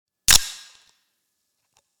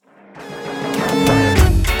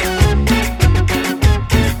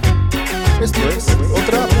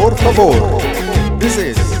favor. This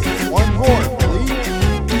is one more, please.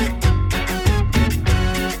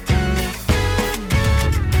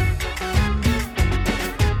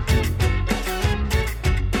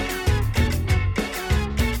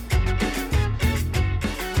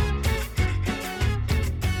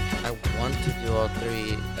 I want to do all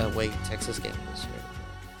three away Texas games this year.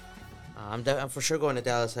 I'm for sure going to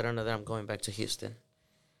Dallas. I don't know that I'm going back to Houston.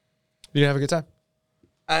 You didn't have a good time?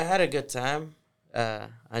 I had a good time.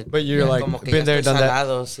 But you're like, como que been there, estoy done that.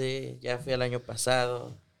 salado, sí. Ya fui el año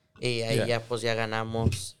pasado. Y ahí ya pues ya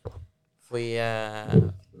ganamos. He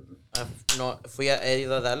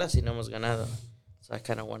ido a Dallas y no hemos ganado. So I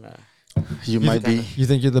kind of want to. You might be. You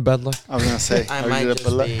think you're the bad luck? I was going to say. I might just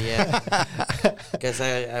be, yeah. Because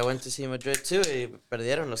I went to see Madrid too y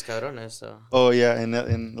perdieron los cabrones. So. Oh, yeah,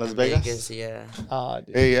 in Las Vegas? Yeah.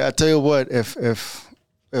 Hey, I tell you what, if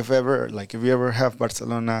ever, like, if you ever have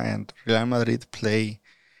Barcelona and Real Madrid play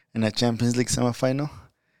in a Champions League semifinal,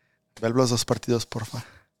 ve los dos partidos, porfa.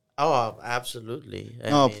 Oh, absolutely.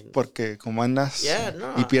 No, porque como andas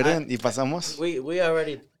y pierden y pasamos. We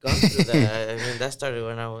already gone through that. I mean, that started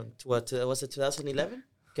when I was 2011?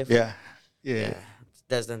 Yeah.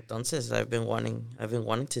 Desde entonces, I've been wanting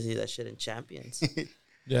to see that shit in Champions.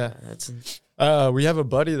 Yeah. We have a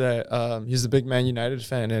buddy that he's a big Man United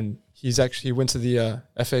fan, and he went to the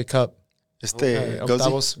FA Cup.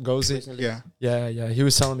 Gozi? Yeah. He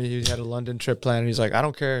was telling me he had a London trip planned, and he's like, I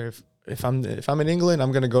don't care if I'm in England,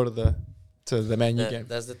 I'm gonna go to the Man U game.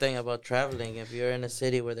 That's the thing about traveling. If you're in a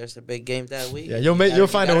city where there's a big game that week, you'll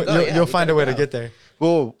find a way to get there.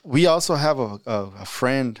 Well, we also have a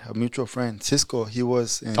friend, a mutual friend, Cisco. He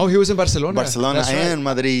was in Barcelona. That's right. And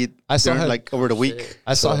Madrid. I saw him like over the week.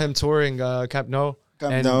 I saw him touring Camp Nou,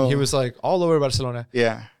 he was like all over Barcelona.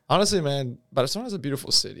 Yeah. Honestly, man, Barcelona's a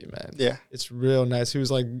beautiful city, man. Yeah. It's real nice. He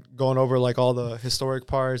was like going over like all the historic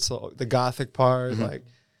parts, the Gothic part, like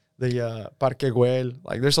the Parque Güell.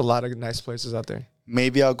 Like there's a lot of nice places out there.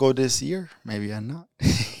 Maybe I'll go this year. Maybe I'm not.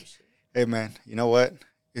 Hey, man, you know what?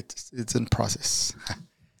 It's in process.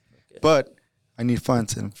 But I need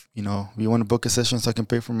funds. And, if you want to book a session so I can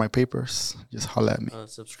pay for my papers, just holla at me.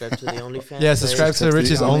 Subscribe to the OnlyFans. Yeah, subscribe to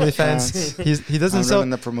Richie's OnlyFans. He doesn't sell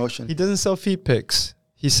the promotion. He doesn't sell feet pics.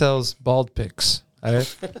 He sells bald pics. A ver,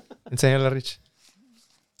 enséñale, Rich.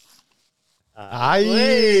 You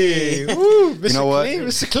know what?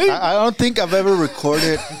 Mr. Clean. I don't think I've ever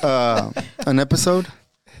recorded an episode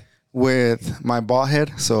with my bald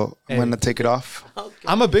head, so I'm gonna take it off. Okay.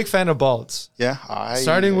 I'm a big fan of balds. Yeah.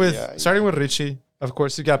 Starting with Richie. Of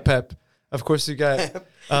course, you got Pep. Of course, you got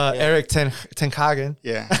Eric Ten Hagen.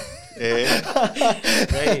 Yeah.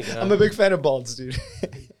 There you go. I'm a big fan of balds, dude.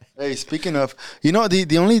 Hey, speaking of, the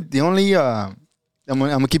only I'm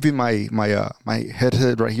gonna keep you my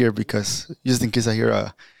headset right here because just in case I hear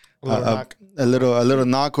a little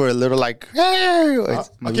knock or a little like. I'll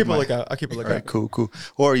keep a lookout. All right, cool.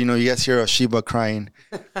 Or you guys hear a Sheba crying.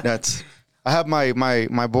 I have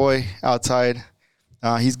my boy outside.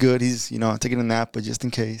 He's good. He's taking a nap, but just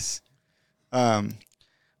in case. Welcome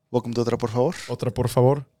to Otra, por favor. Otra, por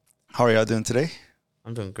favor. How are y'all doing today?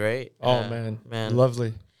 I'm doing great. Oh man,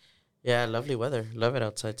 lovely. Yeah, lovely weather. Love it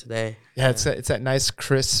outside today. Yeah, it's that nice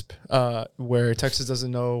crisp where Texas doesn't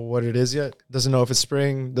know what it is yet. Doesn't know if it's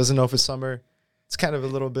spring. Doesn't know if it's summer. It's kind of a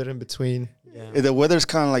little bit in between. Yeah. The weather's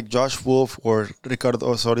kind of like Josh Wolf or Ricardo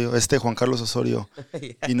Osorio, Juan Carlos Osorio.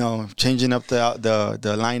 Yeah. Changing up the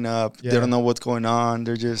lineup. Yeah. They don't know what's going on.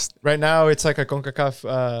 They're just right now. It's like a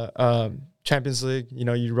CONCACAF Champions League.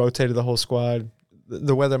 You rotated the whole squad.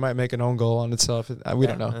 The weather might make an own goal on itself. We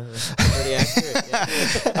don't know. Pretty accurate.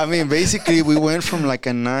 Yeah. I mean, basically, we went from like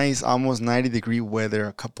a nice, almost 90-degree weather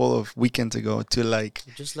a couple of weekends ago to like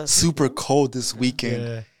super cold this weekend.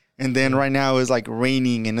 Yeah. And then right now it's like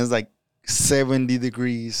raining and it's like 70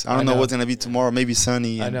 degrees. I don't know what's going to be tomorrow. Maybe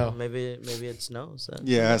sunny. I know. Maybe it snows.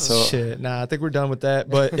 Yeah. So shit. Nah, I think we're done with that.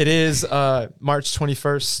 But it is March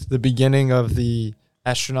 21st, the beginning of the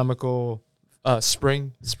astronomical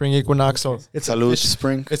spring equinox. So it's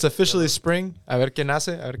spring. It's officially spring. A ver qué nace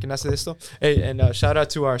de esto. Hey, and shout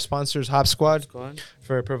out to our sponsors, Hop Squad,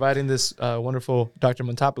 for providing this wonderful Dr.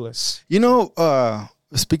 Montopoulos.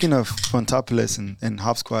 Speaking of Montopoulos and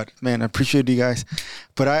Hop Squad, man, I appreciate you guys.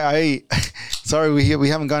 But I sorry we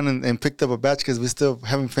haven't gone and picked up a batch because we still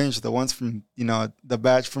haven't finished the ones from the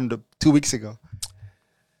batch from the 2 weeks ago.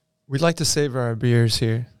 We'd like to savor our beers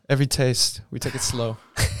here. Every taste, we take it slow.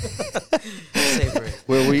 Savor it.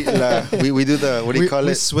 Where we do the, what do you call it?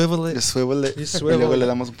 We swivel it. You swivel it. You swivel it. Le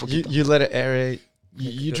damos un poquito. You let it aerate.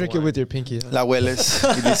 You drink it with your pinky. La hueles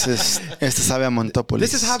y dices, este sabe a Montopolis.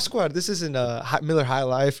 This is Hop Squad. This isn't Miller High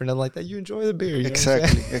Life or nothing like that. You enjoy the beer.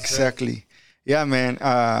 Exactly. Yeah, man.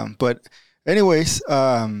 But anyways,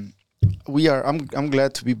 I'm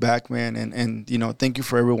glad to be back, man. And thank you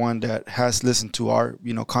for everyone that has listened to our,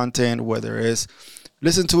 content, whether it's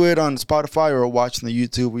listen to it on Spotify or watching the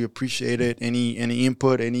YouTube. We appreciate it. Any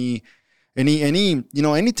input, anything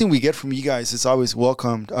we get from you guys is always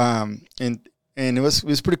welcomed. And it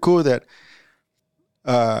was pretty cool that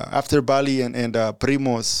after Bali and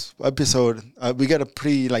Primo's episode, we got a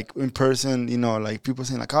pretty in person, people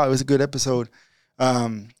saying oh, it was a good episode.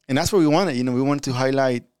 And that's what we wanted. We wanted to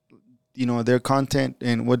highlight, their content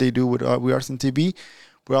and what they do with We Arsenal TV.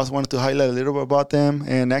 We also wanted to highlight a little bit about them.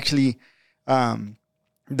 And actually,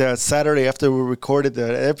 the Saturday after we recorded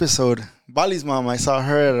the episode, Bali's mom, I saw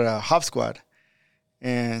her at Hop Squad.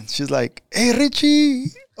 And she's like, "Hey, Richie,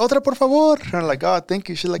 otra por favor." And I'm like, "Oh, thank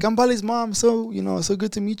you." She's like, "I'm Bali's mom. So, so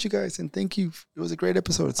good to meet you guys. And thank you. It was a great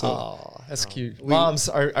episode." So, oh, that's cute. Moms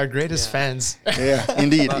are our greatest fans. Yeah,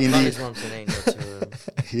 indeed. Bali's mom's an angel, too.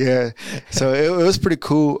 Yeah. So it was pretty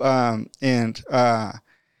cool.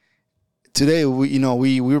 Today,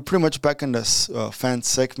 we were pretty much back in this fan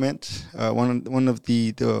segment. One of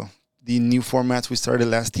the new formats we started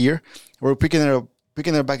last year. We're picking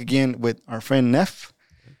it back again with our friend Neff.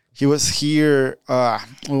 He was here,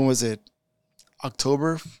 when was it?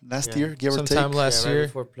 October last year, give or take? Sometime last year. Right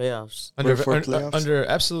before playoffs. Under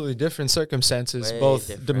absolutely different circumstances, both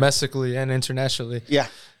different. Domestically and internationally. Yeah.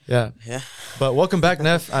 But welcome back,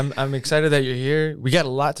 Neff. I'm excited that you're here. We got a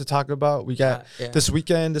lot to talk about. We got this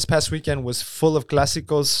past weekend was full of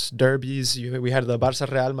Clásicos, derbies. We had the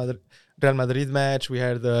Barça Real Madrid match. We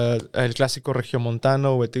had the El Clásico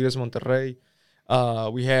Regiomontano with Tigres Monterrey.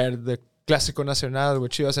 We had the Clásico Nacional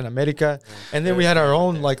with Chivas and America, and then we had our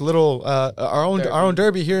own little our own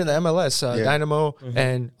derby here in the MLS, Dynamo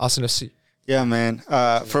and Austin FC. Yeah, man.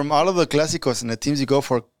 From all of the Clásicos and the teams you go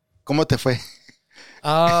for, ¿cómo te fue?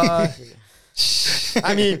 I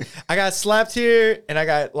mean, I got slapped here and I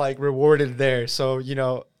got rewarded there. So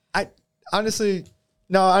I honestly,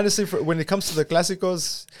 when it comes to the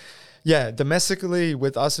Clásicos, domestically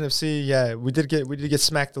with Austin FC, we did get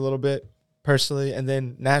smacked a little bit. Personally, and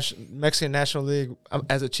then Mexican National League,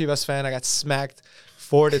 as a Chivas fan, I got smacked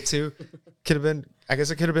 4-2. I guess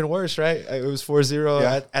it could have been worse, right? It was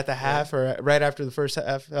 4-0 at the half or right after the first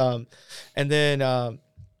half. And then, I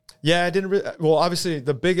didn't. Obviously,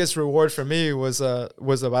 the biggest reward for me was the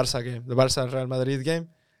Barça game, the Barça Real Madrid game.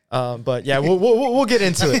 But we'll get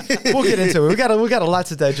into it. We'll get into it. We got a lot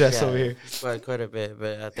to digest over here. Quite a bit.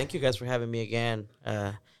 But thank you guys for having me again.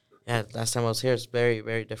 Last time I was here, it's very,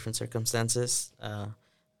 very different circumstances. I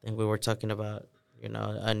think we were talking about,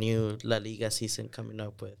 a new La Liga season coming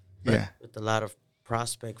up with a lot of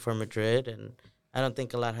prospect for Madrid. And I don't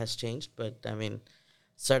think a lot has changed, but, I mean,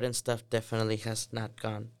 certain stuff definitely has not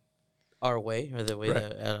gone our way or the way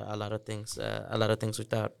that a lot of things we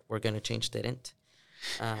thought were going to change didn't.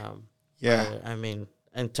 I mean,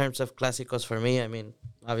 in terms of Clásicos for me, I mean,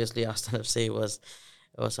 obviously Austin FC was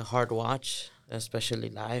a hard watch. Especially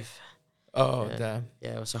live. Oh, damn.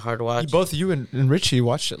 Yeah, it was a hard watch. Both you and Richie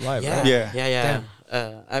watched it live, right? Yeah.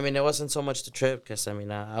 I mean, it wasn't so much the trip because, I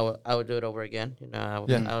mean, I would do it over again.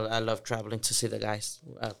 I love traveling to see the guys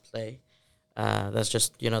play. That's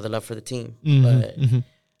just, the love for the team. But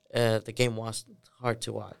the game was hard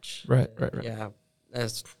to watch. Right. Yeah,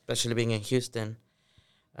 especially being in Houston.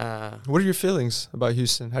 What are your feelings about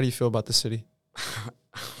Houston? How do you feel about the city?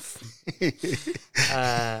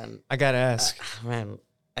 I gotta ask, man.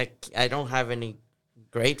 I don't have any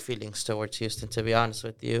great feelings towards Houston, to be honest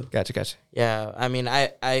with you. Gotcha. Yeah, I mean,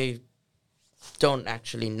 I don't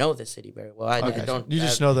actually know the city very well. I don't. You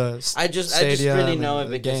just know the I just really know it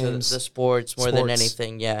because of the sports more than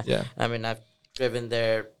anything. Yeah. I mean, I've driven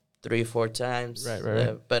there 3-4 times.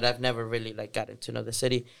 Right. But I've never really gotten to know the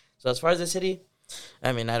city. So as far as the city,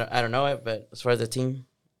 I mean, I don't know it, but as far as the team,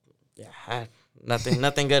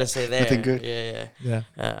 nothing good to say there. Nothing good.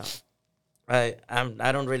 Yeah. I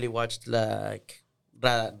don't really watch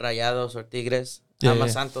Rayados or Tigres. I'm a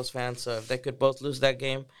Santos fan, so if they could both lose that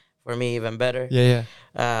game, for me even better.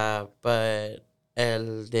 But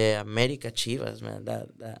El de America Chivas, man, that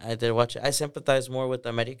I did watch it. I sympathize more with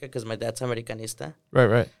America because my dad's Americanista.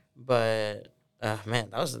 Right. But man,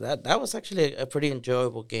 that was actually a pretty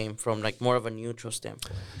enjoyable game from more of a neutral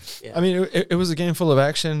standpoint. Yeah. I mean, it was a game full of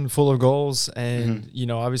action, full of goals, and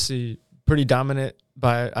obviously pretty dominant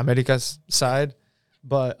by America's side.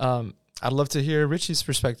 But I'd love to hear Richie's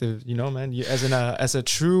perspective. Man, you, as a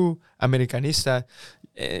true Americanista,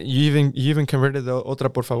 you even converted the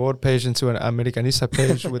Otra Por Favor page into an Americanista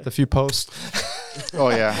page with a few posts. Oh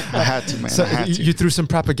yeah, I had to, man. So I had to. you threw some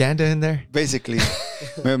propaganda in there. Basically,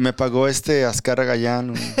 me pagó Ascar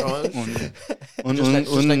Gallán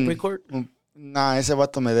Just like pre-court? Nah, ese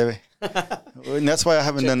vato me debe. And that's why I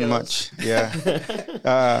haven't done much. Yeah.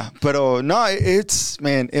 But no,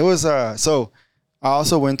 it was so I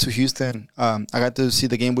also went to Houston. I got to see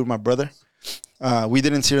the game with my brother. We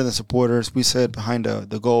didn't see the supporters. We sat behind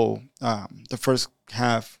the goal. The first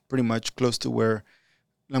half, pretty much close to where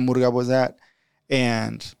La Murga was at,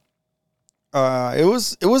 and it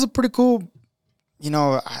was a pretty cool.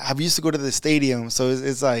 I've used to go to the stadium, so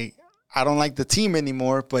it's like I don't like the team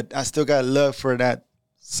anymore, but I still got love for that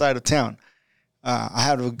side of town. I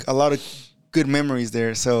had a lot of good memories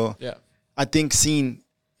there, so yeah. I think seeing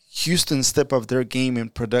Houston step up their game in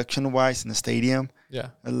production-wise in the stadium,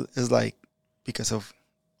 is like because of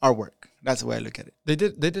our work. That's the way I look at it. They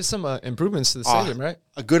did some improvements to the stadium, right?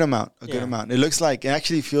 A good amount. It looks like, it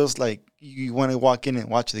actually feels like you want to walk in and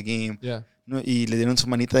watch the game. Yeah. Y le dieron su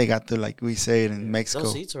manita de gato, like we say it in Mexico.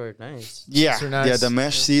 Those seats were nice. Yeah, nice. Yeah, the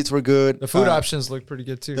mesh seats were good. The food options look pretty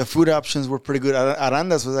good too. The food options were pretty good.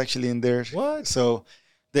 Arandas was actually in there. What? So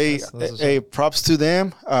props to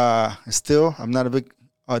them. Still, I'm not a big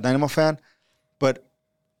Dynamo fan, but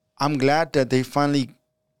I'm glad that they finally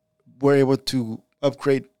were able to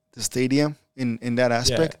upgrade the stadium in that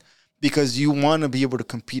aspect, because you want to be able to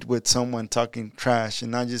compete with someone talking trash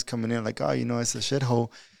and not just coming in like, it's a shithole.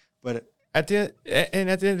 But at the end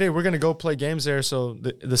of the day, we're gonna go play games there, so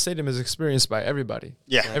the stadium is experienced by everybody.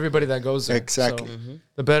 Yeah, everybody that goes there. Exactly. So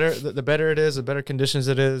the better it is, the better conditions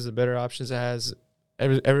it is, the better options it has.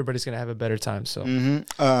 Everybody's gonna have a better time. So,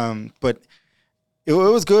 but it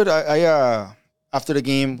was good. I after the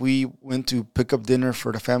game, we went to pick up dinner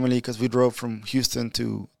for the family because we drove from Houston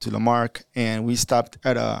to La Marque, and we stopped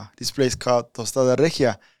at this place called Tostada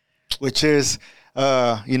Regia, which is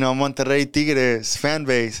Monterrey Tigres fan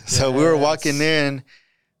base. So we were walking in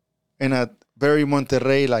a very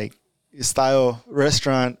Monterrey like style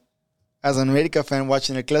restaurant as an America fan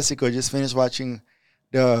watching a Clásico. Just finished watching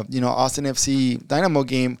the Austin FC Dynamo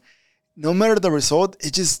game. No matter the result,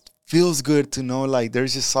 it just feels good to know like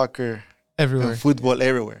there's just soccer everywhere, football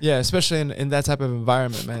everywhere. Yeah, especially in that type of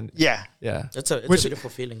environment, man. Yeah. It's a beautiful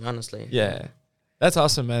feeling, honestly. Yeah, that's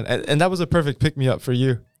awesome, man. And that was a perfect pick me up for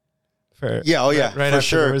you. Right for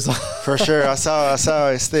sure. For sure. I saw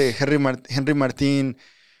Henry Martin,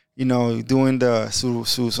 doing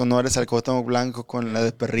sus honores al Cuauhtémoc Blanco con la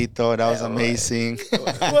de perrito. That was amazing.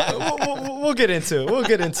 We'll get into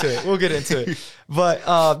it. But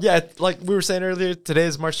like we were saying earlier, today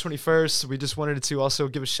is March 21st. We just wanted to also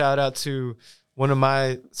give a shout out to one of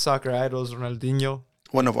my soccer idols, Ronaldinho.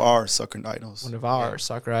 One of our soccer idols. One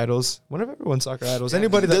of everyone's soccer idols.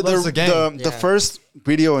 Anybody that loves the game. The first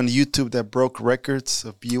video on YouTube that broke records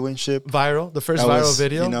of viewership. The first viral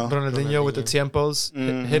video. Ronaldinho with the tiempos,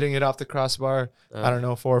 hitting it off the crossbar, I don't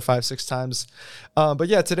know, 4 or 5, 6 times. But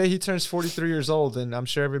yeah, today he turns 43 years old, and I'm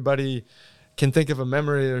sure everybody can think of a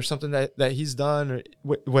memory or something that he's done or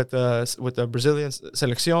with the Brazilian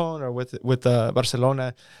selección or with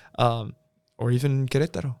Barcelona, or even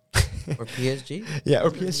Querétaro. Or PSG. Yeah, or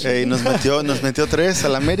PSG. Hey, nos metió 3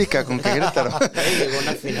 al América con Querétaro.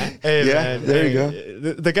 Hey, yeah, man, there you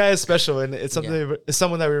go. The guy is special, and it's something. It's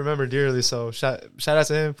someone that we remember dearly. So shout out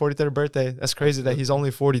to him, 43rd birthday. That's crazy that he's only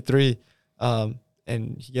 43, and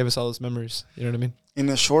he gave us all those memories. You know what I mean? In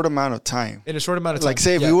a short amount of time. Like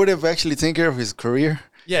say, if we would have actually taken care of his career.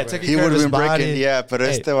 Yeah, he would have been breaking. Yeah, pero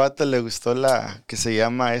este vato le gustó la que se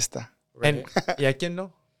llama esta. Right. And ¿y a quién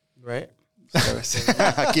no? Right. My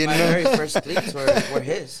very first cleats were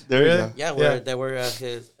his. There you go. Yeah, they were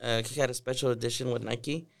his. He had a special edition with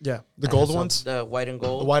Nike. Yeah, the gold ones. The white and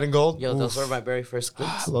gold. The white and gold. Yeah, those were my very first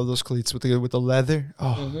cleats. I love those cleats with the leather.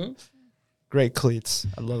 Oh, great cleats.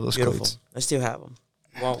 I love those cleats. I still have them.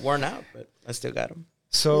 Worn out, but I still got them.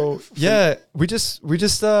 So yeah, we've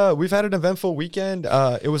had an eventful weekend.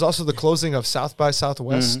 It was also the closing of South by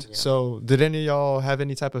Southwest. Yeah. So did any of y'all have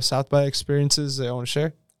any type of South by experiences that you want to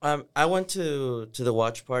share? I went to the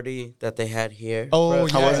watch party that they had here. Oh,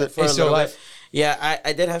 how was it? For a little bit. Yeah,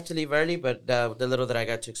 I did have to leave early, but the little that I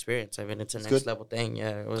got to experience, I mean, it's a next level thing.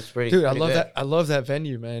 Yeah, it was pretty. Dude, pretty I love good. that. I love that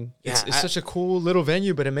venue, man. Yeah, it's such a cool little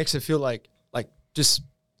venue, but it makes it feel like just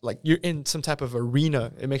like you're in some type of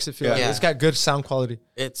arena. It makes it feel like it's got good sound quality.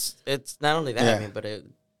 It's not only that, I mean, but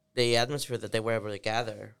the atmosphere that they were able to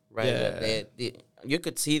gather, right? Yeah. You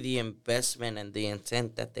could see the investment and the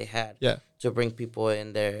intent that they had to bring people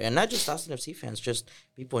in there. And not just Austin FC fans, just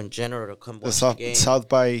people in general to come watch the game. South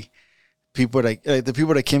by people like the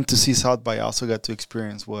people that came to see South by also got to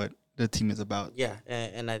experience what the team is about. Yeah,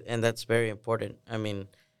 and that's very important. I mean,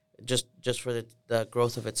 just for the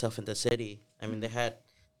growth of itself in the city. I mean, they had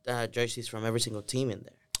jerseys from every single team in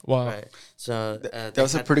there. Wow. Right. So that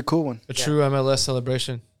was a pretty cool one. A true MLS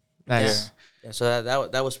celebration. Nice. Yeah. So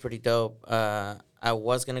that was pretty dope. I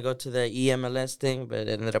was gonna go to the EMLS thing, but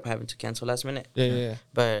ended up having to cancel last minute. Yeah.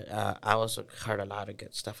 But I also heard a lot of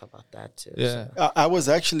good stuff about that too. Yeah. So. I was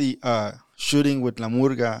actually shooting with La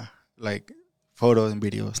Murga, like photos and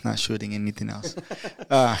videos, not shooting anything else.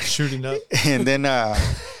 Shooting up. And then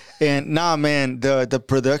and nah, man, the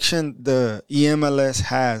production the EMLS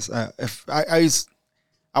has. If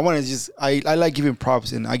I want to just I like giving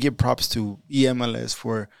props, and I give props to EMLS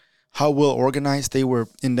for how well organized they were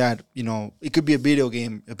in that, it could be a video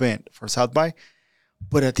game event for South by,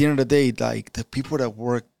 but at the end of the day, like the people that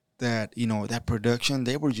worked that, that production,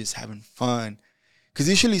 they were just having fun. Because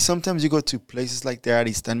usually sometimes you go to places like that,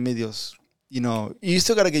 están medios, you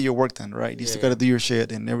still got to get your work done, right? You still got to do your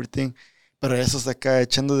shit and everything. Pero esos acá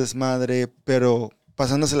echando desmadre, pero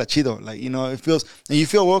pasándosela chido. Like, it feels, and you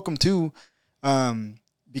feel welcome too.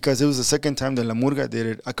 Because it was the second time that La Murga did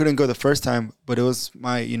it. I couldn't go the first time, but it was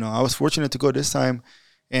I was fortunate to go this time,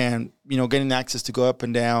 and getting access to go up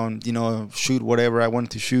and down, shoot whatever I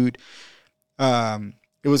wanted to shoot.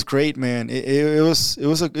 It was great, man. It was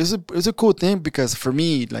a cool thing, because for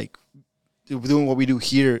me, like doing what we do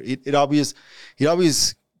here, it always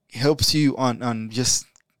helps you on just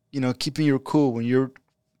keeping your cool when you're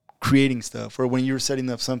creating stuff or when you're setting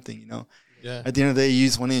up something. Yeah. At the end of the day, you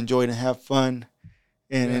just want to enjoy it and have fun.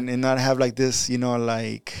 And not have like this,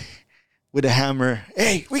 like with a hammer.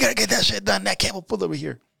 Hey, we gotta get that shit done. That cable pulled over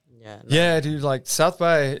here. Yeah. No. Yeah, dude. Like South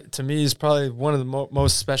by to me is probably one of the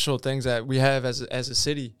most special things that we have as a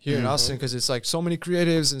city here in Austin, because it's like so many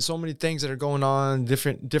creatives and so many things that are going on.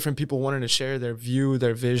 Different people wanting to share their view,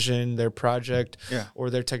 their vision, their project, or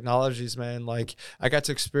their technologies. Man, like I got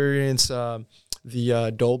to experience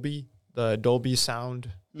the Dolby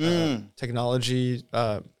sound technology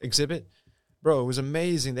exhibit. Bro, it was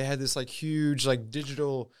amazing. They had this like huge like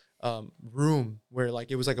digital room where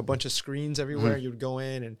like it was like a bunch of screens everywhere. You would go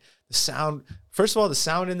in, and the sound. First of all, the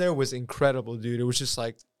sound in there was incredible, dude. It was just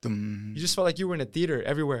like you just felt like you were in a theater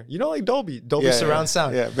everywhere. Like Dolby surround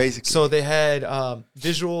sound. Yeah, basically. So they had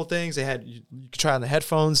visual things. They had you could try on the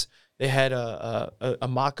headphones. They had a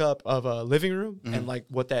mock-up of a living room and like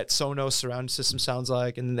what that Sonos surround system sounds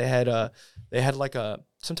like, and then they had like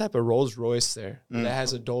some type of Rolls Royce there that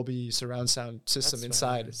has a Dolby surround sound system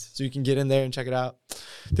inside, so you can get in there and check it out.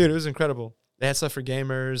 Dude, it was incredible. They had stuff for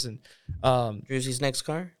gamers and Drew's next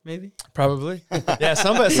car, maybe. Probably, yeah.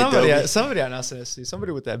 Somebody on SNSC,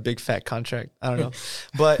 somebody with that big fat contract. I don't know,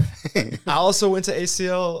 but I also went to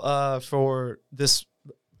ACL for this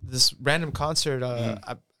random concert.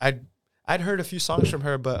 I'd heard a few songs from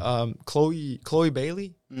her, but Chloe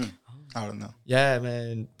Bailey. I don't know. Yeah,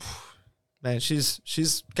 man,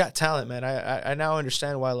 she's got talent, man. I now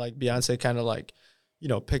understand why like Beyonce kind of like,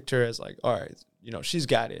 picked her as like, all right, she's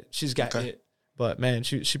got it. She's got it. But man,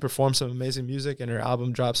 she performed some amazing music, and her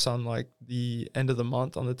album drops on like the end of the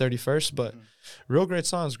month on the 31st. But real great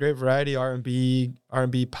songs, great variety, R&B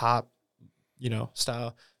pop,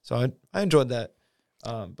 style. So I enjoyed that.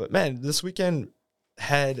 But man, this weekend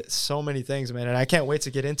had so many things, man, and I can't wait to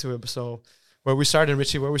get into it. So where we started,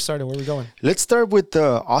 Richie, where we going? Let's start with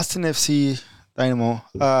the Austin FC Dynamo.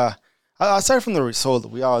 I'll start from the result.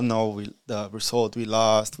 We all know the result. We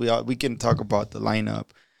lost. We can talk about the lineup.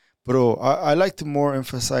 But I like to more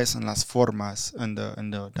emphasize on las formas and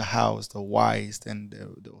the hows, the whys, and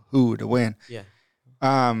the who, the when. Yeah.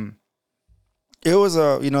 It was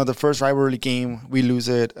the first rivalry game. We lose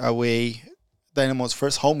it away. Dynamo's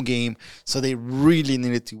first home game, so they really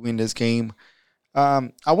needed to win this game.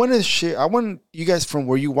 I want you guys, from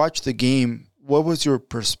where you watched the game, what was your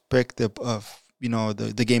perspective of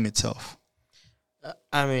the game itself?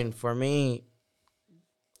 I mean, for me,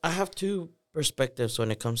 I have two perspectives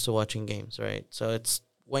when it comes to watching games, right? So it's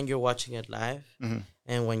when you're watching it live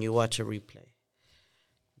and when you watch a replay.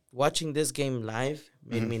 Watching this game live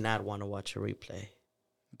made me not want to watch a replay.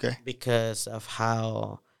 Okay. Because of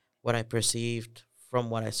what I perceived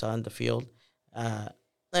from what I saw in the field.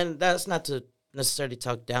 And that's not to necessarily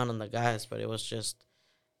talk down on the guys, but it was just,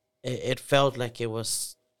 it felt like it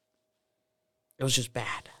was just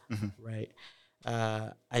bad, right?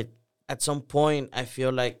 At some point, I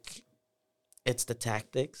feel like it's the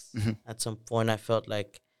tactics. At some point, I felt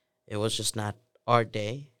like it was just not our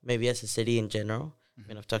day, maybe as a city in general. I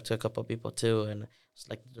mean, I've talked to a couple of people too, and it's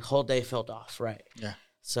like the whole day felt off, right? Yeah.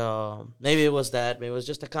 So maybe it was that. Maybe it was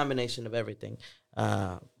just a combination of everything.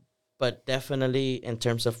 But But definitely in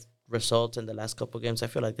terms of results in the last couple of games, I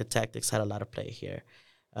feel like the tactics had a lot of play here.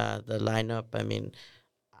 The lineup, I mean,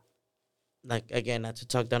 like, again, not to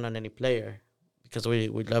talk down on any player because we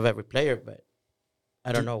love every player, but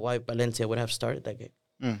I don't know why Valencia would have started that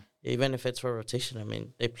game. Even if it's for rotation. I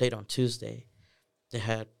mean, they played on Tuesday. They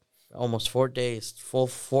had almost 4 days, four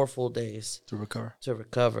full days to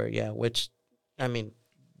recover. Yeah, which, I mean,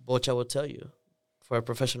 Bocha will tell you, for a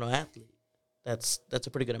professional athlete, that's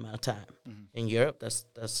a pretty good amount of time. In Europe,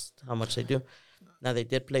 that's how much they do. Now, they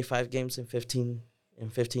did play 5 games in 15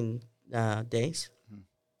 days,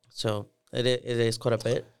 so it is quite a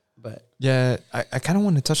bit. But yeah, I kind of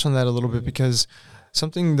want to touch on that a little bit because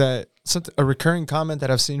a recurring comment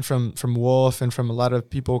that I've seen from Wolf and from a lot of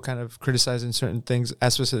people kind of criticizing certain things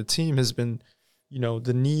aspects of the team has been,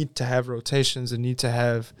 the need to have rotations, the need to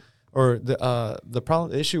have, or the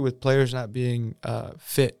issue with players not being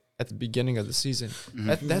fit at the beginning of the season.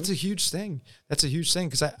 That's a huge thing. That's a huge thing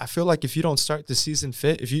because I feel like if you don't start the season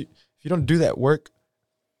fit, if you don't do that work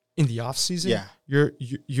in the off season,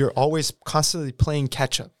 you're always constantly playing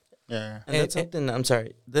catch up. Yeah, and that's something. I'm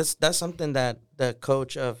sorry. That's something that the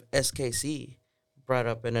coach of SKC brought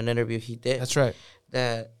up in an interview he did. That's right.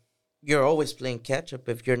 That you're always playing catch up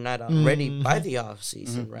if you're not ready by the off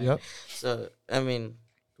season, right? Yep. So I mean,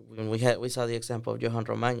 when we saw the example of Johan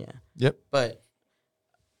Romagna. Yep. But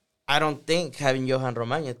I don't think having Johan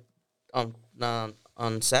Romagna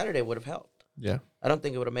on Saturday would have helped. Yeah. I don't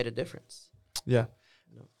think it would have made a difference. Yeah.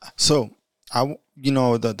 So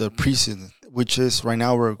the preseason, which is right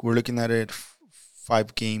now we're looking at it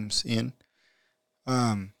 5 games in,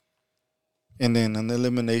 and then an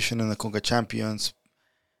elimination in the Conca Champions.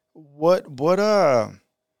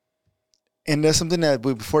 And that's something that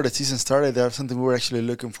before the season started, that's something we were actually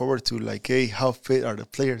looking forward to. Like, hey, how fit are the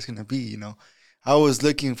players gonna be? I was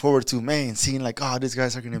looking forward to seeing like, these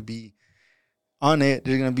guys are gonna be on it.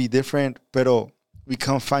 They're gonna be different, but we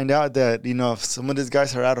can find out that some of these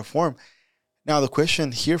guys are out of form. Now, the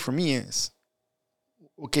question here for me is,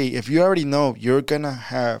 okay, if you already know you're going to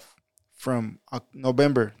have from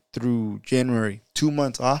November through January 2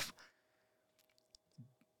 months off,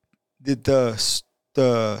 did the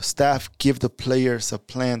staff give the players a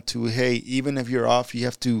plan to, hey, even if you're off, you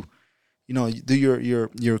have to, do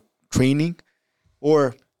your training?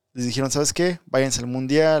 Or les dijeron, ¿sabes qué? Váyanse al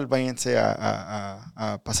Mundial, váyanse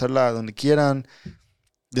a pasarla donde quieran,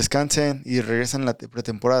 descansen y regresen la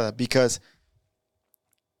pretemporada? Because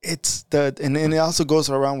and it also goes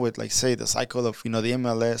around with, like, say, the cycle of, the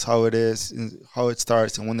MLS, how it is, how it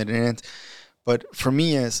starts and when it ends. But for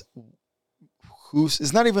me, it's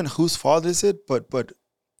not even whose fault is it, but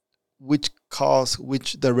which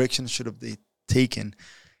direction should have they taken?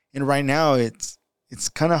 And right now, it's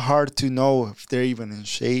kind of hard to know if they're even in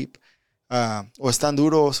shape, or están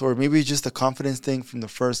duros, or maybe just a confidence thing from the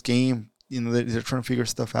first game. They're trying to figure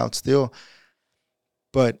stuff out still.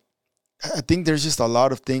 But I think there's just a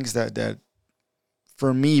lot of things that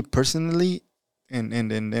for me personally, and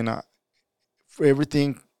for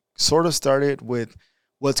everything sort of started with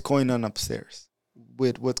what's going on upstairs,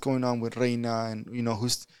 with what's going on with Reina, and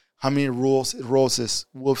how many roles is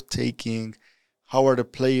Wolf taking, how are the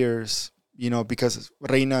players, because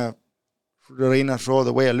Reina's role,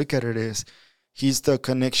 the way I look at it is, he's the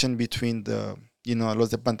connection between the los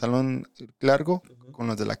de pantalón largo con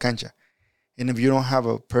los de la cancha. And if you don't have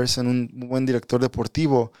a person, un buen director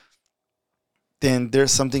deportivo, then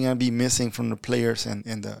there's something going to be missing from the players and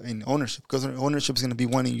the ownership. Because ownership is going to be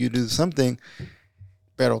wanting you to do something,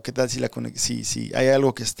 pero ¿qué tal si hay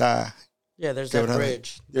algo que está... Yeah, there's that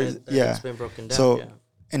bridge that's been broken down. So,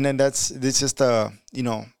 and then it's just, I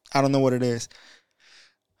don't know what it is.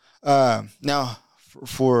 Now,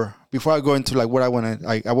 before I go into like what I want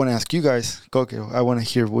to ask you guys, Coque, I want to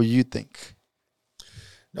hear what you think.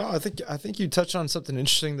 No, I think you touched on something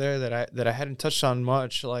interesting there that I hadn't touched on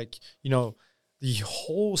much. Like, the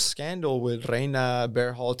whole scandal with Reina,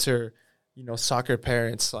 Berhalter, soccer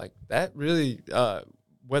parents, like that really,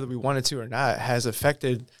 whether we wanted to or not, has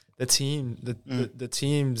affected the team, the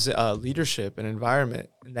team's leadership and environment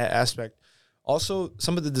in that aspect. Also,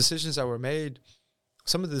 some of the decisions that were made,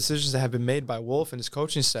 some of the decisions that have been made by Wolf and his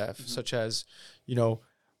coaching staff, such as,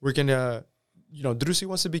 we're going to, Drusi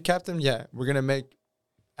wants to be captain. Yeah, we're going to make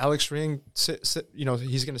Alex Ring sit,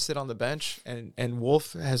 he's going to sit on the bench, and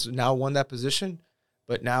Wolf has now won that position.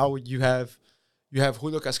 But now you have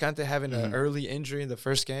Julio Cascante having an early injury in the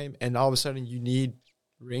first game, and all of a sudden you need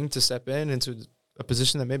Ring to step into a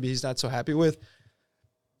position that maybe he's not so happy with.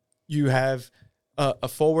 You have a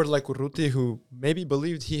forward like Urruti, who maybe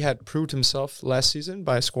believed he had proved himself last season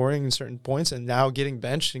by scoring in certain points and now getting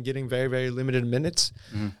benched and getting very, very limited minutes.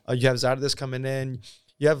 You have Zardes coming in.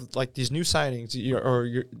 You have like these new signings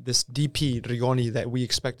this DP, Rigoni, that we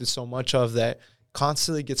expected so much of, that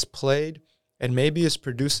constantly gets played and maybe is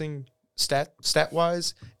producing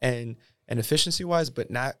stat-wise and efficiency-wise,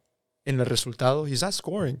 but not in the resultado. He's not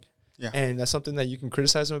scoring. Yeah. And that's something that you can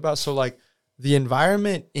criticize him about. So, like, the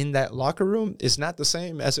environment in that locker room is not the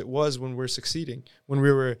same as it was when we're succeeding.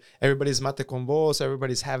 When everybody's mate con vos,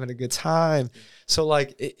 everybody's having a good time. So,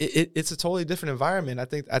 like, it's a totally different environment. I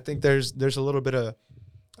think there's a little bit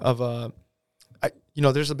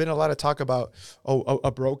there's been a lot of talk about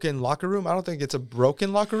a broken locker room. I don't think it's a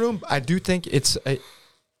broken locker room. I do think it's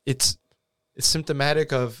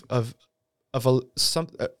symptomatic of some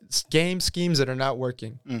game schemes that are not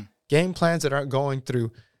working, game plans that aren't going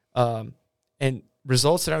through, and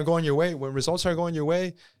results that aren't going your way. When results aren't going your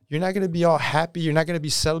way, you're not going to be all happy. You're not going to be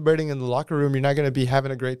celebrating in the locker room. You're not going to be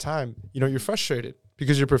having a great time. You're frustrated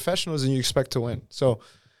because you're professionals and you expect to win. So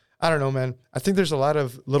I don't know, man. I think there's a lot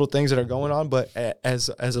of little things that are going on, but as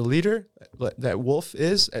a leader that Wolf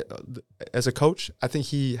is, as a coach, I think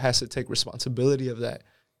he has to take responsibility of that.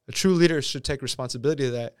 A true leader should take responsibility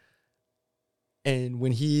of that. And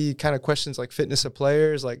when he kind of questions like fitness of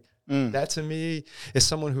players, like that to me is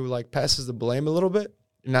someone who like passes the blame a little bit,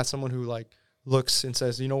 and not someone who like looks and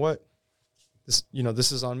says, you know what, this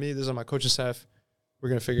is on me. This is on my coaching staff. We're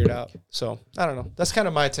going to figure it out. So I don't know. That's kind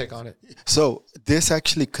of my take on it. So this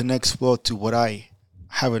actually connects well to what I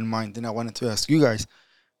have in mind, and I wanted to ask you guys.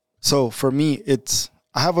 So for me,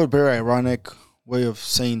 I have a very ironic way of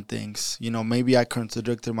saying things. Maybe I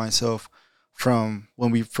contradicted myself from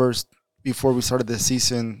when before we started the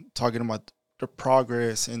season, talking about the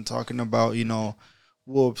progress and talking about,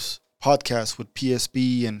 Wolves podcast with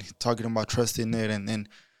PSB and talking about trusting it and then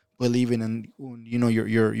believing in,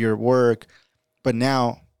 your work. But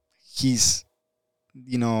now he's,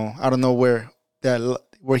 I don't know where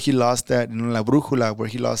he lost that, la brújula, where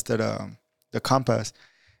he lost that, the compass.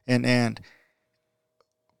 And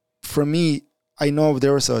for me, I know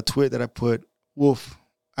there was a tweet that I put Wolf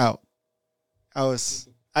out. I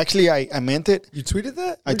meant it. You tweeted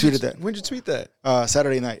that? I tweeted that. When'd you tweet that?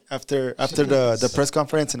 Saturday night after the press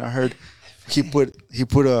conference, and I heard he put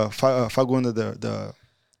a Fagu under the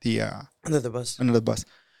under the bus.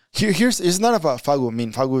 It's not about Fagu. I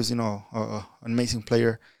mean, Fagu is an amazing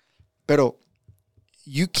player, but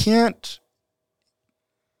you can't.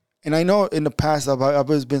 And I know in the past I've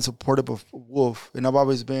always been supportive of Wolf, and I've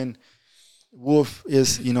always been Wolf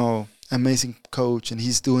is amazing coach, and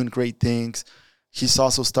he's doing great things. He's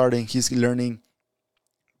also starting. He's learning,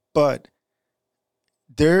 but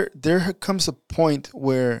there comes a point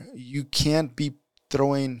where you can't be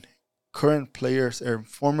throwing current players or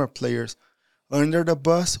former players under the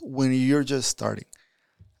bus when you're just starting.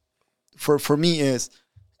 For me is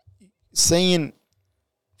saying,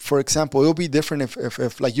 for example, it'll be different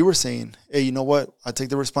if like you were saying, hey, you know what? I take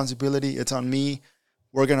the responsibility. It's on me.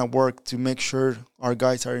 We're gonna work to make sure our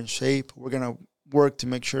guys are in shape. We're gonna work to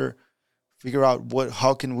make sure, figure out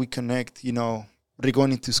how can we connect,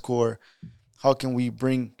 Rigoni to score. How can we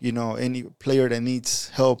bring, any player that needs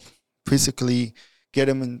help physically, get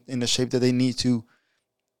them in the shape that they need to.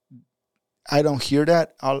 I don't hear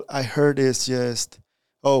that. All I heard is just,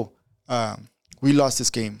 we lost this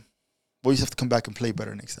game. We just have to come back and play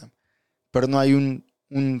better next time. Pero no hay un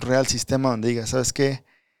real sistema donde diga, ¿sabes qué?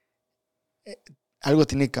 Algo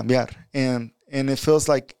tiene que cambiar. And it feels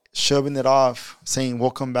like shoving it off, saying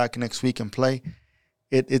we'll come back next week and play.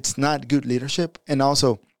 It's not good leadership. And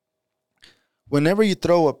also, whenever you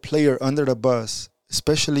throw a player under the bus,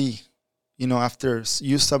 especially, after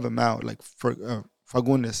you sub him out, like for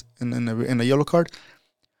Fagundes in a yellow card,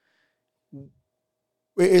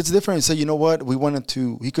 it's different. So, you know what?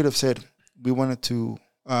 He could have said, we wanted to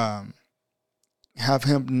have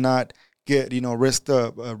him not get, risk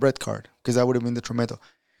the red card, because that would have been detrimental.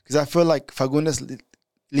 Because I feel like Fagundes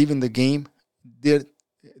leaving the game did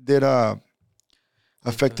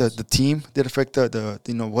affect the team, did affect the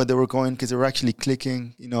where they were going, because they were actually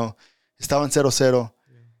clicking, estaban 0-0.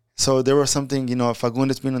 So there was something,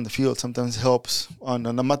 Fagundes being on the field sometimes helps on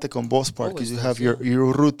the mate con both part, because you have your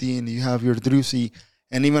routine, you have your Drusi,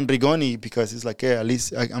 and even Rigoni, because it's like, at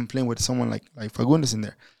least I'm playing with someone like Fagundes in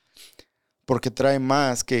there. Porque trae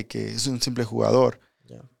más que es un simple jugador.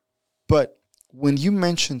 Yeah. But when you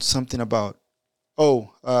mentioned something about, he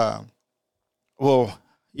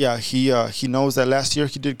knows that last year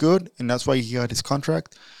he did good, and that's why he got his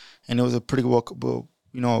contract, and it was a pretty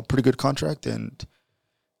good contract, and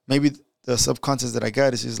maybe the subconscious that I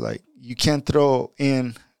got is just like, you can't throw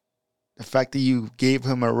in the fact that you gave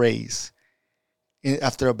him a raise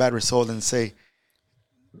after a bad result and say,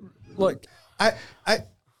 look,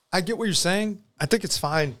 I get what you're saying. I think it's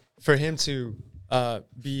fine for him to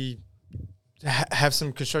have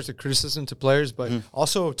some constructive criticism to players, but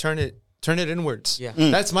also turn it inwards. Yeah.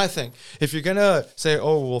 That's my thing. If you're gonna say,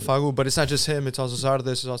 oh well, Fagu, but it's not just him, it's also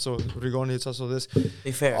Sardes, it's also Rigoni, it's also this.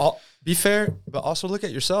 Be fair. Be fair, but also look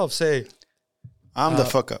at yourself. Say, I'm the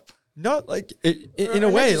fuck up. No, like in a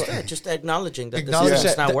way, just acknowledging that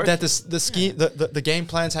it's not working. That the scheme, the game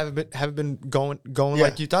plans haven't been going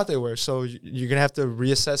like you thought they were. So you're gonna have to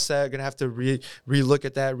reassess that. You're gonna have to relook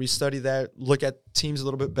at that, restudy that, look at teams a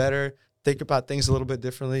little bit better, think about things a little bit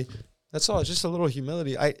differently. That's all. It's just a little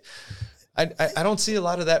humility. I don't see a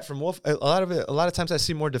lot of that from Wolf. A lot of times I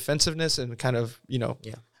see more defensiveness and kind of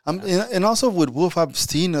and also with Wolf, I've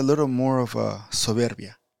seen a little more of a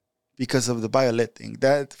soberbia because of the Violet thing.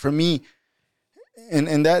 That for me,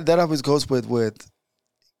 and that always goes with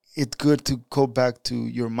it's good to go back to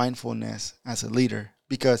your mindfulness as a leader,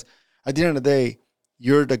 because at the end of the day,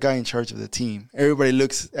 you're the guy in charge of the team. Everybody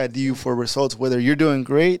looks at you for results, whether you're doing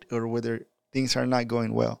great or whether things are not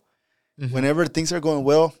going well. Mm-hmm. Whenever things are going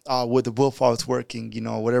well, with the Wolf, it's working.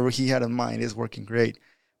 Whatever he had in mind is working great.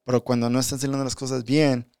 Pero cuando no están saliendo las cosas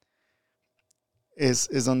bien, es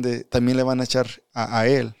donde también le van a echar a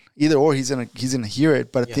él. Either or, he's gonna hear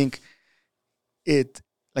it. But I think it,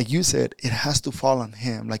 like you said, it has to fall on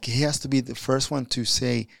him. Like, he has to be the first one to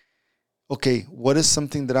say, okay, what is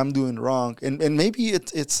something that I'm doing wrong? And maybe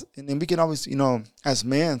it's and we can always, as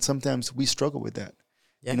men, sometimes we struggle with that.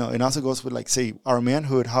 Yeah. It also goes with, like, say, our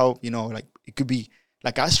manhood, how, like, it could be,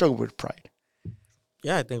 like, I struggle with pride.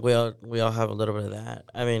 Yeah, I think we all have a little bit of that.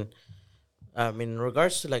 I mean, in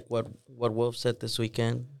regards to, like, what Wolf said this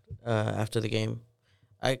weekend after the game,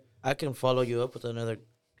 I can follow you up with another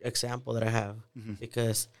example that I have,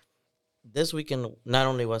 because this weekend, not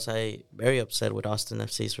only was I very upset with Austin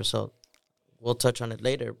FC's result, we'll touch on it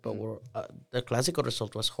later, but the Clásico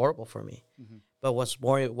result was horrible for me. Mm-hmm. But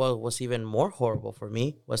what was even more horrible for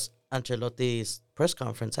me was Ancelotti's press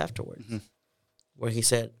conference afterwards, where he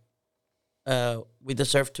said, we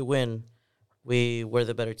deserve to win. We were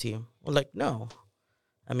the better team. Well, like, no.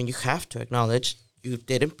 I mean, you have to acknowledge you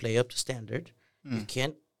didn't play up to standard. You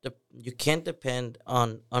can't depend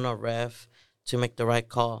on a ref to make the right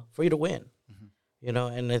call for you to win.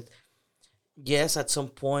 And yes, at some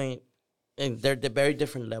point, and they're very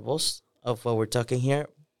different levels of what we're talking here,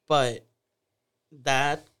 but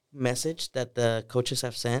that message that the coaches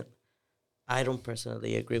have sent, I don't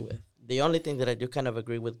personally agree with. The only thing that I do kind of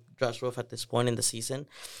agree with Josh Wolf at this point in the season,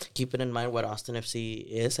 keeping in mind what Austin FC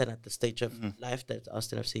is and at the stage of life that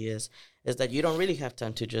Austin FC is that you don't really have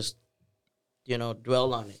time to just,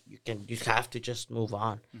 dwell on it. You have to just move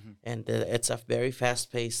on. And it's a very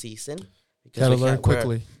fast-paced season. You got to learn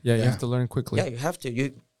quickly. You have to learn quickly. Yeah, you have to.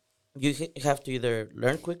 You have to either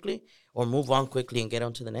learn quickly or move on quickly and get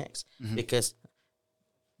on to the next. Because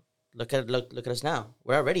look at us now.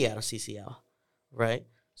 We're already out of CCL, right?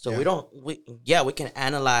 So we can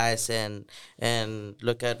analyze and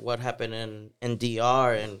look at what happened in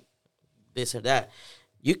DR and this or that.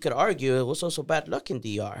 You could argue it was also bad luck in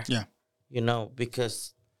DR. Yeah.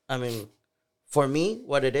 Because, I mean, for me,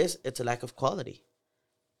 what it is, it's a lack of quality.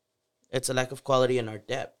 It's a lack of quality in our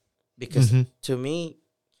depth. Because to me,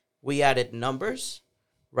 we added numbers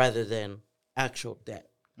rather than actual depth.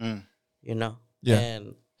 Yeah.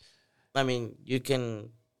 And, I mean, you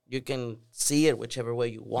can see it whichever way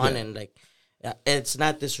you want, and like, it's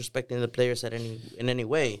not disrespecting the players in any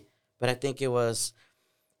way, but I think it was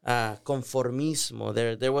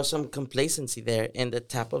conformismo. There was some complacency there in the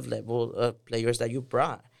type of level of players that you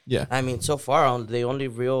brought. Yeah, I mean, so far the only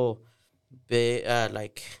real big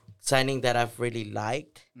signing that I've really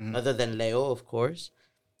liked, other than Leo, of course,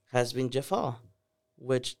 has been Jeffal,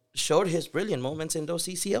 which showed his brilliant moments in those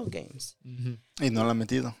CCL games. Y no lo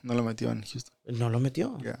metió en Houston. No lo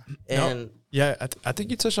metió. Yeah. And I think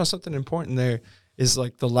you touched on something important there, is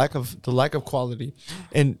like the lack of quality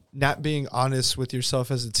and not being honest with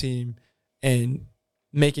yourself as a team and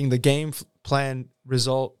making the game plan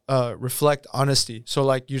result reflect honesty. So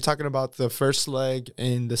like you're talking about the first leg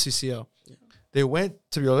in the CCL. Yeah. They went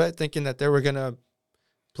to Violet thinking that they were going to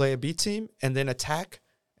play a B team and then attack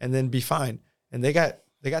and then be fine. And they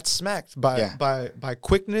got smacked by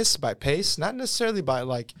quickness, by pace, not necessarily by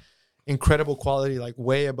like incredible quality, like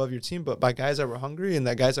way above your team, but by guys that were hungry and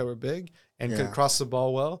guys that were big and could cross the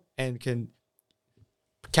ball well and can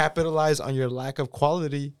capitalize on your lack of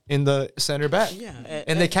quality in the center back. Yeah,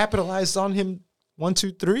 and they capitalized on him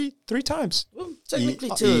Three times. Well,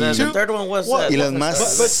 technically two. The third one was but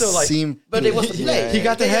still, like, but it was a play. He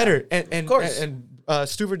got the header, and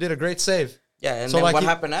Stuver did a great save. Yeah, and so then what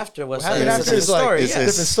happened after was a different story. It's a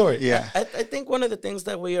different story. Yeah, I think one of the things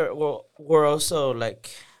that we're also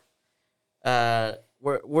like,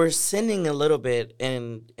 we're sinning a little bit,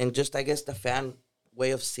 and just I guess the fan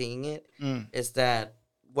way of seeing it is that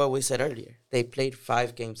what we said earlier. They played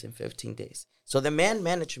 5 games in 15 days. So the man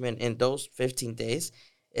management in those 15 days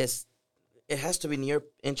it has to be near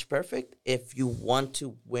inch perfect if you want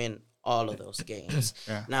to win all of those games.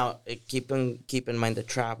 Yeah. Now, keep in mind the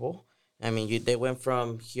travel. I mean, they went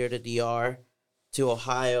from here to DR to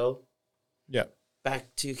Ohio,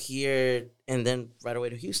 back to here, and then right away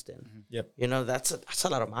to Houston. Mm-hmm. Yep. You know, that's a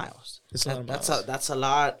lot of miles. It's a lot of miles. That's a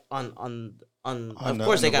lot on of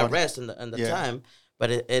course, they got rest in the time, but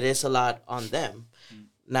it is a lot on them. Mm.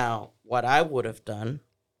 Now, what I would have done,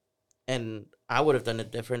 and I would have done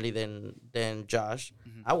it differently than Josh,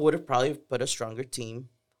 I would have probably put a stronger team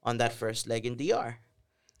on that first leg in DR.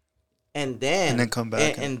 And then come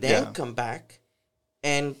back. And then come back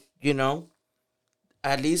and, you know,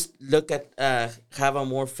 at least look at, have a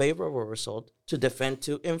more favorable result to defend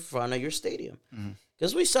to in front of your stadium.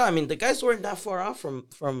 Because we saw, I mean, the guys weren't that far off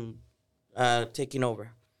from taking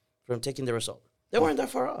over, from taking the result. They weren't that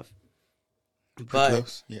far off. But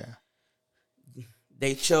close. Yeah.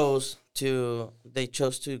 They chose to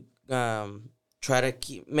try to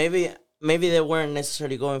keep, maybe they weren't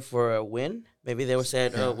necessarily going for a win. Maybe they were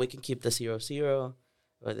said, oh, we can keep the 0-0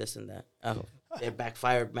 or this and that. It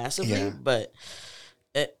backfired massively. Yeah. But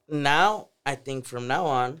now, I think from now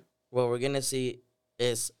on, what we're going to see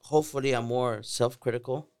is hopefully a more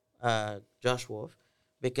self-critical Josh Wolf.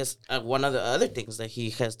 Because one of the other things that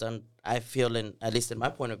he has done, I feel, at least in my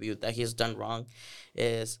point of view, that he's done wrong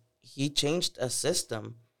is he changed a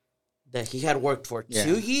system that he had worked for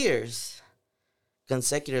 2 years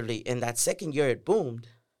consecutively. In that second year, it boomed.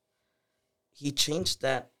 He changed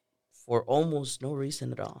that for almost no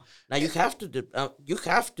reason at all. Now you have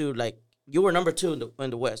to like, you were number 2 in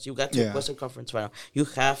the West. You got to the Western Conference final. You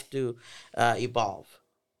have to evolve,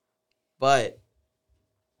 but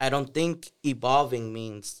I don't think evolving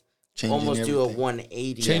means changing almost everything. Do a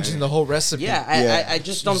 180. Changing the whole recipe. I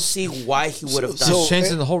just don't see why he would have done so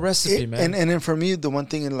changing the whole recipe, man. And then for me, the one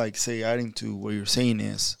thing, like, say, adding to what you're saying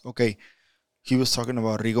is, okay, he was talking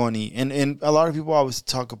about Rigoni. And a lot of people always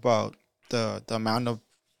talk about the amount of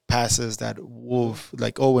passes that Wolf,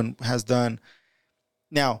 like Owen, has done.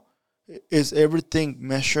 Now, is everything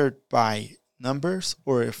measured by numbers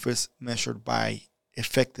or if it's measured by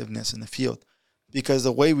effectiveness in the field? Because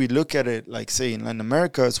the way we look at it, like, say, in Latin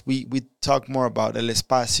America, we talk more about el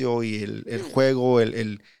espacio y el juego,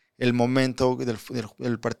 el momento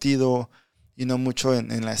del partido, you know, mucho en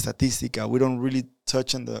la estadística. We don't really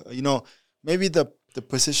touch on the, you know, maybe the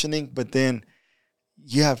positioning, but then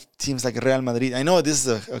you have teams like Real Madrid. I know this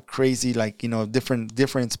is a crazy, like, you know,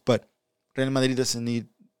 difference, but Real Madrid doesn't need,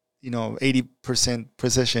 you know, 80%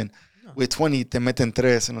 precision. No. With 20 te meten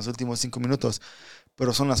 3 en los últimos 5 minutos.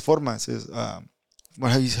 Pero son las formas.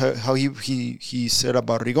 How he said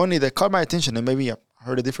about Rigoni that caught my attention, and maybe I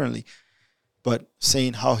heard it differently. But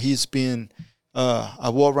saying how he's been a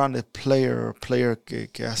well-rounded player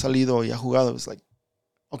que ha salido y ha jugado. It's like,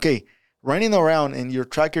 okay, running around and your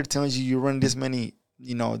tracker tells you run this many,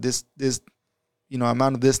 you know, this you know,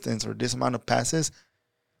 amount of distance or this amount of passes.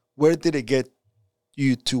 Where did it get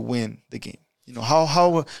you to win the game? You know,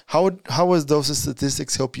 how was those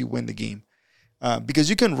statistics help you win the game? Because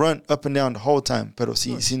you can run up and down the whole time, pero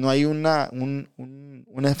si no hay una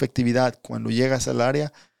efectividad cuando llegas al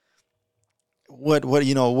área, what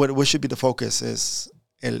should be the focus? Es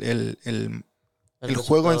el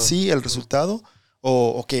juego en sí, el resultado,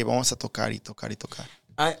 o okay, vamos a tocar y tocar y tocar.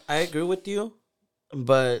 I agree with you,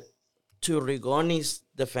 but to Rigoni's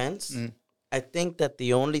defense, I think that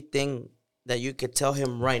the only thing that you could tell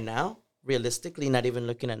him right now, realistically, not even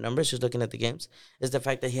looking at numbers, just looking at the games, is the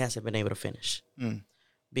fact that he hasn't been able to finish.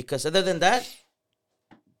 Because other than that,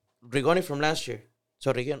 Rigoni from last year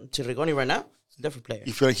to Rigoni right now, it's a different player.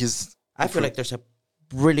 You feel like I feel like there's a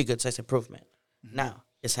really good size improvement. Now,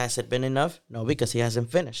 has it been enough? No, because he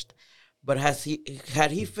hasn't finished. But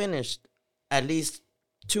had he finished at least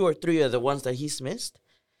 2 or 3 of the ones that he's missed,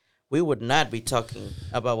 we would not be talking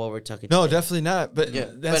about what we're talking about. No, definitely not. But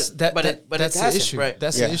that's the issue. Right?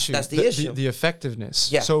 That's the issue. That's the issue. The effectiveness.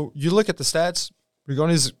 Yeah. So you look at the stats,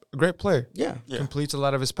 Rigoni's a great player. Yeah. Completes a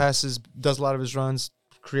lot of his passes, does a lot of his runs,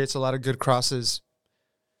 creates a lot of good crosses.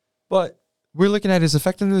 But we're looking at his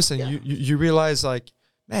effectiveness, and you realize, like,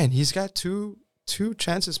 man, he's got two 2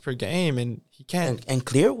 chances per game, and he can't and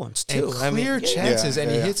clear ones too. And clear chances, and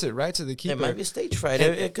he hits it right to the keeper. It might be stage fright.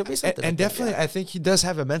 It could be something. And definitely, I think he does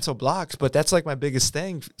have a mental block. But that's like my biggest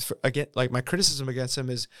thing. Like my criticism against him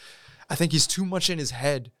is, I think he's too much in his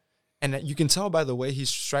head, and you can tell by the way he's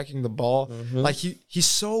striking the ball. Mm-hmm. Like he's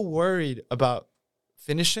so worried about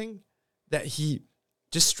finishing that he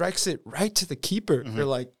just strikes it right to the keeper. Mm-hmm. Or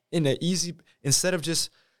like in an easy, instead of just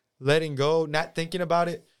letting go, not thinking about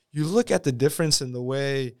it. You look at the difference in the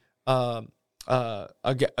way a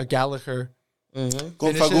Gallagher Con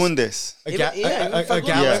Fagundes.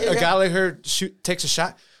 A Gallagher takes a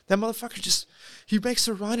shot. That motherfucker he makes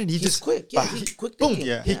a run and he's just quick. Yeah, he's quick boom. thinking.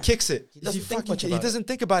 Yeah. He kicks it. He doesn't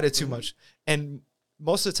think about it too much. And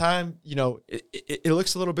most of the time, it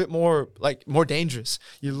looks a little bit more dangerous.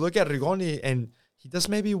 You look at Rigoni and he does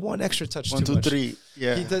maybe one extra touch 1, too 2, much. 3.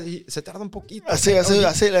 Yeah. Se tarda un poquito. Hace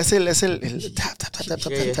tap, tap, tap, tap,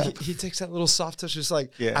 tap, tap. He takes that little soft touch. Just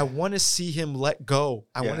like, I want to see him let go.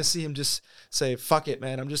 I want to see him just say, fuck it,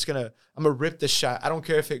 man. I'm going to rip this shot. I don't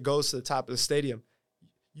care if it goes to the top of the stadium.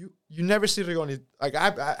 You never see Rigoni. Like,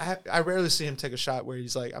 I rarely see him take a shot where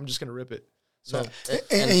he's like, I'm just going to rip it. So,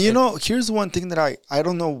 and here's one thing that I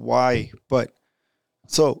don't know why, but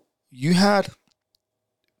so you had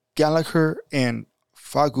Gallagher and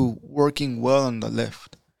Fagu working well on the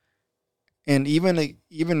left, and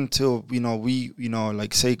even till we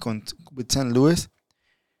like say with St. Louis,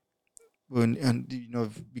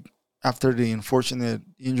 after the unfortunate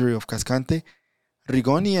injury of Cascante,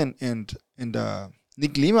 Rigoni and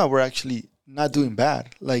Nick Lima were actually not doing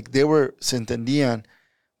bad. Like they were se entendían,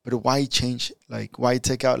 but why change? Like why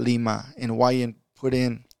take out Lima and why put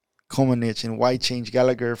in Komanich and why change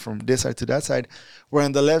Gallagher from this side to that side? Where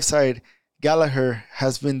on the left side, Gallagher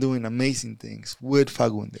has been doing amazing things with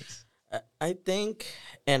Fagundes. I think,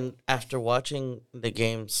 and after watching the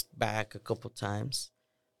games back a couple times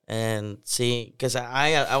and see, because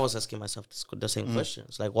I was asking myself the same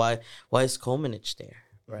questions, like why is Komanich there,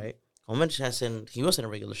 right? Komanich he wasn't a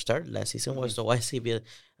regular starter last season, so why is he be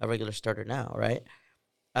a regular starter now, right?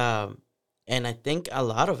 And I think a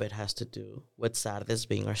lot of it has to do with Sardes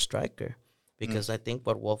being our striker. Because I think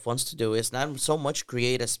what Wolf wants to do is not so much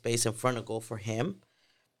create a space in front of goal for him,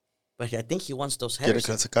 but I think he wants those headers.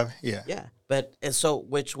 Yeah. But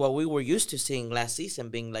what we were used to seeing last season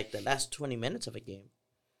being like the last 20 minutes of a game.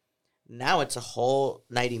 Now it's a whole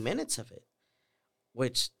 90 minutes of it,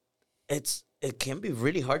 which it can be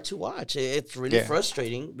really hard to watch. It's really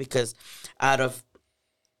frustrating because out of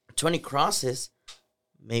 20 crosses,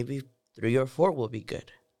 maybe 3 or 4 will be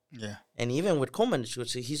good. Yeah. And even with Coleman,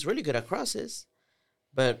 he's really good at crosses.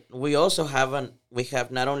 But we also have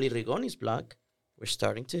not only Rigoni's block, we're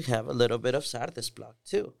starting to have a little bit of Sardes' block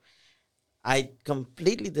too. I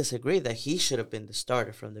completely disagree that he should have been the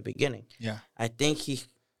starter from the beginning. Yeah. I think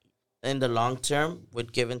in the long term,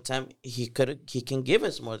 with given time, he can give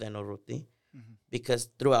us more than Urruti. Mm-hmm. Because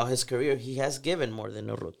throughout his career, he has given more than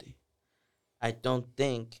Urruti. I don't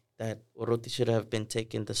think that Urruti should have been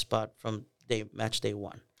taking the spot from match day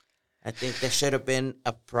 1. I think there should have been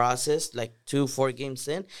a process, like 2-4 games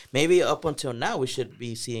in. Maybe up until now, we should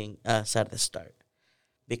be seeing Sardes start.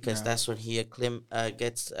 Because that's when he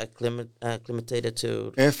gets acclimated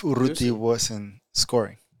to... If Urruti wasn't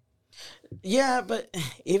scoring. Yeah, but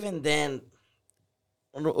even then,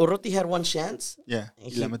 Urruti had one chance. Yeah,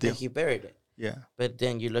 and he buried it. Yeah. But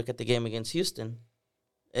then you look at the game against Houston,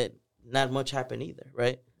 not much happened either,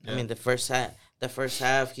 right? Yeah. I mean, the first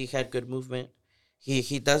half, he had good movement.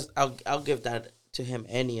 He does. I'll give that to him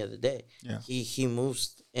any other day. Yeah. He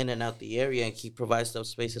moves in and out the area and he provides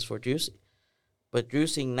those spaces for Juicy. But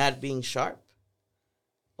Juicy not being sharp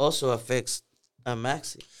also affects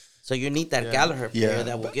Maxi. So you need that Gallagher player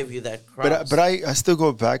that will give you that cross. But I still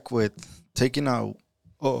go back with taking out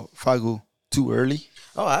Fagu too early.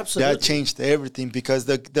 Oh, absolutely. That changed everything because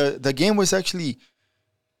the game was actually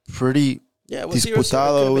pretty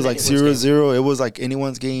disputado. It was like 0-0. It was like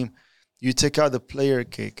anyone's game. You take out the player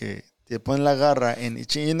que te pone la garra and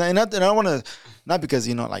I don't want to, not because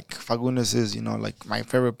like Fagundes is like my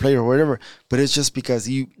favorite player or whatever, but it's just because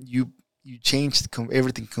you changed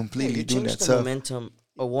everything completely doing that. You changed the momentum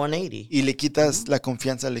a 180. Y le quitas la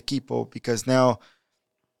confianza al equipo because now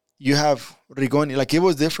you have Rigoni. Like it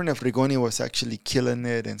was different if Rigoni was actually killing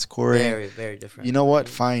it and scoring. Very, very different. You know what?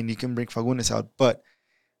 Fine, you can bring Fagundes out, but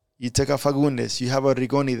you take out Fagundes, you have a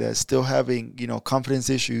Rigoni that's still having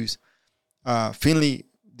confidence issues. Finley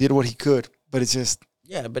did what he could, but it's just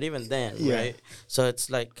but even then, right? So it's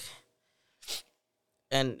like,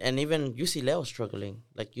 and even UC Leo struggling,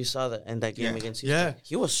 like you saw that in that game against Houston.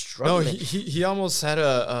 He was struggling. No, he almost had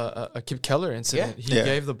a Kip Keller incident. He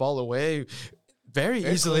gave the ball away. very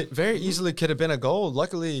easily could have been a goal.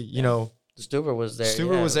 Luckily, you know, Stuber was there.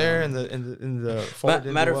 Stuber was there in the forward.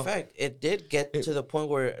 Matter of fact, it did get to the point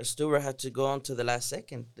where Stuber had to go on to the last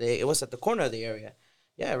second. It was at the corner of the area.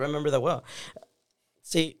 Yeah, I remember that well.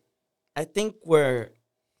 See, I think where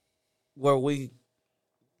the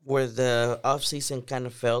offseason kind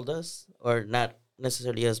of failed us, or not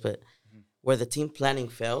necessarily us, but where the team planning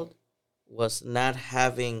failed was not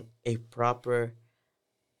having a proper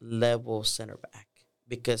level center back,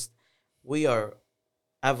 because I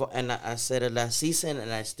said it last season,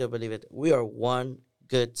 and I still believe it. We are one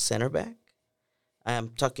good center back. I am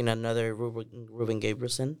talking another Ruben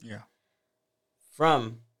Gabrielson. Yeah.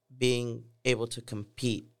 From being able to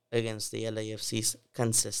compete against the LAFCs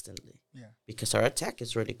consistently. Yeah. Because our attack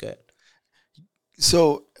is really good.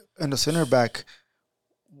 So, in the center back,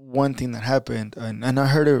 one thing that happened, and I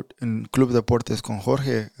heard it in Club Deportes con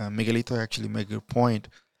Jorge, Miguelito actually made a good point,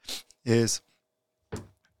 is,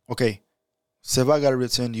 okay, se va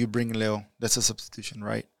Gabrielson, you bring Leo, that's a substitution,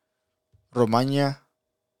 right? Romagna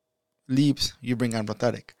leaves, you bring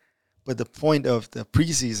Tarek. But the point of the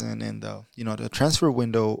preseason and the transfer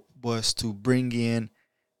window was to bring in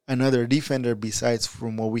another defender besides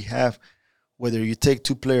from what we have. Whether you take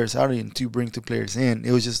 2 players out and you bring 2 players in,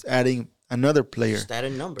 it was just adding another player. Just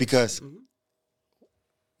adding numbers. Because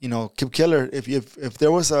Kip Keller, if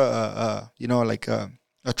there was a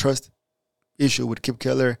trust issue with Kip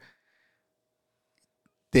Keller,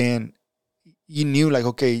 then you knew, like,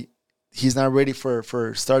 okay, he's not ready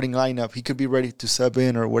for starting lineup. He could be ready to sub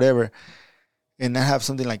in or whatever, and not have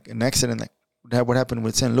something like an accident like what happened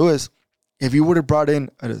with St. Louis. If you would have brought in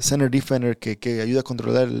a center defender que ayuda a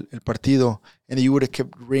controlar el partido, and you would have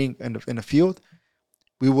kept Ring in the field,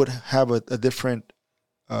 we would have a different,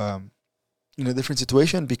 different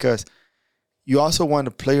situation, because you also want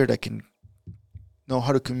a player that can know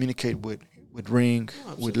how to communicate with Ring,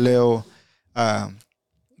 with Leo,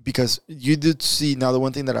 because you did see now the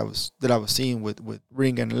one thing that I was seeing with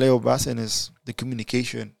Ring and Leo Bassen is the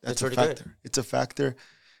communication. That's a factor. Good. It's a factor.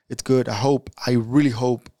 It's good. I really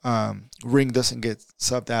hope Ring doesn't get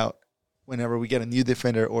subbed out whenever we get a new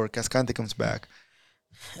defender or Cascante comes back.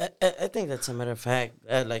 I think that's a matter of fact.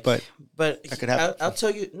 But that could happen. I'll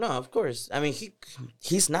tell you, no, of course. I mean,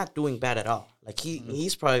 he's not doing bad at all. Like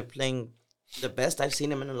he's probably playing the best I've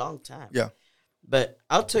seen him in a long time. Yeah. But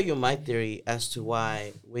I'll tell you my theory as to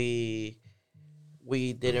why we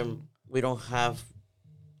don't have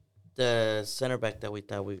the center back that we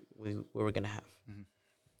thought we were gonna have. Mm-hmm.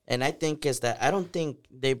 And I think is that I don't think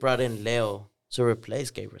they brought in Leo to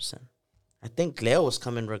replace Gabrielson. I think Leo was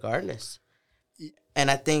coming regardless. And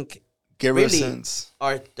I think really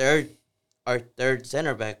our third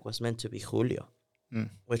center back was meant to be Julio.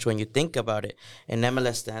 Which, when you think about it, in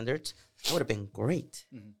MLS standards, that would have been great.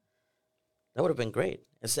 Mm-hmm. That would have been great.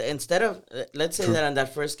 Instead of, let's say that in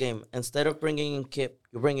that first game, instead of bringing in Kip,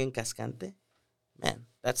 you bring in Cascante. Man,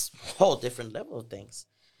 that's a whole different level of things,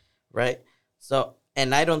 right? So,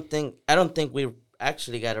 and I don't think we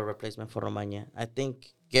actually got a replacement for Romagna. I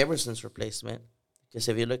think Gabrielson's replacement, because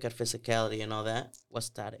if you look at physicality and all that, was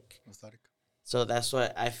static. So that's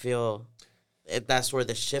what I feel. That's where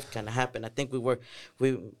the shift kind of happened. I think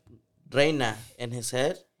Reina in his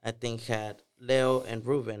head, I think, had Leo and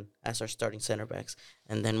Ruben as our starting center backs,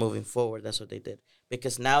 and then moving forward, that's what they did.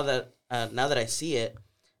 Because now that I see it,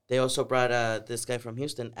 they also brought this guy from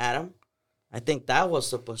Houston, Adam. I think that was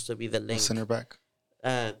supposed to be the link. Center back.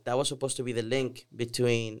 That was supposed to be the link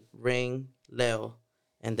between Ring, Leo,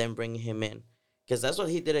 and then bringing him in, because that's what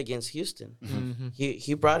he did against Houston. Mm-hmm.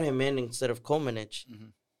 He brought him in instead of Komanich,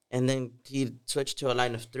 and then he switched to a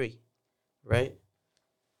line of 3, right?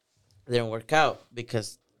 It didn't work out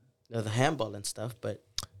because of the handball and stuff, but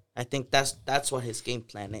I think that's what his game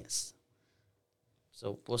plan is.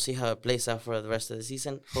 So we'll see how it plays out for the rest of the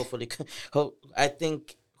season. Hopefully, I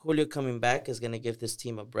think Julio coming back is going to give this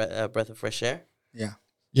team a breath of fresh air. Yeah.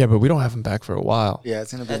 Yeah, but we don't have him back for a while. Yeah,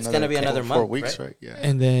 it's going to be another month, 4 weeks, right? Yeah.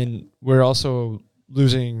 And then we're also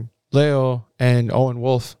losing Leo and Owen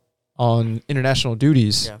Wolf on international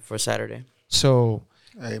duties. Yeah, for Saturday. So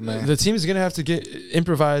the team is going to have to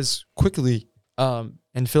improvise quickly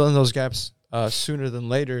and fill in those gaps sooner than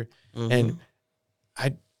later. Mm-hmm.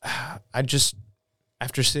 And I just,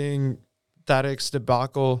 after seeing Tarek's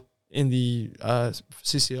debacle in the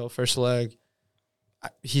CCL first leg,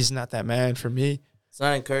 he's not that man for me. It's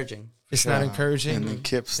not encouraging. It's not encouraging.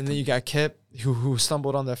 And then you got Kip, who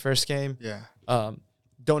stumbled on that first game. Yeah.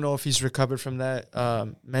 Don't know if he's recovered from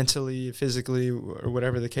that mentally, physically, or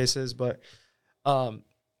whatever the case is. But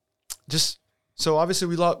just so obviously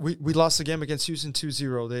we lost the game against Houston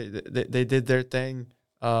 2-0. They did their thing.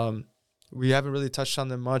 We haven't really touched on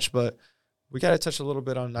them much, but we got to touch a little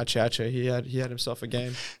bit on Nachiache. He had himself a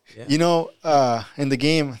game. Yeah. You know, in the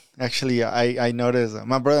game, actually, I noticed,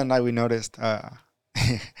 my brother and I, we noticed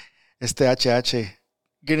este HH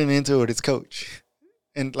getting into it with his coach.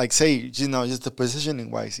 And like say, you know, just the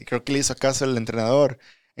positioning wise. Creo que le hizo caso el entrenador.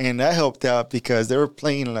 And that helped out because they were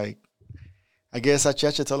playing like, I guess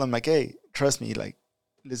HH told him like, hey, trust me, like,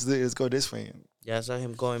 let's go this way. Yeah, I saw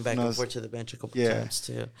him going back and forth to the bench a couple times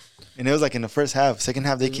too. And it was like in the first half. Second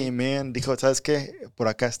half, they came in. Dijo, ¿sabes qué? Por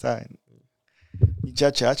acá está. Y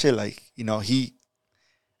HH, like, you know, he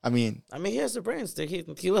has the brains.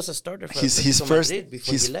 He was a starter for his first Madrid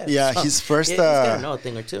before he left. Yeah, his first he's got to know a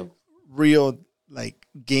thing or two. Real like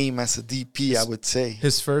game as a DP, I would say.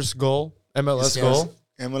 His first goal, MLS goal.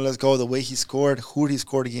 MLS goal, the way he scored, who he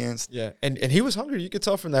scored against. Yeah, and he was hungry. You could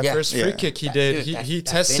tell from that first free kick he did. Dude, he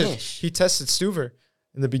tested Stuver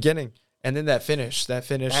in the beginning, and then that finish.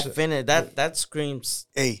 That screams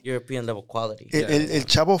European level quality. El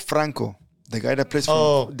Chavo Franco, the guy that plays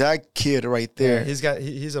for that kid right there. Yeah,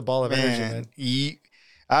 he's a ball of energy, man.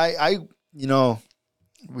 I you know,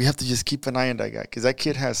 we have to just keep an eye on that guy because that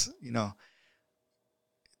kid has, you know,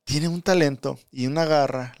 tiene un talento y una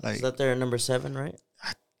garra. Like, is that their number 7, right?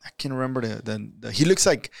 I can't remember the he looks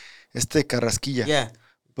like Carrasquilla. Yeah.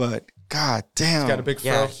 But god damn. He's got a big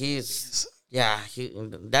fro.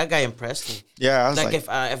 That guy impressed me. Yeah, I was like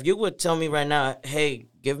if you would tell me right now, hey,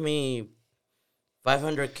 give me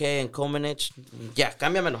 $500K and Komenich,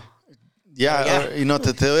 cámbiamelo. Yeah, or, you know,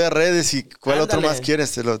 te doy a redes y cuál otro más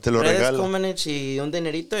quieres, te lo regalo. Redes, Komenich y un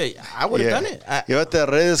dinerito, I would have done it. Llévate a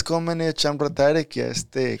redes, Komenich, Amrotarek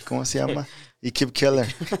y ¿cómo se llama? Y Kip Keller.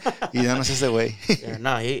 Y danos ese güey.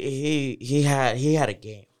 No, he had a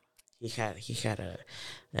game. He had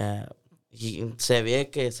a se ve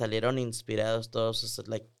que salieron inspirados todos.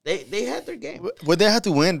 Like they had their game. Well, they had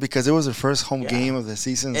to win because it was their first home game of the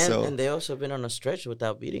season. And they also been on a stretch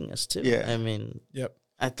without beating us too. Yeah. I mean, yep.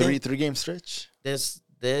 I think three game stretch. This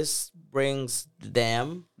brings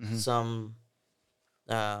them some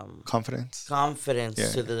confidence to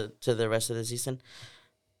the rest of the season.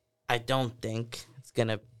 I don't think it's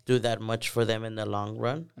gonna do that much for them in the long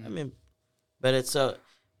run. I mean, but it's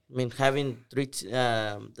having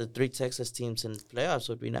the 3 Texas teams in playoffs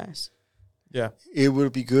would be nice. Yeah, it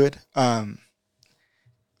would be good. I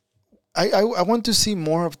want to see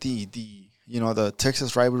more of the the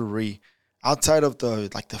Texas rivalry outside of the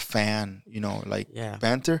fan,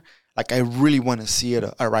 banter. Like I really want to see it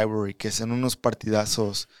a rivalry, que sean unos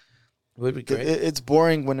partidazos. Would be great. It's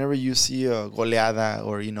boring whenever you see a goleada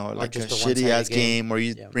or like a shitty ass game, or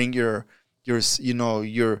you bring your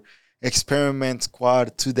experiment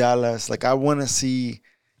squad to Dallas. Like I want to see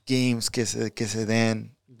games que se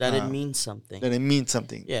den. That it means something. That it means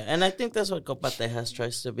something. Yeah, and I think that's what Copa Tejas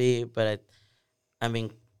tries to be. But I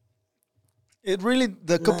mean, it really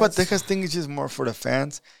the Copa Tejas thing is just more for the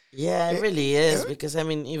fans. Yeah, it really is because I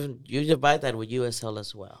mean, even you divide that with USL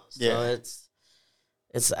as well. So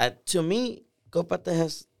it's to me, Copa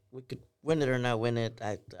Tejas, we could win it or not win it.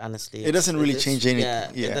 Honestly, it doesn't really change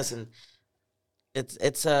anything. Yeah, it doesn't.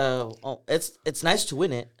 It's nice to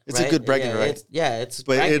win it. It's a good bragging right.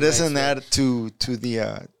 But it doesn't add to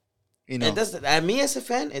the It doesn't. Me as a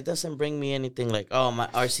fan, it doesn't bring me anything like,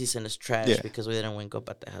 our season is trash because we didn't win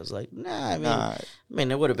Copa Tejas. Like, I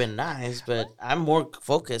mean, it would have been nice, but I'm more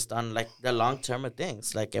focused on like the long term of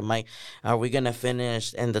things. Like, are we gonna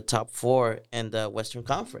finish in the top 4 in the Western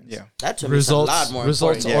Conference? Yeah, that to me is a lot more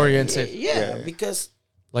results oriented. Yeah, because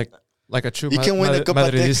like a true you can win the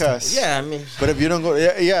Copa Tejas. Yeah, I mean, but if you don't go,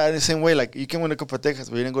 the same way. Like you can win the Copa Tejas,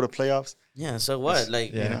 but you didn't go to playoffs. Yeah, so what?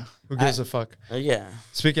 Like, who gives a fuck? Yeah.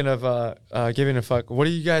 Speaking of giving a fuck, what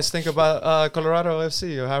do you guys think about Colorado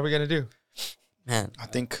FC? Or how are we gonna do? Man, I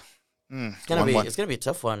think it's gonna be a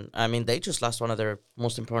tough one. I mean, they just lost one of their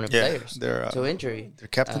most important players to injury. Their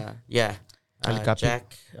captain.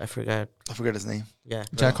 Jack. I forgot his name. Yeah,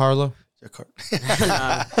 Jack Harlow.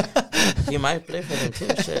 He might play for them too.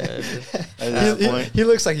 He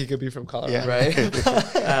looks like he could be from Colorado, right?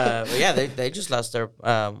 But yeah, they just lost their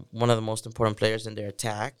one of the most important players in their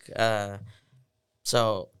attack.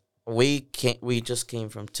 So we just came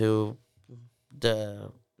from 2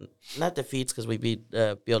 not defeats because we beat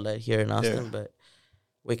Violet here in Austin, but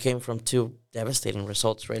we came from 2 devastating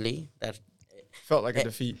results. Really, that felt like a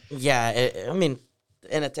defeat. Yeah, I mean.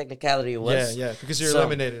 In a technicality, it was because you're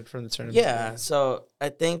eliminated from the tournament. Yeah, so I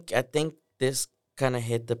think this kind of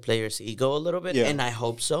hit the players' ego a little bit, and I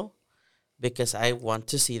hope so, because I want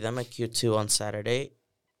to see them at Q2 on Saturday.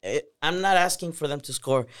 I'm not asking for them to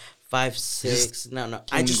score 5, 6. No.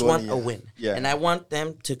 I just want a win, and I want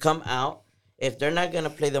them to come out. If they're not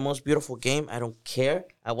gonna play the most beautiful game, I don't care.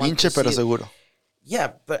 I want Pinche pero seguro.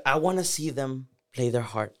 Yeah, but I want to see them play their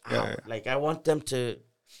heart out. Yeah. Like I want them to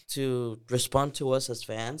respond to us as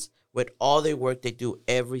fans with all the work they do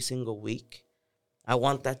every single week. I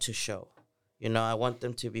want that to show. You know, I want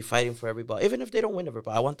them to be fighting for every ball, even if they don't win every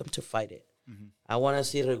ball. I want them to fight it. Mm-hmm. I want to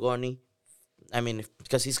see Rigoni. I mean,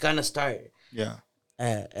 because he's gonna start. Yeah.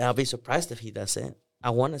 I'll be surprised if he doesn't.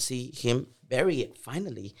 I want to see him bury it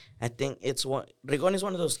finally. I think Rigoni is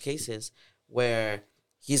one of those cases where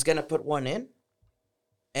he's gonna put one in,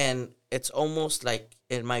 and it's almost like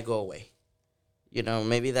it might go away. You know,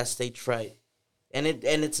 maybe that's stage fright, and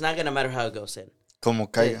it's not gonna matter how it goes in. Como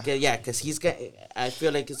caiga. Yeah, because I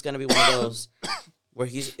feel like it's gonna be one of those where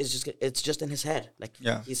it's just in his head. Like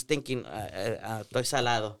he's thinking, "Estoy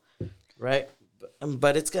salado," right?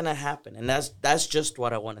 But it's gonna happen, and that's just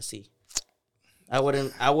what I want to see. I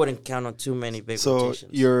wouldn't count on too many big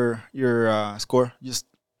rotations. So your score just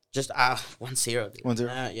 1-0.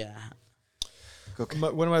 1-0. Yeah. Okay.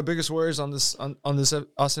 One of my biggest worries on this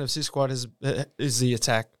Austin FC squad is the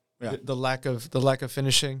attack. Yeah. The lack of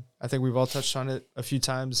finishing. I think we've all touched on it a few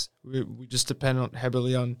times. We just depend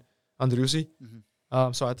heavily on Drusi.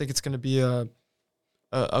 Mm-hmm. So I think it's going to be a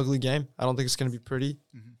ugly game. I don't think it's going to be pretty.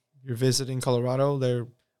 Mm-hmm. You're visiting Colorado. They're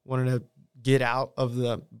wanting to get out of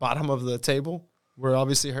the bottom of the table. We're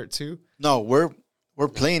obviously hurt too. No, we're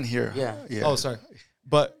playing here. Yeah. Oh, sorry.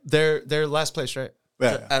 But they're last place, right?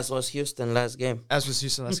 Yeah. As was Houston last game.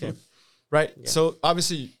 Right. Yeah. So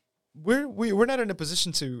obviously we're not in a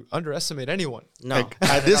position to underestimate anyone. No. Like,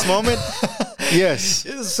 at this moment, yes.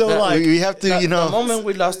 So we have to, the moment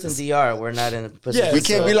we lost in DR, we're not in a position. Yeah, we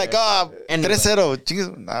can't be like,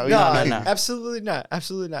 3-0. No, absolutely not.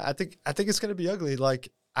 Absolutely not. I think it's gonna be ugly.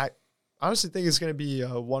 Like I honestly think it's gonna be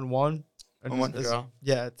 1-1.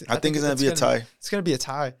 Yeah, I think it's gonna be a tie. It's gonna be a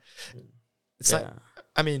tie. It's yeah. not.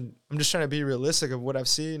 I mean, I'm just trying to be realistic of what I've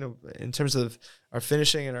seen in terms of our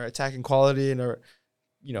finishing and our attacking quality and our,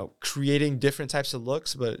 creating different types of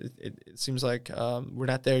looks. But it seems like we're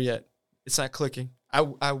not there yet. It's not clicking.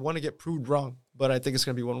 I want to get proved wrong, but I think it's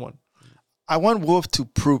gonna be 1-1. I want Wolf to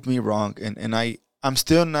prove me wrong, and I'm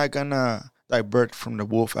still not gonna divert from the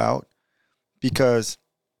Wolf out, because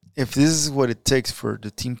if this is what it takes for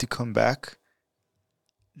the team to come back,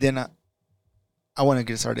 then I want to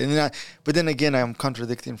get started. But then again, I'm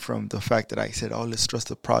contradicting from the fact that I said, let's trust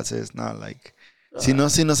the process. Not like, si no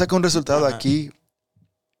saca un resultado aquí,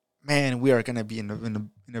 man, we are gonna be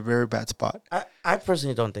in a very bad spot. I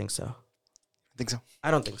personally don't think so. Think so?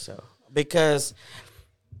 I don't think so, because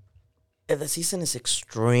the season is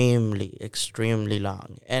extremely, extremely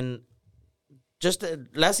long, and just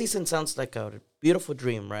last season sounds like a beautiful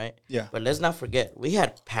dream, right? Yeah. But let's not forget, we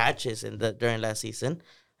had patches during last season.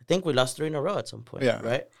 I think we lost 3 in a row at some point,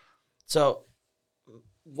 right? So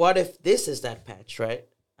what if this is that patch, right?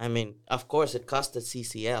 I mean, of course, it cost the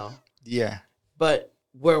CCL. Yeah. But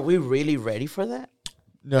were we really ready for that?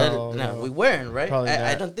 No, we weren't, right?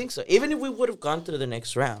 I don't think so. Even if we would have gone through the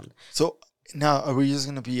next round. So now, are we just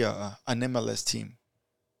going to be an MLS team?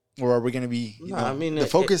 Or are we going to be, the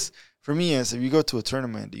focus for me is, if you go to a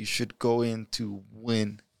tournament, you should go in to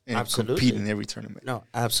win and compete in every tournament. No,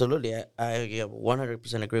 absolutely. I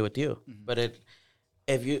 100% agree with you. Mm-hmm. But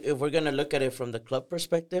if we're going to look at it from the club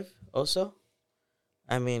perspective also,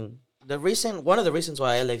 I mean, one of the reasons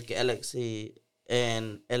why LXC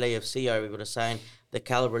and LAFC are able to sign the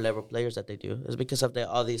caliber level players that they do is because of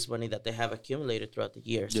all this money that they have accumulated throughout the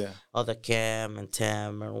years. Yeah. All the CAM and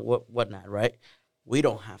TAM and whatnot, right? We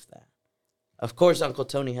don't have that. Of course, Uncle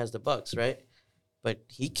Tony has the bucks, right? But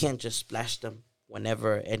he can't just splash them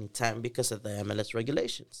whenever, anytime, because of the MLS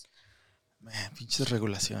regulations. Man, pinches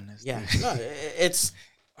regulaciones. Yeah, no,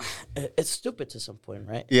 it's stupid to some point,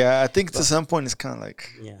 right? Yeah, I think to some point it's kind of like...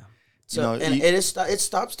 Yeah. So, it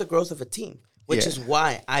stops the growth of a team, which is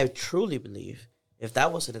why I truly believe if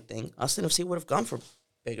that wasn't a thing, Austin FC would have gone for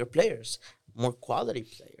bigger players, more quality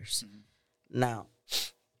players. Mm-hmm. Now,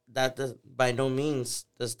 that does, by no means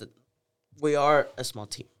does we are a small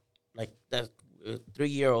team, like that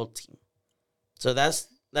 3-year-old team. So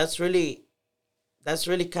that's really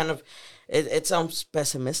kind of it sounds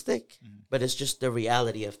pessimistic, but it's just the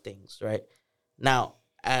reality of things, right? Now,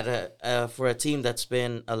 for a team that's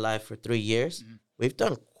been alive for 3 years, we've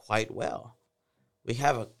done quite well. We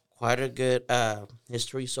have quite a good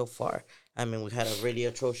history so far. I mean, we had a really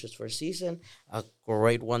atrocious first season, a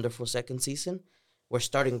great, wonderful second season. We're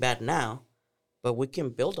starting bad now, but we can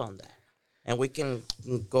build on that. And we can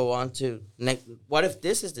go on to next. What if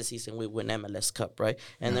this is the season we win MLS Cup, right?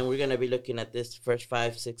 And then we're going to be looking at this first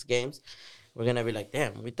 5-6 games. we're gonna be like,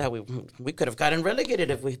 damn, we thought we could have gotten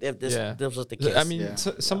relegated if this was the case. I mean,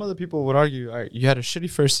 some other people would argue, all right, you had a shitty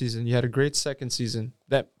first season, you had a great second season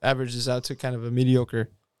that averages out to kind of a mediocre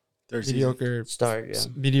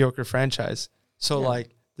franchise. So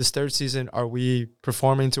like this third season, are we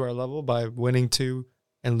performing to our level by winning 2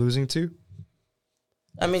 and losing 2?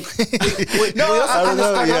 I mean, I'm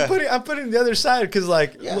putting the other side because,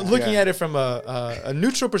 like, looking at it from a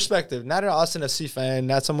neutral perspective, not an Austin FC fan,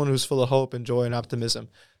 not someone who's full of hope and joy and optimism.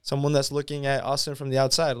 Someone that's looking at Austin from the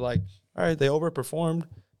outside, like, all right, they overperformed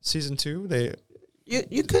season 2.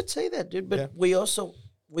 You could say that, dude, but we also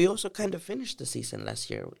kind of finished the season last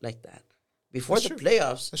year like that. Before the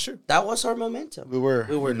playoffs, that was our momentum. We were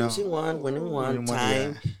losing one, winning one,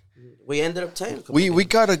 time. Yeah. We ended up tying. We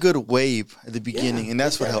got a good wave at the beginning, and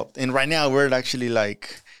that's what helped. And right now we're actually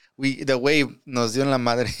like the wave nos dio en la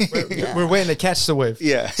madre. We're waiting to catch the wave.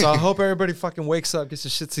 Yeah. So I hope everybody fucking wakes up, gets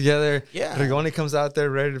their shit together. Yeah. Rigoni comes out there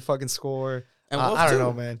ready to fucking score. I don't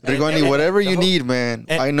know, man. Rigoni, whatever you need, man.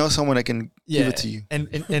 I know someone that can give it to you.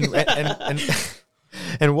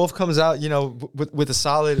 And Wolf comes out, you know, with a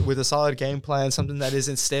solid game plan, something that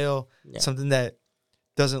isn't stale, something that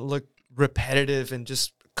doesn't look repetitive and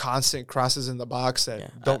just constant crosses in the box that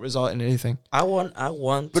don't result in anything. I want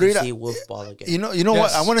to see Wolf ball again. You know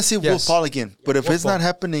what? I want to see Wolf ball again. But if it's not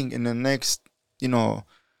happening in the next,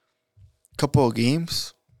 couple of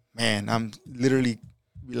games, man, I'm literally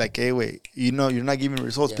like, hey, wait, you're not giving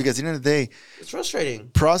results because at the end of the day, it's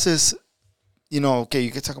frustrating. Process, okay,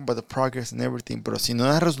 you can talk about the progress and everything, pero si no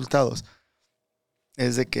das resultados,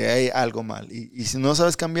 es de que hay algo mal. Y si no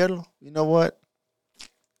sabes cambiarlo, you know what?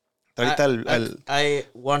 I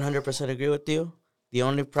 100% agree with you. The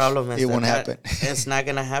only problem is it won't happen. It's not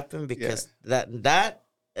going to happen because that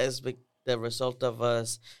is the result of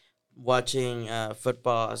us watching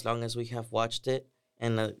football as long as we have watched it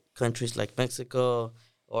in countries like Mexico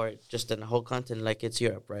or just in the whole continent like it's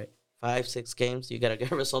Europe, right? 5-6 games, you got to get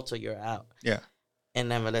results or you're out. Yeah. In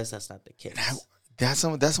MLS, that's not the case.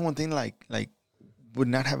 That's one thing like with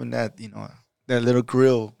not having that, that little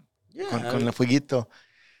grill con el fueguito.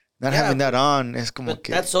 Not having that on is como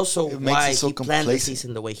que... That's also why he planned the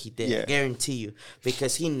season the way he did. I guarantee you.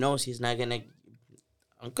 Because he knows he's not going to...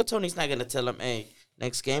 Uncle Tony's not going to tell him, hey,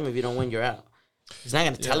 next game, if you don't win, you're out. He's not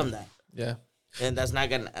going to tell him that. Yeah. And that's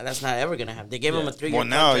not ever going to happen. They gave him a 3-year contract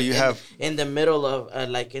now you have... in the middle of,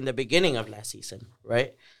 in the beginning of last season,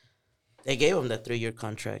 right? They gave him that 3-year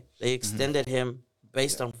contract. They extended him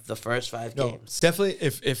based on the first 5 games. Definitely,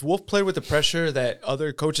 if Wolf played with the pressure that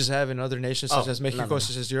other coaches have in other nations, such as Mexico,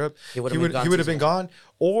 such as Europe, he would have been gone.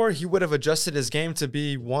 Or he would have adjusted his game to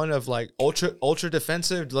be one of like ultra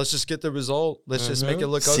defensive. Let's just get the result. Let's just make it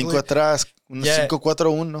look ugly. 5 atrás,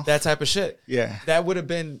 5-4-1. That type of shit. Yeah. That would have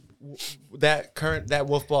been that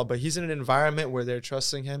Wolf ball. But he's in an environment where they're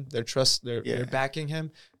trusting him. They're backing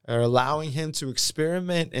him. They're allowing him to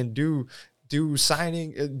experiment and do his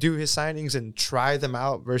signings and try them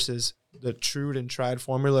out versus the true and tried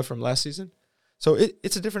formula from last season. So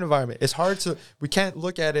it's a different environment. It's hard we can't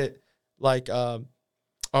look at it like, and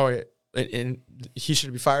he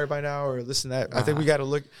should be fired by now or this and that. I think you got to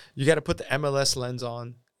put the MLS lens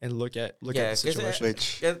on and look at the situation.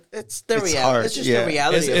 It's the reality. Hard. It's just the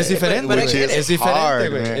reality. Es diferente. Es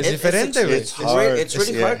hard. It's hard. It's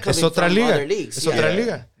really hard coming from other leagues. Es otra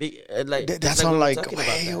liga. That's why I'm like,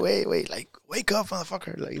 wait, like, wake up,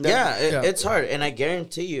 motherfucker. Like, it's hard. And I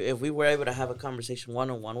guarantee you, if we were able to have a conversation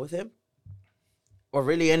one-on-one with him, or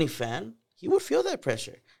really any fan, he would feel that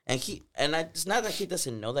pressure. It's not that he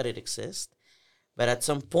doesn't know that it exists, but at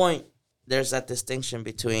some point, there's that distinction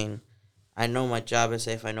between I know my job is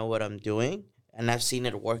safe, I know what I'm doing, and I've seen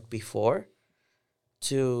it work before,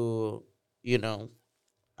 to,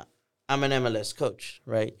 I'm an MLS coach,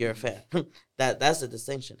 right? You're a fan. That's the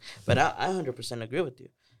distinction. But I 100% agree with you.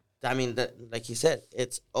 I mean, that, like he said,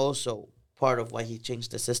 it's also part of why he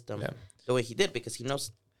changed the system the way he did, because he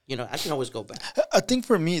knows, I can always go back. I think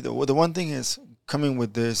for me, though, the one thing is coming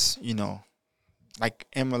with this, like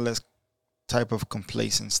MLS type of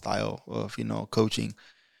complacent style of, coaching.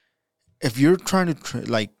 If you're trying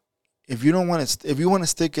to if you want to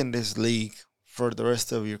stick in this league for the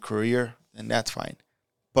rest of your career, then that's fine.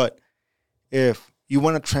 But if you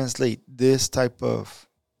want to translate this type of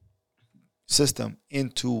system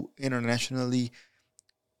into internationally,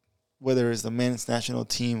 whether it's the men's national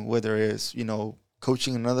team, whether it's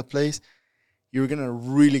coaching another place, you're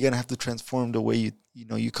really gonna have to transform the way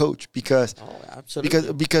you coach because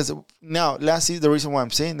now last season, the reason why I'm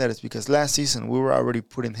saying that is because last season we were already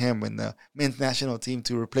putting him in the men's national team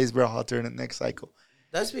to replace Berhalter in the next cycle.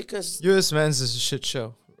 That's because U.S. men's is a shit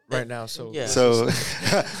show right now. So yeah. So,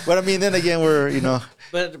 but I mean, then again, we're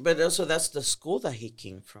But also that's the school that he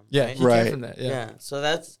came from. yeah, right? he Right. came from that. Yeah. So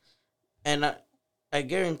that's, and I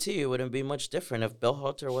guarantee you it wouldn't be much different if Bill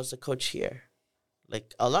Halter was the coach here.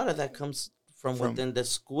 Like a lot of that comes from within the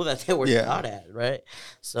school that they were taught at, right?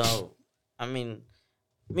 So, I mean,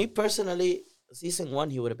 me personally, season 1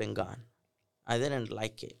 he would have been gone. I didn't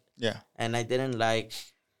like it. Yeah. And I didn't like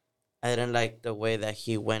the way that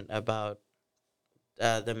he went about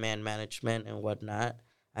the man management and whatnot.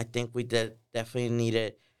 I think we definitely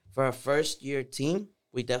needed, for a first year team,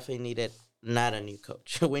 we definitely needed not a new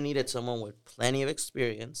coach. We needed someone with plenty of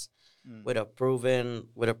experience, with a proven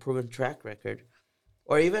track record,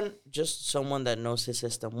 or even just someone that knows his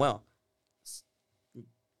system well.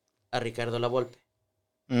 A Ricardo Lavolpe,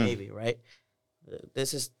 maybe, right?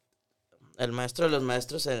 This is el maestro de los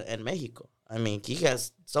maestros en Mexico. I mean, he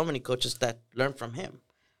has so many coaches that learn from him,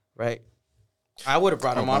 right? I would have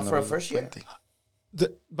brought him on for a first year.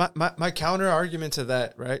 My counter argument to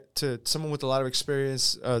that, right, to someone with a lot of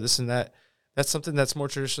experience, this and that, that's something that's more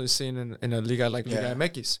traditionally seen in a liga like Liga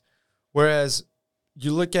MX. Whereas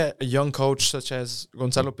you look at a young coach such as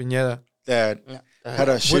Gonzalo Pineda, that had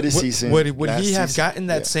a shitty season. Would he have gotten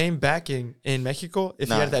that same backing in Mexico if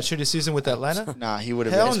he had that shitty season with Atlanta? Nah, he would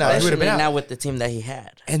have. Hell no, he would have been out. Now with the team that he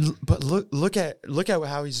had. But look at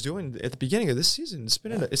how he's doing at the beginning of this season.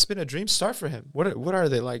 It's been a dream start for him. What are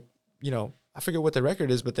they like? I forget what the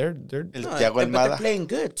record is, but they're playing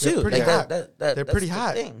good too. They're pretty hot. They're pretty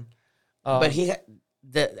hot. But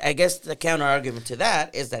I guess the counter argument to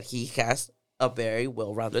that is that he has a very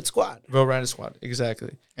well-rounded squad.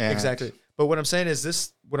 Exactly. Exactly. But what I'm saying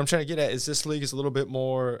is what I'm trying to get at is this league is a little bit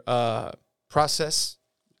more process,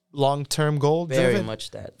 long-term goal Very driven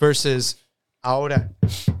much that. versus ahora.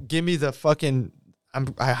 Give me the fucking,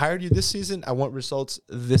 I hired you this season. I want results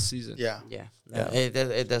this season. Yeah.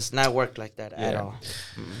 It does not work like that at all.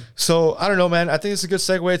 Mm-hmm. So, I don't know, man. I think it's a good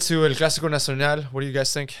segue to El Clásico Nacional. What do you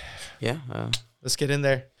guys think? Yeah. Let's get in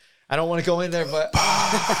there. I don't want to go in there, but...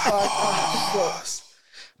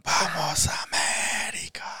 Vamos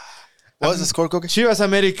América. What was the score, Coque? Chivas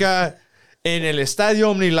América in el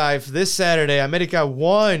Estadio OmniLife this Saturday. América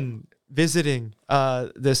won visiting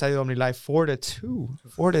the Estadio OmniLife 4-2.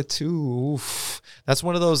 4-2. Oof. That's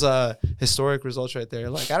one of those historic results right there.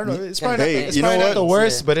 Like, I don't know. It's probably, not the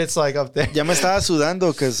worst, but it's like up there. Ya me estaba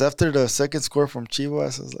sudando because after the second score from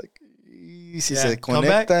Chivas, I was like, si se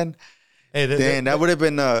conectan. Hey, then that would have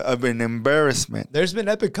been an embarrassment. There's been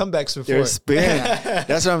epic comebacks before. There's been.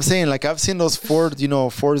 That's what I'm saying. Like, I've seen those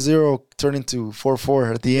 4-0 turn into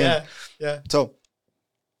 4-4 at the end. Yeah. So,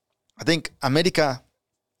 I think América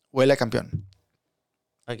huele a campeón.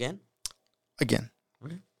 Again. Okay.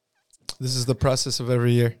 This is the process of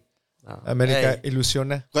every year. América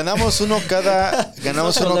ilusiona. Ganamos uno cada 5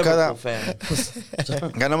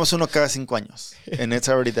 años. And it's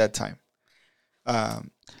already that time.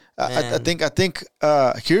 I think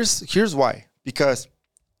here's why. Because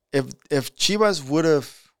if Chivas would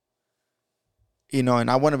have, and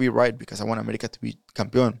I want to be right because I want América to be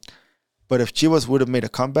campeón, but if Chivas would have made a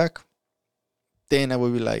comeback, then I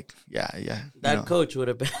would be like, that coach would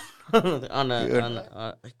have been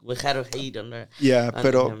we had a hate on there. Yeah,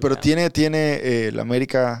 pero tiene la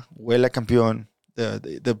América huele a campeón.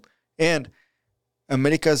 And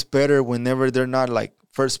América's better whenever they're not like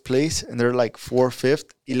first place and they're like 4th,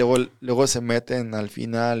 5th y luego se meten al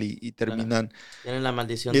final y terminan. Tienen la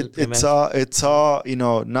maldición del primer. It's all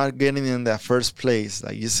not getting in that first place.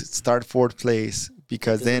 Like you start 4th place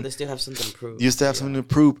because then they still have something to prove. You still have something to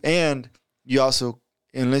prove, and you also,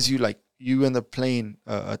 unless you end up playing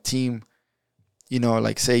a team,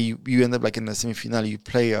 like say you end up like in the semifinal, you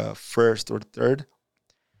play a 1st or 3rd,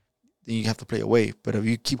 then you have to play away. But if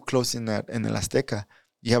you keep close in that in the Azteca,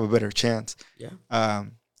 you have a better chance. Yeah.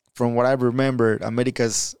 From what I remember, América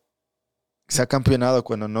se ha campeonado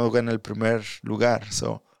cuando no gana el primer lugar.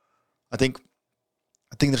 So I think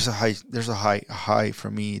there's a high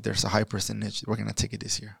for me. There's a high percentage we're gonna take it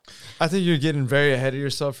this year. I think you're getting very ahead of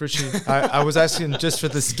yourself, Richie. I was asking just for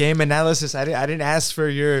this game analysis. I didn't ask for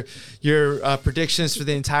your predictions for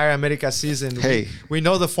the entire América season. Hey, we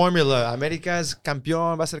know the formula. América's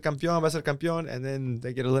campeón, va a ser campeón, and then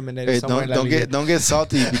they get eliminated. Hey, don't get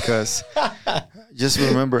salty because just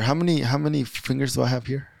remember how many fingers do I have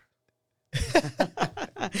here?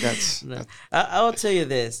 I will tell you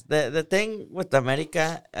this: the thing with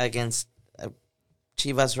América against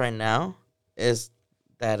Chivas right now is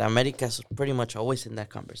that América is pretty much always in that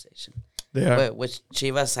conversation. They are. Which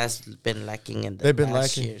Chivas has been lacking in the They've been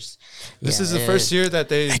last lacking. years. This is the first year that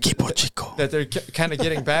they're kind of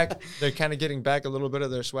getting back. They're kind of getting back a little bit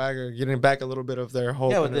of their swagger, getting back a little bit of their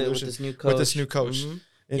hope and illusion with this new coach. Mm-hmm.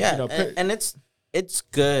 And, and it's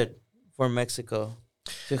good for Mexico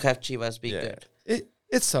to have Chivas be good.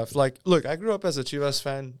 It's tough. Like, look, I grew up as a Chivas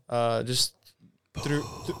fan, just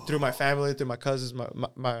through my family, through my cousins,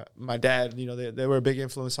 my dad. You know, they were a big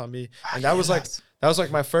influence on me, and that was like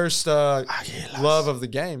my first love of the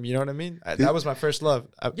game. You know what I mean? That was my first love,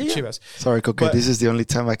 Chivas. Sorry, Coco. This is the only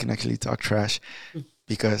time I can actually talk trash,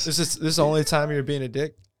 because this is the only time you're being a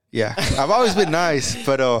dick. Yeah, I've always been nice,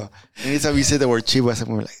 but anytime we say the word Chivas,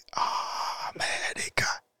 I'm like, America,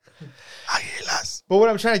 Águilas. But what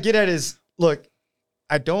I'm trying to get at is, look,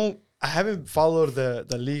 I haven't followed the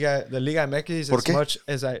Liga MX as much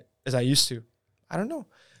as I used to. I don't know.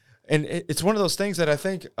 And it's one of those things that I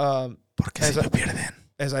think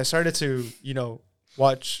as I started to,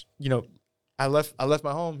 watch, I left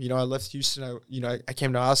my home, I left Houston, I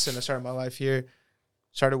came to Austin, I started my life here,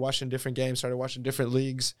 started watching different games, started watching different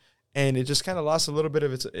leagues, and it just kind of lost a little bit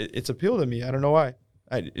of its appeal to me. I don't know why.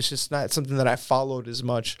 It's just not something that I followed as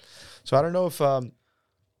much. So I don't know if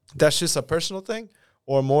that's just a personal thing,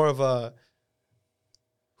 or more of a,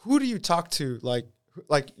 who do you talk to, like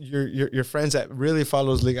your friends that really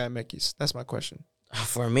follows Liga MX? That's my question.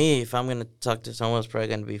 For me, if I'm gonna talk to someone, it's probably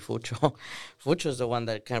gonna be Fucho. Fucho's the one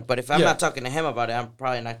that but if I'm not talking to him about it, I'm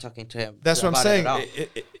probably not talking to him. That's what I'm saying.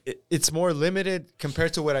 It's more limited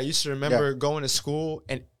compared to what I used to remember going to school,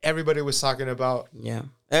 and everybody was talking about. Yeah,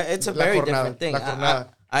 it's a very different thing.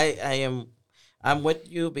 I'm with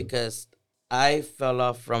you, because I fell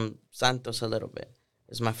off from Santos a little bit.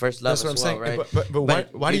 It's my first love. That's what I'm saying. Right?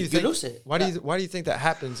 But why do you think lose it? Why do you think that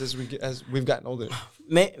happens as we've gotten older?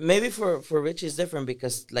 Maybe for Richie it's different,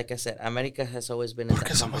 because, like I said, America has always been in that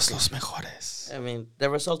somos los mejores. I mean, the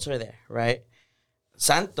results are there, right?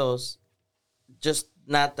 Santos, just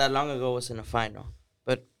not that long ago, was in a final,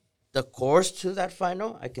 but the course to that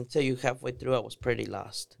final, I can tell you halfway through, I was pretty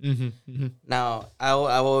lost. Mm-hmm, mm-hmm. Now, I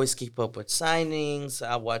always keep up with signings.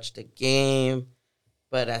 I watch the game.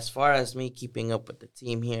 But as far as me keeping up with the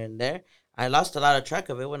team here and there, I lost a lot of track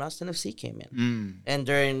of it when Austin FC came in. And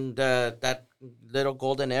during that little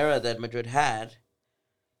golden era that Madrid had,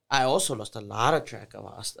 I also lost a lot of track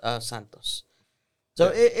of Santos.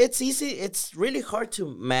 So it's easy. It's really hard to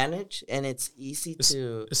manage, and it's easy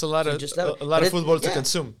to. It's a lot of football to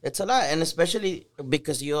consume. It's a lot, and especially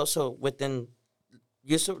because you also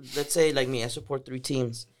let's say like me, I support 3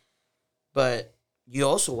 teams, but you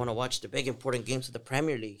also want to watch the big important games of the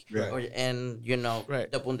Premier League, and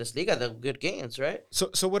the Bundesliga, the good games, right?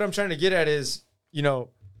 So what I'm trying to get at is,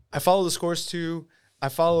 I follow the scores too. I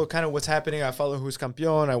follow kind of what's happening. I follow who's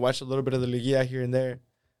campeón. I watch a little bit of the Liga here and there,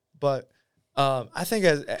 but I think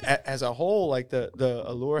as a whole, like the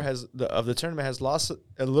allure of the tournament has lost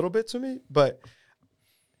a little bit to me. But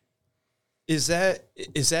is that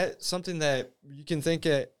something that you can think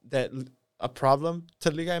that a problem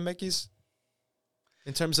to Liga MX?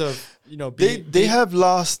 In terms of, they have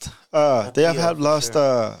lost like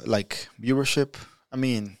viewership. I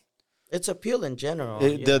mean, it's appeal in general.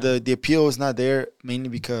 The appeal is not there, mainly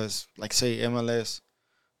because, like, say MLS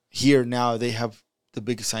here now, they have the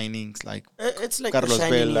big signings like it's like Carlos a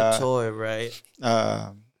shiny Vela, new toy, right?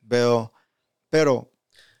 Bell. Pero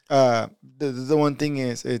the one thing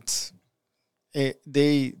is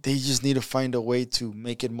they just need to find a way to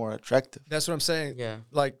make it more attractive. That's what I'm saying. Yeah,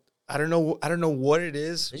 like. I don't know what it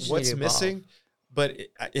is, what's missing, but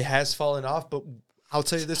it has fallen off. But I'll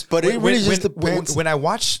tell you this. But it really just depends. When I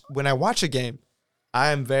watch a game,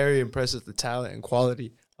 I am very impressed with the talent and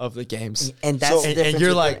quality of the games. And that's the difference. And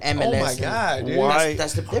you're like, MLS, oh my God, dude. Why?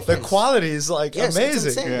 That's the difference. The quality is like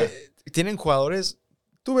amazing. Yeah. Tienen jugadores.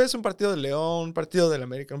 Tú ves un partido de León, un partido del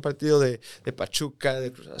América, un partido de Pachuca,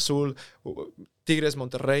 de Cruz Azul, Tigres,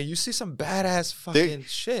 Monterrey. You see some badass fucking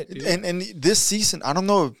shit, dude. And this season, I don't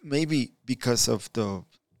know, maybe because of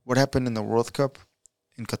what happened in the World Cup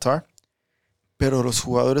in Qatar, pero los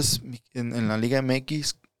jugadores en la Liga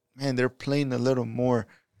MX, man, they're playing a little more.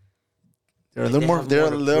 They're a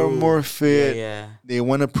little more fit. Yeah. They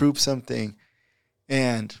want to prove something.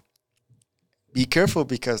 And be careful,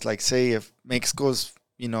 because, like, say, if Mexico's,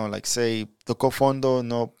 like, say, tocó fondo,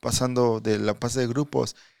 no pasando de la fase de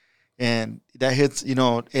grupos, and that hits,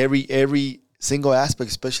 every single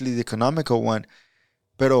aspect, especially the economical one.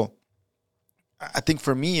 Pero I think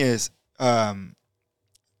for me is,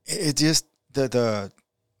 it's just the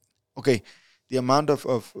amount of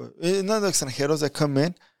not the extranjeros that come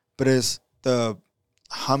in, but it's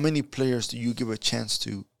how many players do you give a chance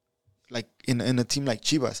to, like in a team like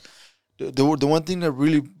Chivas. The one thing that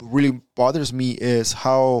really bothers me is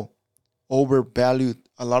how overvalued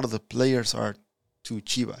a lot of the players are to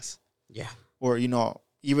Chivas. Yeah. Or,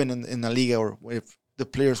 even in the Liga, or if the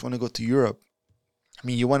players want to go to Europe. I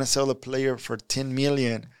mean, you want to sell a player for 10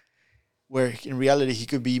 million, where in reality he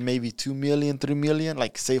could be maybe 2 million, 3 million.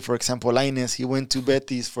 Like, say, for example, Lainez, he went to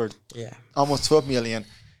Betis for almost 12 million.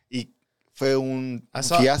 Y fue un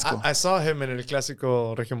fiasco. I saw him in el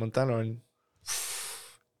Clásico Regiomontano and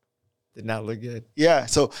did not look good. Yeah,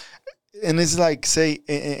 so, and it's like, say,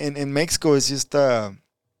 in Mexico, it's just, and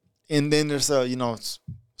then there's,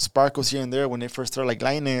 sparkles here and there when they first start, like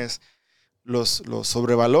Lainez, los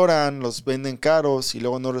sobrevaloran, los venden caros, y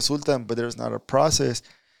luego no resultan, but there's not a process.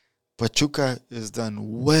 Pachuca is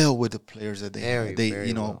done well with the players that they have.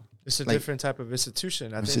 Very well. It's a different type of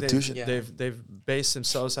institution. I think they've based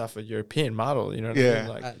themselves off a European model. You know what I mean?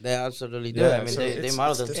 Like, they absolutely do. I mean, they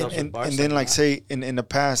model themselves with Barcelona. And then, like, say, in the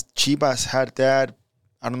past, Chivas had that.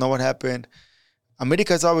 I don't know what happened.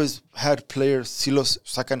 America's always had players, si los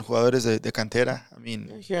sacan jugadores de cantera. I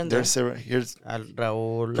mean, here's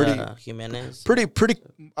Raúl, Jiménez. Pretty,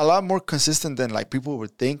 a lot more consistent than, like, people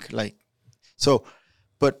would think. Like, so,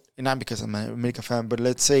 but not because I'm an America fan, but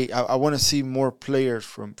let's say I want to see more players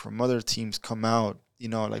from other teams come out,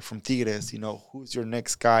 like from Tigres, who's your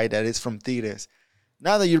next guy that is from Tigres.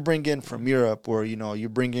 Not that you bring in from Europe or, you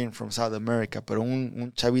bring in from South America, pero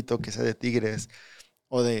un chavito que sea de Tigres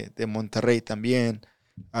o de Monterrey también.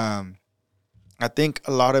 I think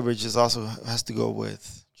a lot of it just also has to go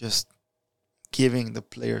with just giving the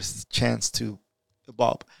players a chance to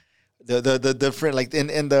evolve. The different, like, and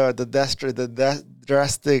the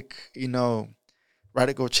drastic,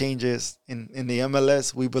 radical changes in the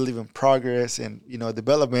MLS. We believe in progress and,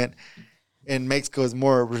 development. In Mexico is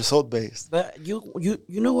more result based. But you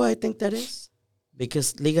know what I think that is?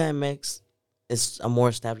 Because Liga MX is a more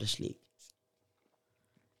established league.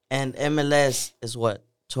 And MLS is what,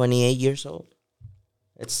 28 years old?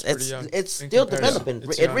 It's still developing.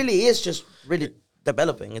 It really is just really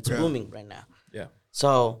developing. It's booming right now. Yeah.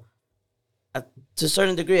 So to a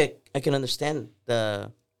certain degree, I can understand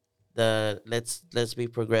the let's be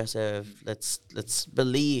progressive. Let's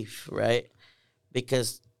believe, right?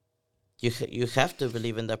 Because you have to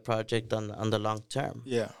believe in that project on the long term.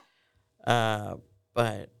 Yeah.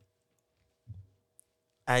 But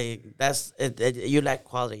you lack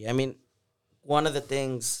quality. I mean, one of the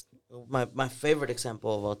things, my favorite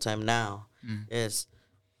example of all time now is,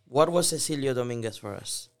 what was Cecilio Dominguez for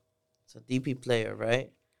us? It's a DP player,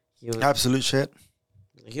 right? Absolute shit.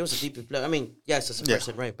 He was a DP player. I mean, yes, as a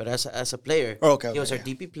person, right? But as a player, he was our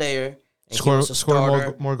DP player. And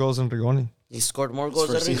scored more goals than Rigoni. He scored more goals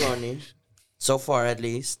than Rigoni, so far at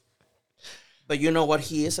least. But you know what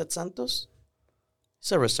he is at Santos?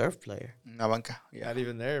 He's a reserve player. Na banca. Yeah. Not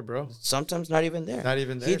even there, bro. Sometimes not even there. Not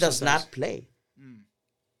even there. He does not play.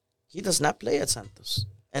 He does not play at Santos.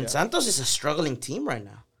 And Santos is a struggling team right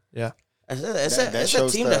now. Yeah. It's a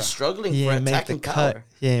team that's struggling for attacking power.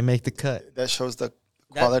 He ain't make the cut. That shows the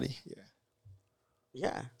quality.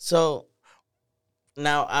 Yeah. So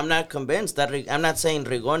now I'm not convinced that I'm not saying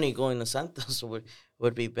Rigoni going to Santos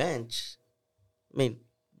would be bench. I mean,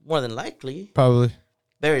 more than likely. Probably.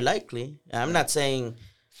 Very likely. I'm not saying,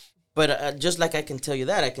 but just like I can tell you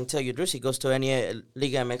that, I can tell you Drussi goes to any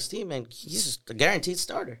Liga MX team and he's a guaranteed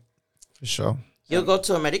starter. For sure. He'll go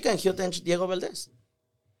to America and he'll bench Diego Valdez.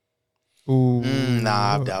 Ooh.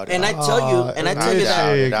 Nah, I doubt it. And I tell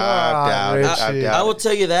you that. I will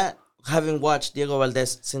tell you that, having watched Diego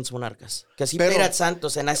Valdez since Monarcas. Because he played at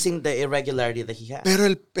Santos and I seen the irregularity that he had. Pero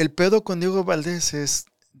el pedo con Diego Valdez es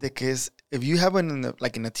de que es, if you have in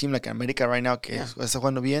a team like América right now, que está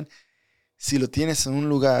jugando bien, si lo tienes en un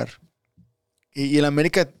lugar, y el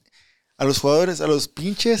América, a los jugadores, a los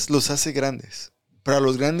pinches, los hace grandes. Pero a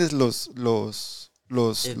los grandes Diego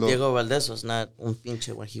Valdez was not un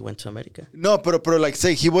pinche when he went to America. No, pero like,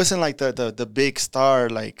 say, he wasn't like the big star,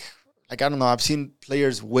 like I don't know, I've seen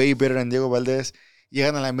players way better than Diego Valdez,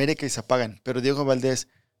 llegan a la América y se apagan, pero Diego Valdez,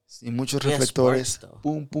 sin muchos reflectores,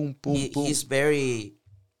 pum. He's very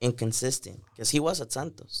inconsistent, because he was at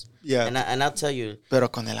Santos. Yeah. And I'll tell you. Pero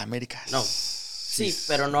con el América. No. Sí,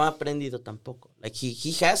 pero no ha aprendido tampoco. Like,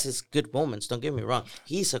 he has his good moments, don't get me wrong.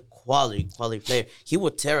 He's a quality player. He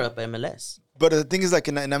would tear up MLS. But the thing is, like,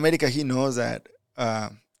 in America, he knows that,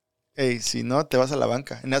 hey, si no, te vas a la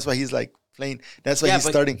banca. And that's why he's, like, playing. That's why he's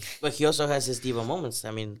starting. But he also has his diva moments.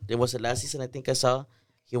 I mean, it was the last season, I think I saw.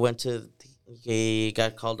 He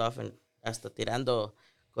got called off and hasta tirando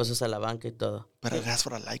cosas a la banca y todo. Pero that's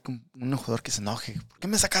what I like, un jugador que se enoje. ¿Por qué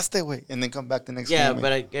me sacaste, güey? And then come back the next game. Yeah,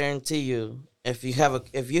 but I guarantee you, if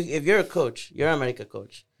you're a coach, you're an America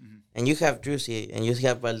coach, and you have Drusy and you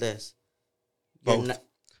have Valdez,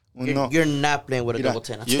 you're not playing with a double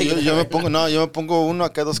 10. Yo me pongo uno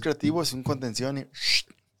acá, dos creativos y un contención y...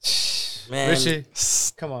 Man, Richie,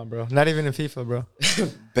 come on, bro. Not even in FIFA, bro.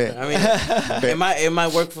 I mean, it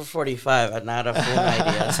might work for 45, not a full 90.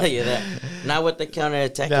 I'll tell you that. Not with the counter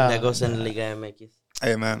attacking that goes in the Liga MX.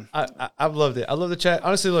 Hey, man. I've loved it. I love the chat.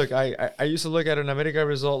 Honestly, look, I used to look at an America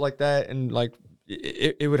result like that and like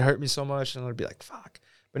it would hurt me so much and I'd be like, fuck.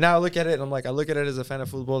 But now I look at it and I'm like, I look at it as a fan of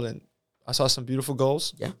football and I saw some beautiful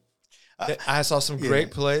goals. Yeah. I saw some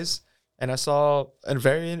great plays. And I saw an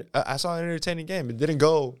entertaining game. It didn't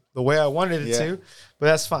go the way I wanted it to, but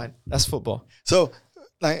that's fine. That's football. So,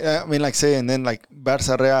 and then like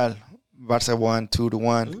Barça Real, Barça won 2-1.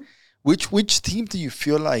 Mm-hmm. Which team do you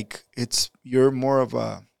feel like you're more of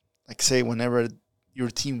a, like say whenever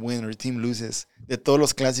your team wins or your team loses, de todos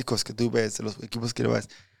los clásicos que tú ves, de los equipos que le vas,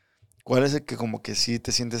 ¿cuál es el que como que sí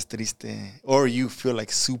te sientes triste or you feel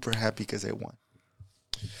like super happy because they won?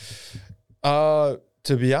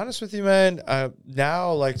 To be honest with you, man,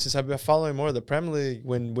 now like since I've been following more of the Premier League,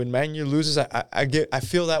 when Man U loses, I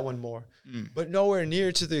feel that one more, but nowhere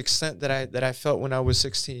near to the extent that I felt when I was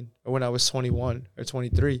 16 or when I was 21 or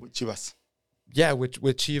 23. With Chivas, yeah, with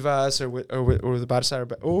Chivas or with the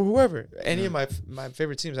Barça or whoever, any of my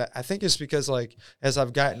favorite teams. I think it's because like as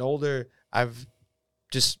I've gotten older, I've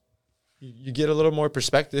just you get a little more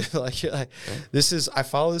perspective. Like I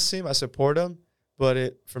follow this team, I support them,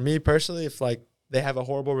 but for me personally, if like they have a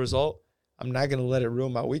horrible result, I'm not gonna let it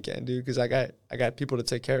ruin my weekend, dude, because I got people to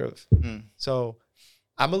take care of. So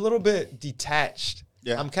I'm a little bit detached.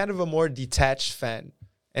 Yeah. I'm kind of a more detached fan.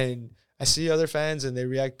 And I see other fans and they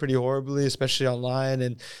react pretty horribly, especially online,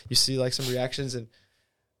 and you see like some reactions and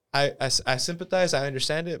I sympathize, I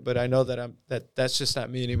understand it, but I know that that's just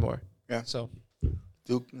not me anymore. Yeah. So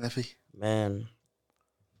Duke, Neffy. Man.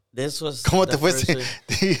 This was. ¿Cómo te fue?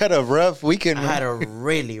 You had a rough weekend, man. I had a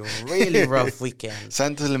really, really rough weekend.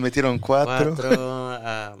 Santos le metieron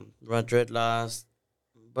 4. Madrid lost.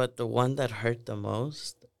 But the one that hurt the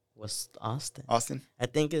most was Austin. Austin? I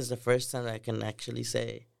think it's the first time I can actually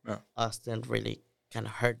say Austin really kind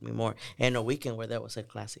of hurt me more. And a weekend where that was a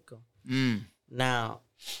Clásico. Now,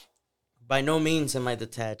 by no means am I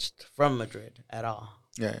detached from Madrid at all.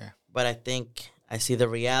 Yeah. But I think I see the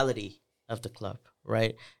reality of the club.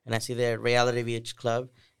 Right, and I see the reality of each club,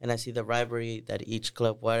 and I see the rivalry that each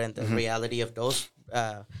club was, and the reality of those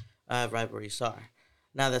rivalries are.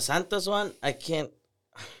 Now the Santos one, I can't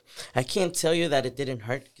tell you that it didn't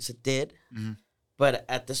hurt because it did, but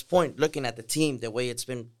at this point, looking at the team, the way it's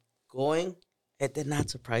been going, it did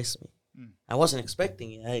not surprise me. I wasn't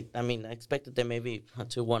expecting it. I mean, I expected there maybe a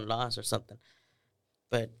 2-1 loss or something,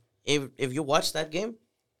 but if you watch that game,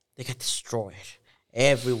 they got destroyed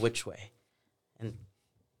every which way. And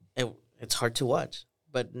it's hard to watch,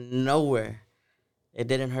 but nowhere, it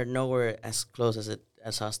didn't hurt nowhere as close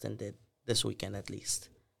as Austin did this weekend. At least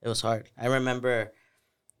it was hard. I remember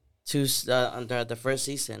under the first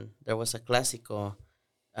season there was a Clásico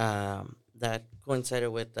that coincided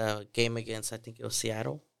with a game against I think it was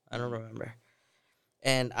Seattle. I don't remember,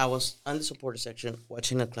 and I was on the supporter section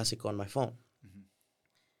watching a Clásico on my phone.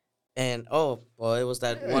 And, it was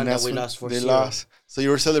that one that we lost 4-0. They lost. So you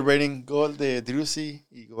were celebrating gol de Drusy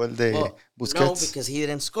y gol de Busquets? No, because he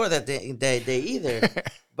didn't score that day either.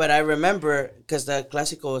 But I remember, because the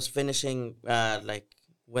Clásico was finishing, like,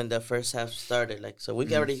 when the first half started. Like, so we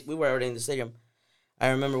were already in the stadium. I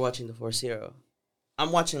remember watching the 4-0.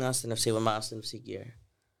 I'm watching Austin FC with my Austin FC gear.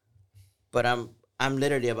 But I'm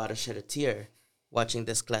literally about to shed a tear watching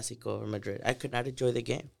this Clásico in Madrid. I could not enjoy the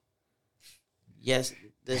game. Yes,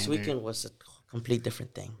 this weekend was a complete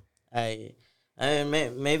different thing.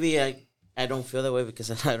 Maybe I don't feel that way because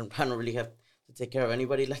I don't really have to take care of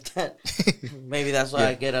anybody like that. Maybe that's why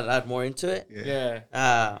I get a lot more into it.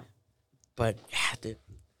 Yeah. But yeah, dude.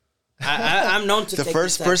 I'm known to the take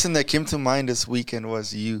first person that came to mind this weekend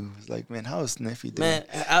was you. I was like, man, how is Neffy doing? Man,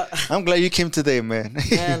 I'm glad you came today, man.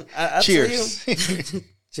 Cheers.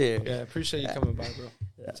 Cheers. Yeah, appreciate you coming by, bro.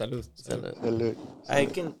 Salud. Salud.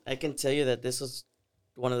 I can tell you that this was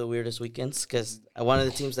one of the weirdest weekends because one of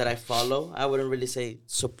the teams that I follow, I wouldn't really say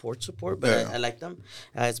support, but I like them.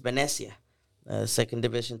 It's Venezia, second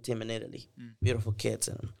division team in Italy. Beautiful kids,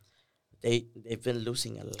 and they've been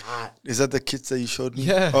losing a lot. Is that the kids that you showed me?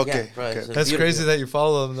 Yeah. Okay. Yeah, okay. That's crazy that you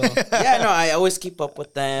follow them, though. Yeah, no, I always keep up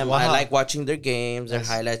with them. Wow. I like watching their games, their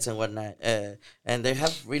highlights and whatnot. And they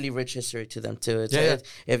have really rich history to them too.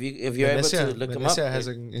 If you're Venezia, able to look them up, Venezia has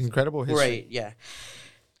an incredible history. Right? Yeah.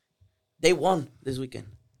 They won this weekend,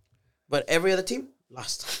 but every other team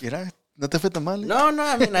lost. ¿No te fue tan mal? No.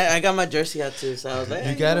 I mean, I got my jersey out too, so I was like,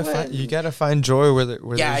 you gotta find joy where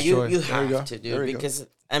there's joy. You have to, dude, because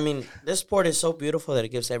I mean, this sport is so beautiful that it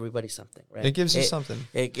gives everybody something, right? It gives you something.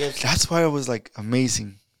 It gives. That's why it was like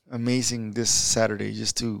amazing this Saturday,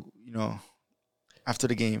 just to, after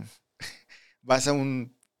the game, vas a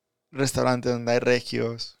un restaurante donde hay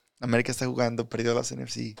regios, América está jugando, perdió las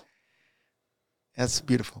NFC. That's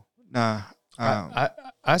beautiful.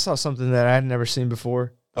 I saw something that I had never seen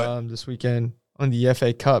before this weekend on the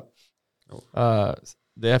FA Cup.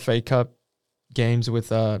 The FA Cup games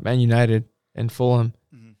with Man United and Fulham.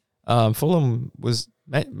 Mm-hmm. Fulham was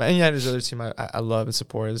Man United's the other team I love and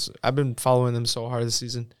support. I've been following them so hard this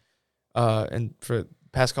season, and for the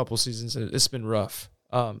past couple seasons, it's been rough.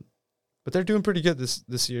 But they're doing pretty good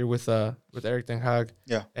this year with Eric Ten Hag.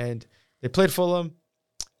 Yeah, and they played Fulham.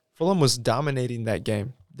 Fulham was dominating that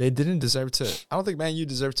game. They didn't deserve to. I don't think Man U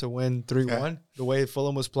deserved to win 3-1 the way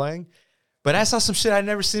Fulham was playing. But I saw some shit I'd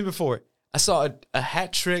never seen before. I saw a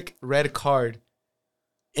hat trick red card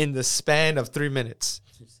in the span of 3 minutes.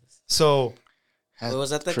 So,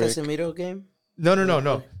 was that the Casemiro game?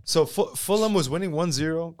 No. So Fulham was winning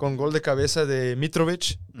 1-0 con gol de cabeza de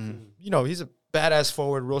Mitrovic. Mm. He's a badass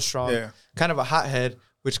forward, real strong, kind of a hothead,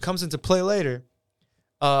 which comes into play later.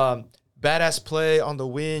 Badass play on the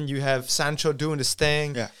wing. You have Sancho doing his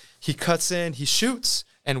thing. Yeah. He cuts in, he shoots,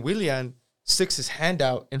 and Willian sticks his hand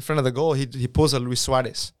out in front of the goal. He pulls a Luis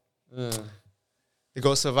Suarez. It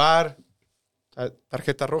goes to VAR,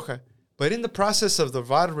 tarjeta roja. But in the process of the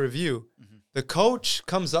VAR review, the coach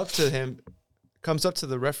comes up to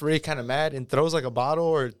the referee kind of mad and throws like a bottle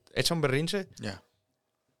or echa un berrinche. Yeah.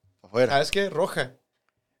 ¿Sabes qué? Roja.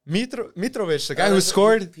 Mitrovic, the guy who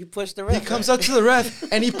scored, he pushed the ref. He comes up to the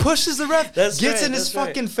ref and he pushes the ref. Gets in his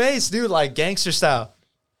fucking face, dude, like gangster style.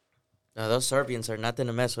 No, those Serbians are nothing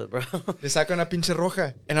to mess with, bro. Le saca una pinche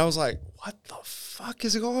roja. And I was like, what the fuck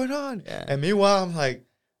is going on? Yeah. And meanwhile, I'm like,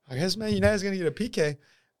 I guess Man United's going to get a PK.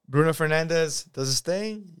 Bruno Fernandes does his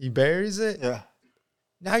thing. He buries it. Yeah.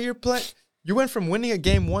 Now you're playing. You went from winning a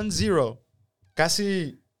game 1-0,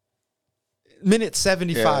 casi minute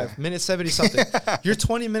 75, minute 70-something. You're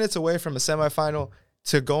 20 minutes away from a semifinal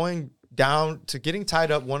to going down to getting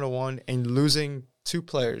tied up 1-1 and losing 2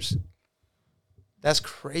 players. That's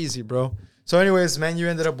crazy, bro. So anyways, Man U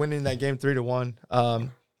ended up winning that game 3-1.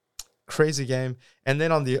 Crazy game. And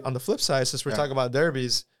then on the flip side, since we're talking about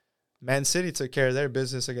derbies, Man City took care of their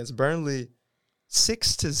business against Burnley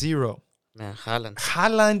 6-0. Man, Haaland.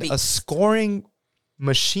 Haaland, a scoring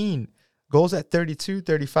machine. Goals at 32,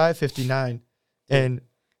 35, 59. And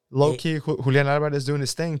low-key, Julian Alvarez doing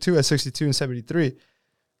his thing, too, at 62 and 73.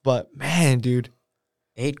 But, man, dude.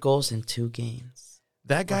 8 goals in 2 games.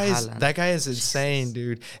 That guy is insane,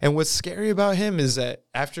 dude. And what's scary about him is that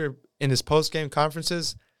in his post-game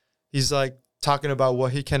conferences, he's, like, talking about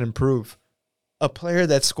what he can improve. A player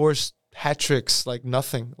that scores hat tricks like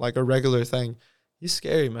nothing, like a regular thing. He's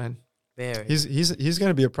scary, man. Very. He's going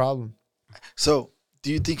to be a problem. So,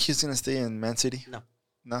 do you think he's going to stay in Man City?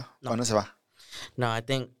 No. ¿Cuándo se va? No, I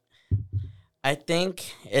think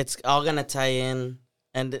it's all going to tie in.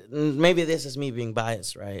 And maybe this is me being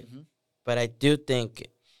biased, right? Mm-hmm. But I do think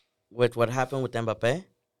with what happened with Mbappé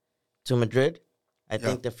to Madrid, I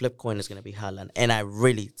think the flip coin is going to be Haaland. And I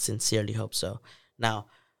really sincerely hope so. Now,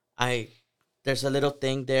 there's a little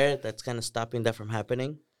thing there that's kind of stopping that from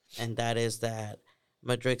happening. And that is that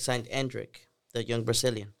Madrid signed Endrick, the young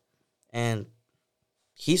Brazilian. And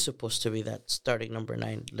he's supposed to be that starting number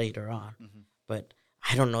 9 later on. Mm-hmm. But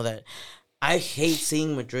I don't know that. I hate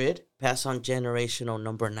seeing Madrid pass on generational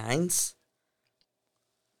number 9s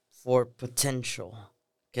for potential.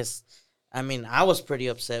 Because, I mean, I was pretty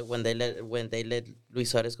upset when they let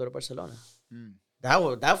Luis Suarez go to Barcelona. Mm.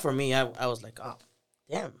 That for me, I was like, oh,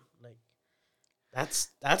 damn. Like,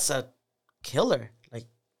 that's a killer. Like,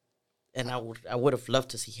 and I would have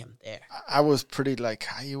loved to see him there. I was pretty like,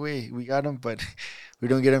 wait, we got him, but we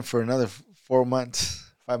don't get him for another 4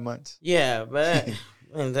 months, 5 months. Yeah, but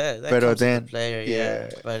I mean, that comes then, with the player, yeah.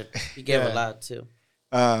 But he gave a lot, too.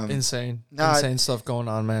 Insane stuff going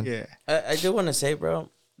on, man. Yeah. I do want to say, bro,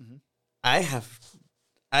 I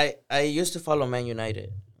used to follow Man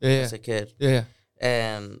United as a kid. Yeah.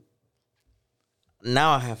 And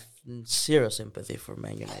now I have zero sympathy for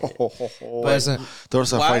Man United.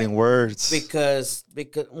 Those are fighting words. Because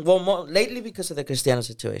lately because of the Cristiano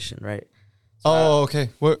situation, right? So okay.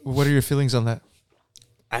 What are your feelings on that?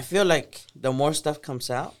 I feel like the more stuff comes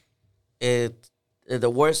out, the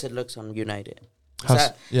worse it looks on United.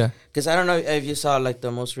 Because I don't know if you saw like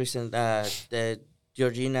the most recent the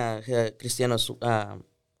Georgina Cristiano's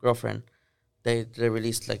girlfriend they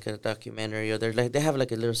released like a documentary, or they have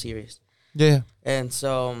like a little series. Yeah. And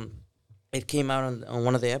so it came out on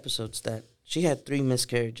one of the episodes that she had 3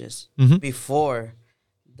 miscarriages before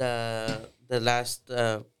the last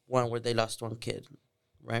one where they lost one kid,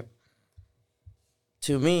 right?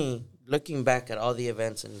 To me, looking back at all the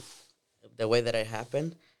events and the way that it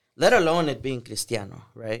happened, let alone it being Cristiano,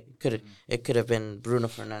 right? It could have been Bruno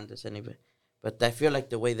Fernandes, anyway. But I feel like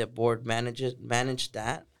the way the board managed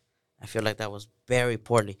that, I feel like that was very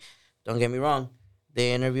poorly. Don't get me wrong.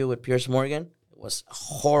 The interview with Piers Morgan was a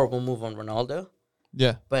horrible move on Ronaldo.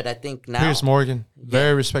 Yeah. But I think now... Piers Morgan,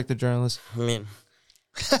 very respected journalist. I mean,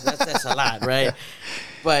 that's a lot, right?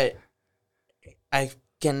 But I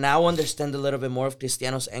can now understand a little bit more of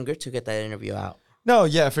Cristiano's anger to get that interview out. No,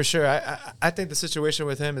 yeah, for sure. I think the situation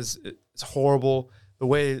with him is horrible. The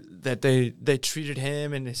way that they treated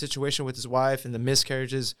him and his situation with his wife and the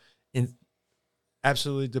miscarriages,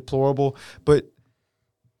 absolutely deplorable. But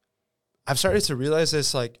I've started to realize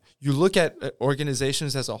this. Like, you look at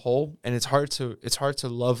organizations as a whole, and it's hard to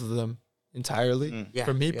love them entirely.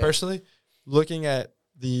 For me personally, looking at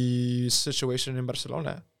the situation in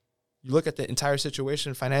Barcelona, you look at the entire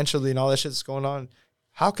situation financially and all that shit that's going on.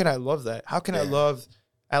 How can I love that? How can I love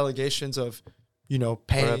allegations of,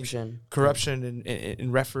 paying corruption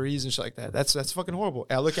and referees and shit like that? That's fucking horrible.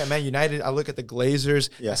 And I look at Man United. I look at the Glazers.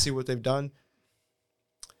 I see what they've done.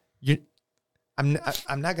 I'm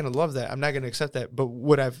not gonna love that. I'm not gonna accept that. But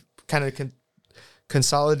what I've kind of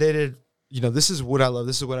consolidated, this is what I love.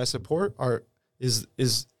 This is what I support. Is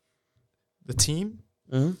the team,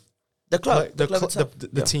 the club,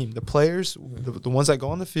 the team, the players, the ones that go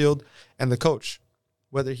on the field, and the coach.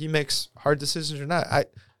 Whether he makes hard decisions or not.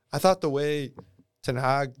 I thought the way Ten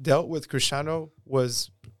Hag dealt with Cristiano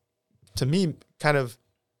was, to me, kind of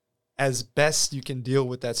as best you can deal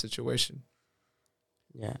with that situation.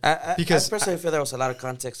 Yeah. I personally feel there was a lot of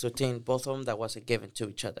context between both of them that wasn't given to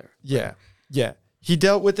each other. Yeah. Yeah. He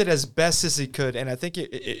dealt with it as best as he could, and I think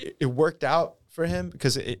it worked out for him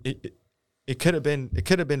because it could have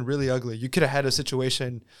been really ugly. You could have had a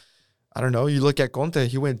situation, I don't know, you look at Conte,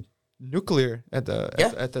 he went nuclear at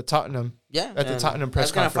the Tottenham the Tottenham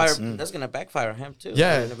press conference. That's gonna backfire him too.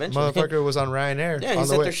 Yeah, motherfucker was on Ryanair. Yeah, he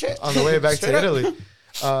said their shit on the way back to Italy.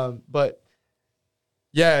 But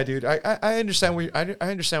yeah, dude, I understand where I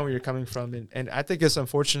understand where you're coming from, and I think it's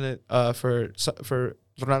unfortunate for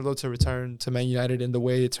Ronaldo to return to Man United in the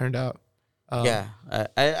way it turned out.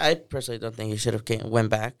 I personally don't think he should have went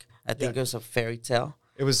back. I think it was a fairy tale.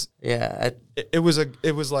 It was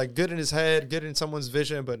it was like good in his head, good in someone's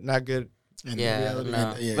vision, but not good in reality.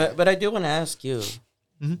 No. But I do want to ask you,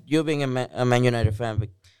 you being a Man United fan, but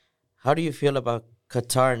how do you feel about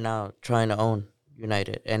Qatar now trying to own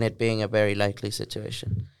United and it being a very likely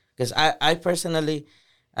situation? Because I personally,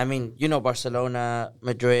 Barcelona,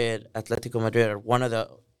 Madrid, Atletico Madrid are one of the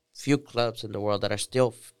few clubs in the world that are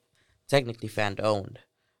still technically fan-owned.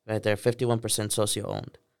 Right? They're 51%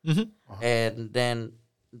 socio-owned. And then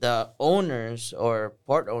the owners or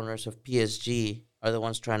part owners of PSG are the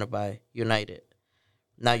ones trying to buy United.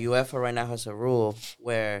 Now, UEFA right now has a rule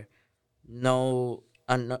where you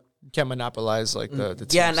can't monopolize like the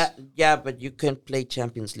teams. But you can play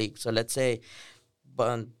Champions League. So let's say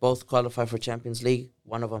both qualify for Champions League,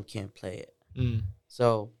 one of them can't play it.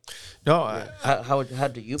 So, no, how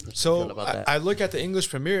do you feel about that? I look at the English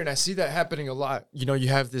Premier and I see that happening a lot. You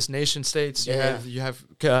have this nation states, you have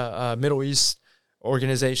Middle East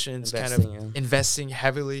organizations investing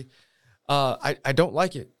heavily. I don't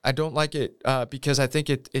like it. I don't like it because I think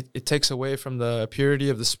it takes away from the purity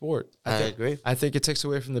of the sport. I agree. I think it takes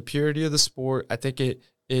away from the purity of the sport. I think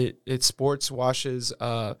it sports washes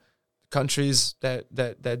countries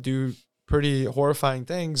that do pretty horrifying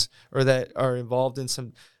things or that are involved in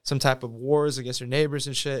some type of wars against your neighbors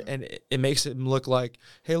and shit, and it makes it look like,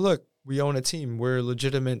 hey, look, we own a team, we're a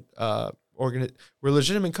legitimate we're a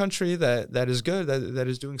legitimate country that is good, that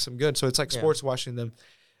is doing some good. So it's like sports washing them,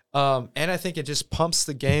 and I think it just pumps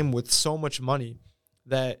the game with so much money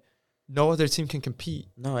that no other team can compete.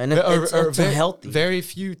 No, and it's healthy. Very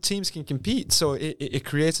few teams can compete, so it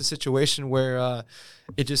creates a situation where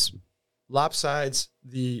it just lopsides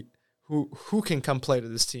the who can come play to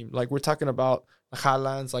this team. Like we're talking about the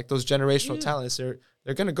Haalands, like those generational talents. They're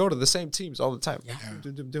going to go to the same teams all the time. Yeah.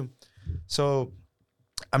 So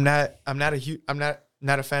I'm not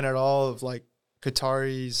a fan at all of like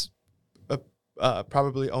Qataris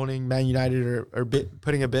probably owning Man United or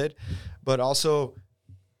putting a bid, but also,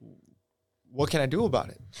 what can I do about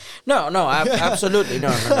it? No, absolutely no.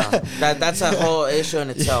 That's a whole issue in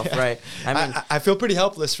itself, right? I feel pretty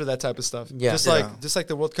helpless for that type of stuff. Yeah, just like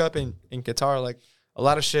the World Cup in Qatar, like a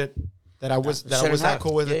lot of shit that I was not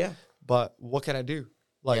cool with it. Yeah. But what can I do?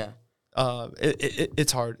 Like,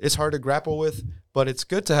 it's hard. It's hard to grapple with, but it's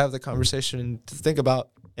good to have the conversation and to think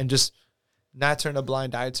about and just not turn a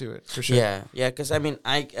blind eye to it, for sure. Yeah. Because, I mean,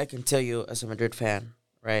 I can tell you as a Madrid fan,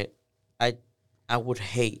 right, I would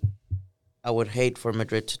hate for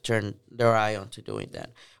Madrid to turn their eye onto doing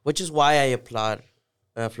that, which is why I applaud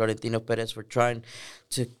Florentino Perez for trying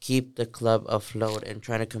to keep the club afloat and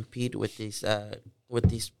trying to compete with these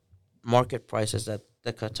market prices that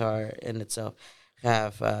the Qatar in itself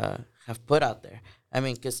have put out there. I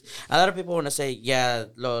mean, because a lot of people want to say,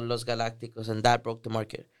 Los Galácticos, and that broke the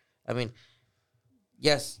market. I mean,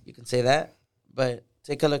 yes, you can say that, but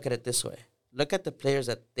take a look at it this way. Look at the players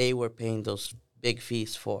that they were paying those big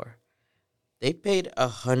fees for. They paid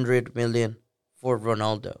 $100 million for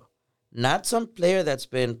Ronaldo, not some player that's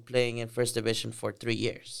been playing in first division for 3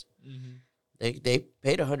 years. Mm-hmm. They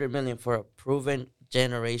paid $100 million for a proven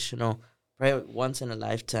generational, probably once in a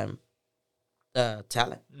lifetime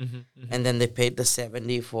talent, and then they paid the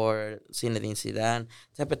 70 for Zinedine Zidane,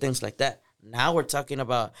 type of things like that. Now we're talking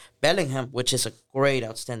about Bellingham, which is a great,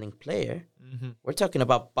 outstanding player. Mm-hmm. We're talking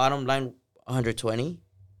about bottom line 120,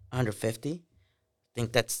 150. I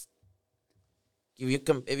think that's,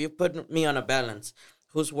 if you put me on a balance,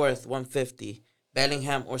 who's worth 150,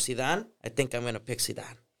 Bellingham or Zidane? I think I'm gonna pick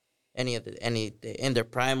Zidane. Any in their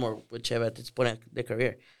prime or whichever at this point in their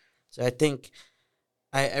career. So I think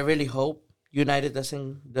I really hope United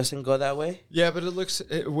doesn't go that way. Yeah, but it looks,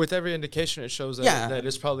 with every indication, it shows that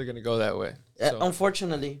it's probably going to go that way. So.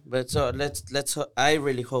 Unfortunately, but so let's. I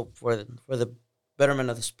really hope for the betterment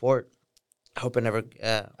of the sport. I hope it never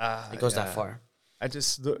it goes that far. I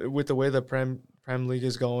just, with the way the Prem League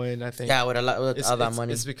is going, I think with all that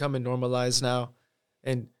money, it's becoming normalized now,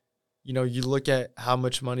 and you look at how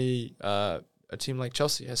much money a team like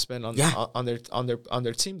Chelsea has spent on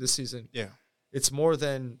their team this season. Yeah, it's more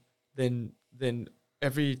than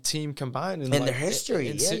every team combined in their history.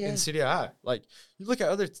 In Serie A. Like, you look at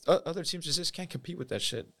other teams just can't compete with that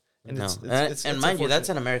shit. And it's mind you, that's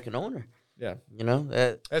an American owner. Yeah,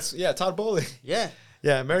 that's Todd Bowley. Yeah,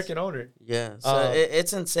 American owner. Yeah, so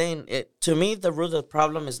it's insane. To me, the root of the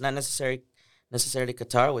problem is not necessarily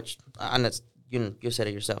Qatar, which you said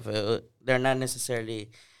it yourself. They're not necessarily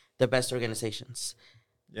the best organizations.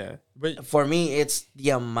 Yeah, but for me, it's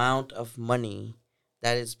the amount of money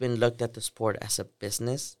that has been looked at the sport as a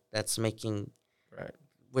business that's making, right,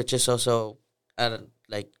 which is also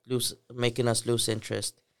making us lose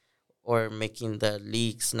interest, or making the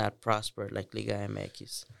leagues not prosper, like Liga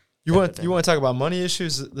MX. You want to talk about money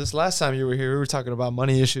issues? This last time you were here, we were talking about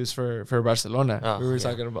money issues for Barcelona. We were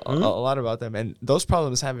talking about a lot about them, and those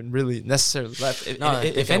problems haven't really necessarily left.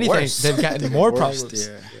 If anything, they've gotten more problems.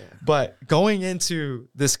 Yeah. But going into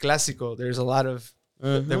this Clásico, there's a lot of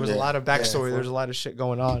there was a lot of backstory. There's a lot of shit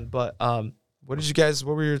going on. But what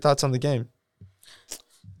were your thoughts on the game?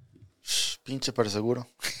 Pinche para seguro.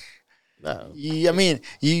 I mean,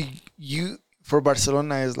 you for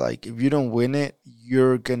Barcelona is like, if you don't win it,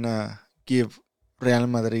 you're gonna give Real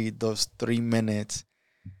Madrid those 3 minutes,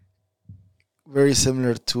 very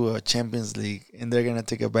similar to a Champions League, and they're gonna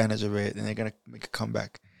take advantage of it, and they're gonna make a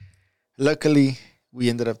comeback. Luckily, we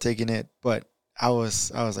ended up taking it, but I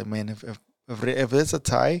was like, man, if it's a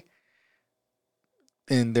tie,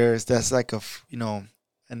 then that's like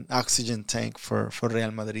an oxygen tank for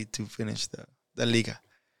Real Madrid to finish the Liga.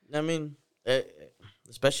 I mean,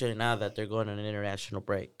 especially now that they're going on an international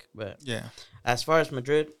break. But yeah, as far as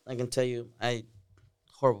Madrid, I can tell you,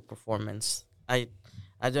 horrible performance. I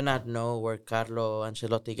do not know where Carlo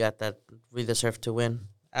Ancelotti got that we deserve to win.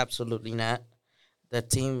 Absolutely not. The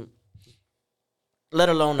team, let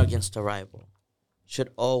alone against a rival,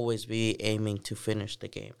 should always be aiming to finish the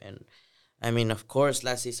game. And I mean, of course,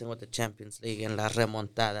 last season with the Champions League and las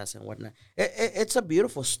remontadas and whatnot, it's a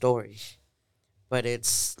beautiful story. But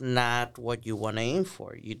it's not what you want to aim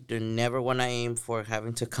for. You do never want to aim for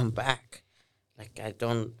having to come back. Like, I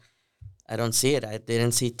don't see it. I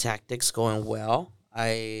didn't see tactics going well.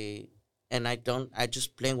 I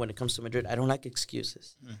just blame when it comes to Madrid. I don't like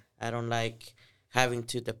excuses. I don't like having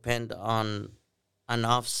to depend on an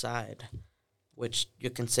offside, which you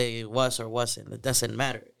can say it was or wasn't. It doesn't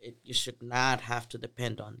matter. You should not have to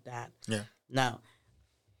depend on that. Yeah. Now,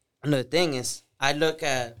 another thing is, I look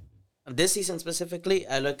at this season specifically,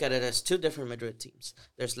 I look at it as 2 different Madrid teams.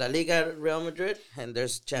 There's La Liga Real Madrid, and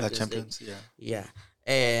there's Champions League. Yeah.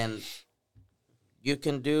 And you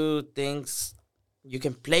can do things, you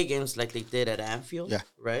can play games like they did at Anfield,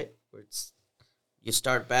 right? Where you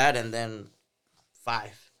start bad and then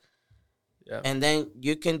 5. Yeah. And then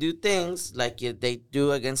you can do things like they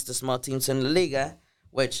do against the small teams in La Liga,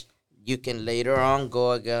 which you can later on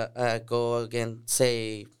go again,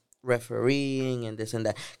 say refereeing and this and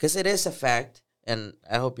that, because it is a fact, and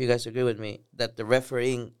I hope you guys agree with me that the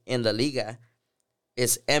refereeing in La Liga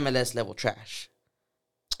is MLS level trash,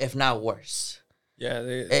 if not worse. Yeah,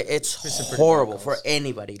 it's horrible for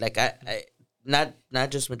anybody. Like I not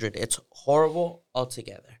just Madrid. It's horrible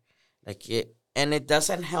altogether. Like and it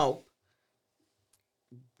doesn't help.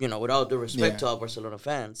 With all due respect to all Barcelona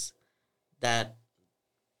fans, that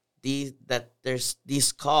there's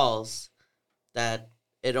these calls that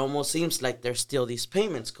it almost seems like there's still these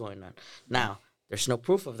payments going on. Now there's no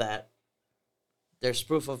proof of that. There's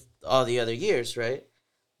proof of all the other years, right?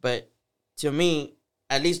 But to me,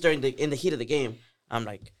 at least in the heat of the game, I'm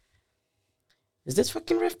like, is this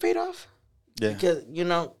fucking ref paid off? Yeah. Because,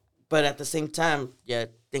 but at the same time,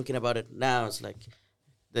 thinking about it now, it's like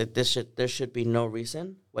that there should be no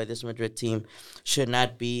reason why this Madrid team should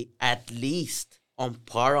not be at least on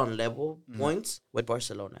par, on level points with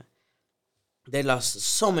Barcelona. They lost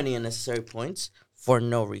so many unnecessary points for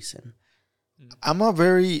no reason.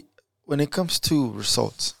 When it comes to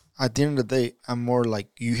results, at the end of the day, I'm more like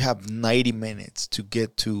you have 90 minutes to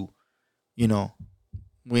get to,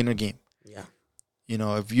 win a game. Yeah.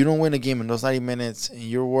 If you don't win a game in those 90 minutes and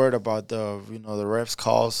you're worried about the refs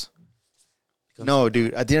calls, no,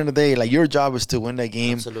 dude. At the end of the day, like, your job is to win that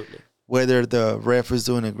game. Absolutely. Whether the ref is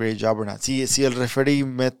doing a great job or not. Si el referee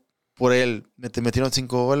por él te metieron 5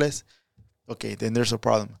 goles, okay, then there's a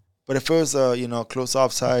problem. But if it was close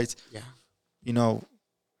offsides,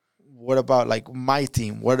 what about like my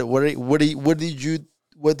team? What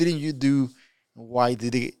didn't you do? Why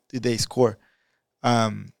did they score?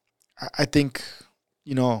 I think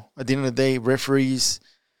at the end of the day, referees,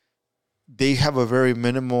 they have a very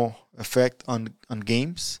minimal effect on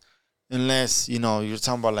games, unless you're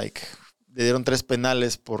talking about like le dieron 3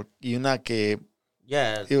 penales y una que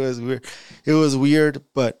it was weird,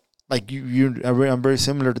 but like I'm very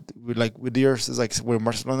similar with yours. It's like when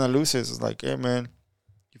Barcelona loses, it's like, hey man,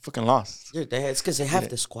 you fucking lost. Dude, it's because they have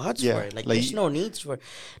the squads for it. Like there's no needs for it.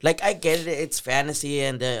 Like, I get it, it's fantasy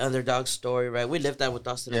and the underdog story, right? We lived that with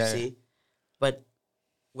Austin FC. But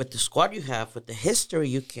with the squad you have, with the history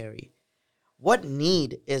you carry, what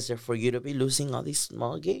need is there for you to be losing all these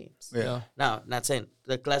small games? Yeah. Now, not saying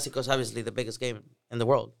the Clásicos, obviously the biggest game in the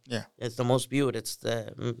world. Yeah. It's the most viewed.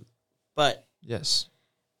 But yes,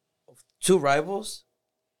 2 rivals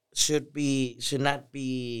should not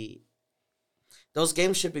be. Those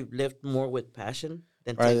games should be lived more with passion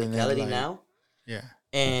than technicality now. Yeah.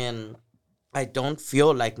 And I don't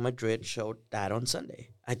feel like Madrid showed that on Sunday.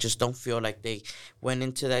 I just don't feel like they went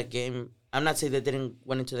into that game. I'm not saying they didn't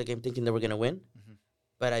went into the game thinking they were going to win,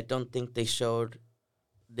 but I don't think they showed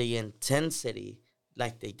the intensity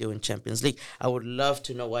like they do in Champions League. I would love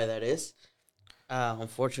to know why that is.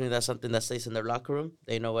 Unfortunately, that's something that stays in their locker room.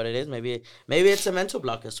 They know what it is. Maybe it's a mental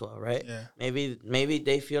block as well, right? Yeah. Maybe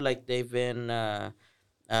they feel like they've been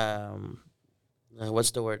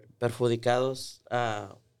what's the word? Perjudicados.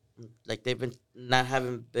 Like they've been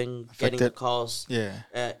getting the calls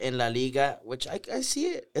in La Liga, which I see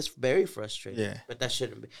it. It's very frustrating. Yeah. But that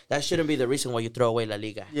shouldn't be the reason why you throw away La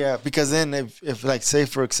Liga. Yeah, because then if like, say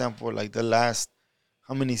for example, like the last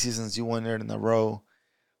how many seasons you won there in a row,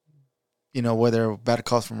 whether bad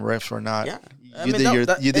calls from refs or not, you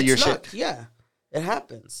did your shit. Yeah, it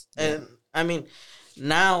happens. And I mean,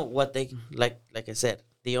 now what they like I said,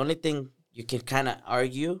 the only thing you can kind of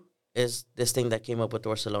argue is this thing that came up with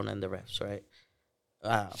Barcelona and the refs, right?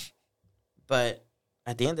 But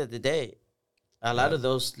at the end of the day, a lot of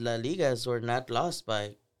those La Ligas were not lost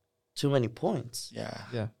by too many points.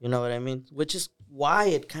 Yeah. You know what I mean? Which is why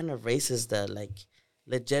it kind of raises the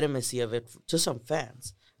legitimacy of it to some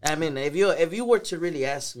fans. I mean, if you were to really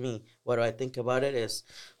ask me what do I think about it, is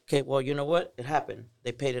okay. Well, you know what? It happened.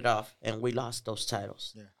 They paid it off, and we lost those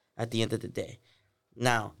titles. Yeah. At the end of the day,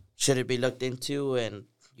 now should it be looked into and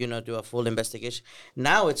do a full investigation?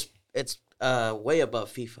 Now it's way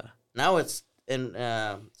above FIFA. Now it's in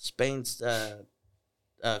Spain's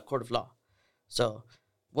court of law. So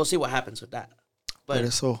we'll see what happens with that. But Por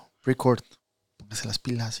eso, record. Póngase las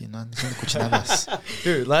pilas y no diciendo cochinadas.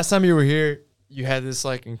 Dude, last time you were here, you had this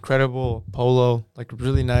incredible polo,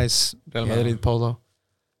 really nice Real Madrid polo.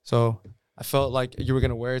 So I felt like you were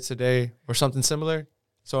gonna wear it today or something similar.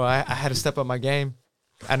 So I had to step up my game.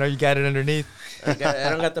 I know you got it underneath. I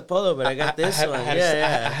don't got the polo, but I got this one.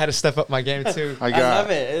 I had to step up my game too. I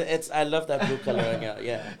love it. I love that blue color on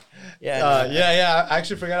you. Yeah. I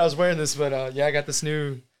actually forgot I was wearing this, but I got this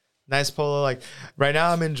new nice polo. Like right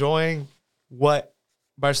now, I'm enjoying what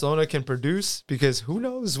Barcelona can produce, because who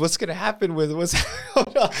knows what's gonna happen with what's.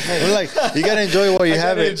 We're like, you gotta enjoy while you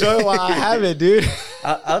have it. Enjoy while I have it, dude.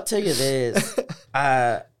 I'll tell you this.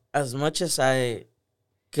 As much as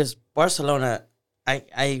because Barcelona,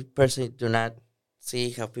 I personally do not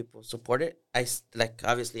see how people support it.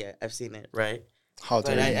 Obviously I've seen it, right?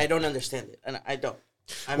 But I don't understand it, and I don't.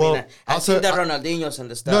 I've seen the Ronaldinhos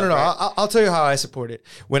and the stuff. No. Right? I'll tell you how I support it.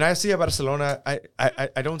 When I see a Barcelona,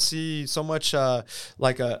 I don't see so much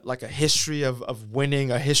like a history of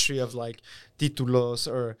winning, a history of like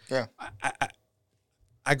títulos, or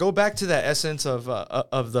I go back to that essence of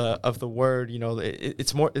the word. You know,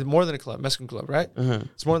 it's more than a club, Mexican club, right? Mm-hmm.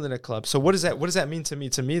 It's more than a club. So what does that mean to me?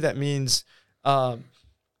 To me, that means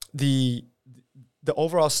the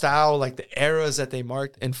overall style, like the eras that they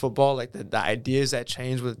marked in football, like the ideas that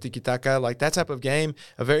changed with tiki-taka, like that type of game,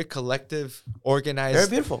 a very collective, organized, very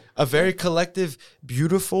beautiful, a very collective,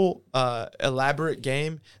 beautiful, elaborate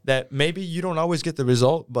game that maybe you don't always get the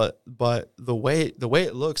result, but the way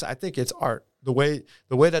it looks, I think it's art. The way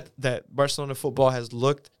that Barcelona football has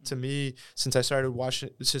looked to me since I started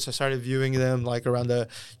viewing them, like around the,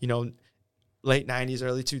 late 90s,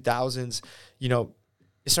 early 2000s,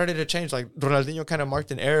 it started to change. Like Ronaldinho kind of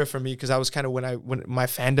marked an era for me, because I was kind of when my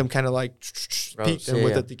fandom kind of like peaked, and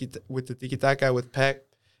with the tiki-taka, with Pep,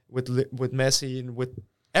 with Messi, and with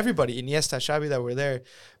everybody, Iniesta, Xavi, that were there.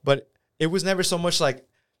 But it was never so much like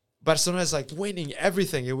Barcelona's like winning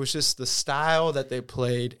everything. It was just the style that they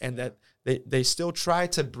played, and that they still try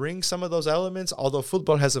to bring some of those elements. Although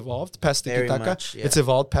football has evolved past tiki-taka, it's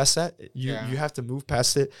evolved past that. You have to move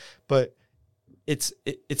past it, but it's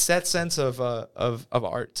that sense of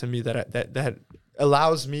art to me that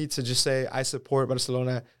allows me to just say I support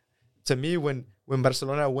Barcelona. To me, when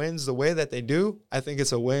Barcelona wins the way that they do, I think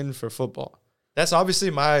it's a win for football. That's obviously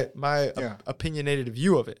my opinionated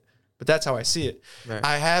view of it, but that's how I see it. Right.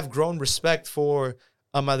 I have grown respect for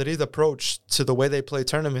a Madrid approach to the way they play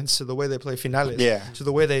tournaments, to the way they play finales, to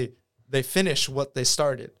the way they finish what they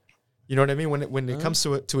started. You know what I mean? When it comes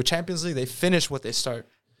to a Champions League, they finish what they start.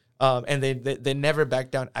 And they never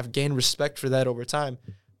back down. I've gained respect for that over time,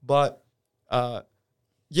 but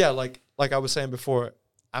like I was saying before,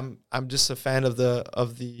 I'm just a fan of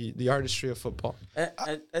the artistry of football.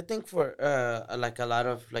 I think for like a lot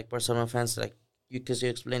of like Barcelona fans, like because you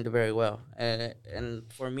explained it very well, and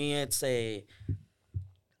for me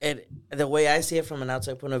the way I see it from an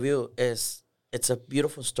outside point of view is it's a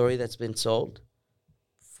beautiful story that's been sold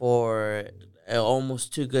for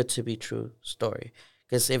almost too good to be true story.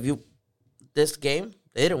 Because this game,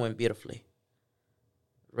 they didn't win beautifully,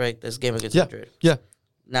 right? This game against Madrid. Yeah.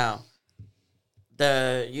 Now,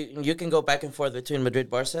 you can go back and forth between Madrid,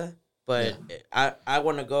 Barca, but I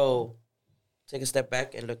want to go take a step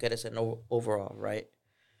back and look at it as an overall, right?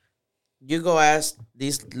 You go ask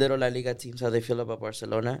these little La Liga teams how they feel about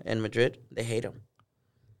Barcelona and Madrid. They hate them,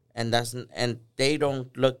 and they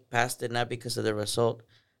don't look past it, not because of the result,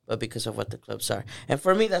 but because of what the clubs are. And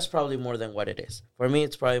for me, that's probably more than what it is. For me,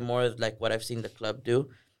 it's probably more like what I've seen the club do.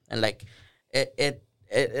 And like,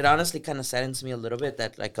 it honestly kind of saddens me a little bit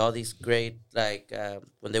that like all these great, like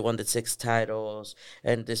when they won the 6 titles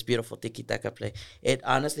and this beautiful tiki-taka play, it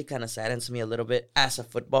honestly kind of saddens me a little bit as a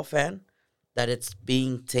football fan that it's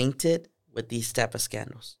being tainted with these type of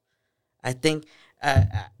scandals. I think,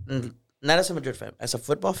 not as a Madrid fan, as a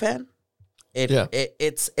football fan,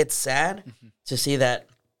 it's sad to see that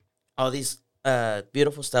all these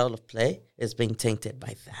beautiful style of play is being tainted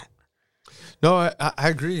by that. No, I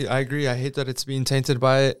agree. I hate that it's being tainted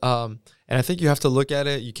by it. And I think you have to look at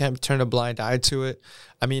it. You can't turn a blind eye to it.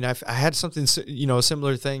 I mean, I had something, a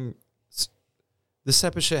similar thing. This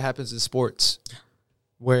type of shit happens in sports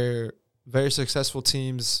where very successful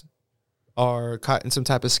teams are caught in some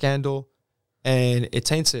type of scandal and it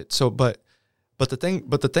taints it. So, but the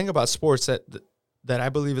thing about sports that I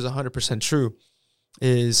believe is 100% true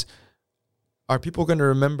is, are people going to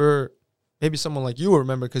remember? Maybe someone like you will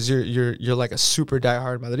remember because you're like a super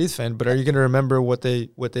diehard Madrid fan. But are you going to remember what they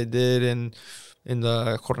did in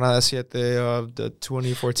the Jornada 7 of the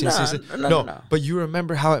 2014 season? No. But you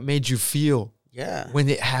remember how it made you feel. Yeah. When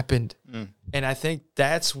it happened. And I think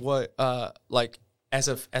that's what like as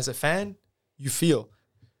a fan you feel.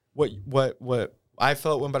 What I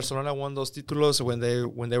felt when Barcelona won those títulos,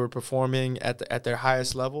 when they were performing at their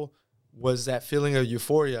highest level, was that feeling of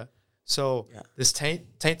euphoria. So this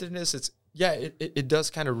taintedness, it does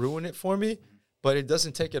kind of ruin it for me, but it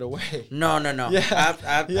doesn't take it away. No. Yeah.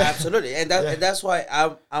 Absolutely. And that's why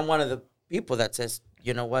I'm one of the people that says,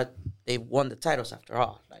 you know what, they won the titles after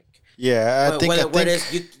all. Like, I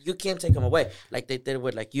think you can't take them away like they did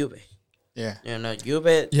with like Juve. Yeah. You know,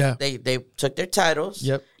 Juve, they took their titles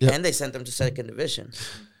and they sent them to second division.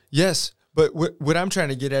 Yes. But what I'm trying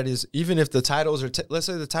to get at is, even if the titles are, let's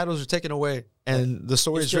say the titles are taken away and the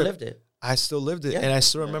story is lived it. I still lived it. And I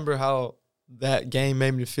still remember how that game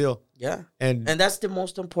made me feel. Yeah. And that's the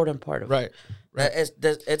most important part of it. Right.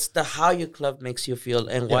 It's the how your club makes you feel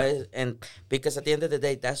and why, and because at the end of the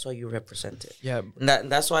day, that's why you represent it. Yeah. And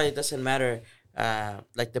that's why it doesn't matter,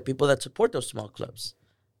 like the people that support those small clubs,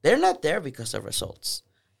 they're not there because of results.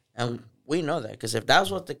 And we know that, because if that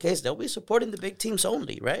was the case, they'll be supporting the big teams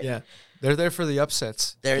only, right? Yeah. They're there for the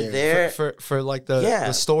upsets. They're there for like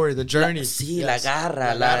the story, the journey. La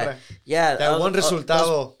garra. That one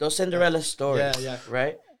resultado. Those Cinderella stories. Yeah.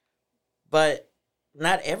 Right? But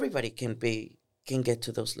not everybody can get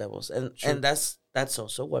to those levels. And that's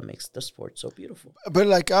also what makes the sport so beautiful. But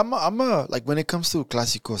like I'm like, when it comes to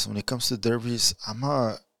clásicos, when it comes to derbies, I'm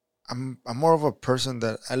more of a person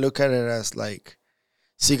that I look at it as like,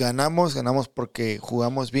 si ganamos porque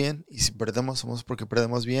jugamos bien, y si perdemos, somos porque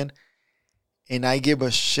perdemos bien. And I give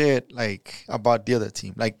a shit like about the other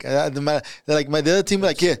team. Like my other team,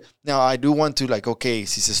 like, yeah. Now I do want to, like, okay,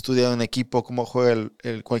 si se estudia un equipo, cómo juega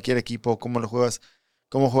cualquier equipo, cómo lo juegas,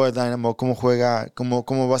 cómo juega Dynamo,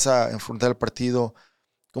 cómo vas a enfrentar el partido,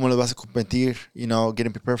 cómo lo vas a competir, you know,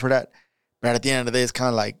 getting prepared for that. But at the end of the day, it's kind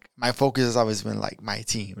of like my focus has always been like my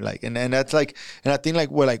team, like, and that's like, and I think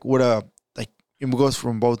like it goes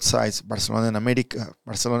from both sides, Barcelona and America,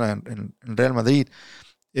 Barcelona and Real Madrid,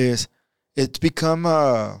 is it's become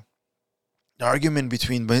the argument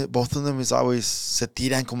between both of them is always se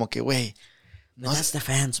tiran como que, wey. No, that's the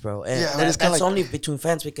fans, bro. Yeah, that's like, only between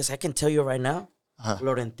fans, because I can tell you right now,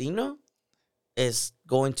 Florentino is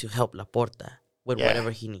going to help Laporta with whatever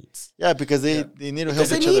he needs. Yeah, because they need to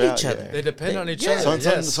help each other. They depend on each other.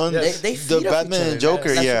 They feed the Batman and Joker,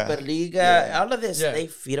 Superliga, all of this, they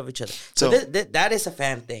feed off each other. So that is a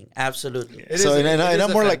fan thing, absolutely. And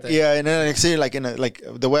I'm more like, and then I say, like, like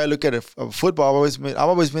the way I look at it, football, I've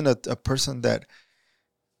always been a person that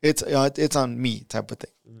it's on me type of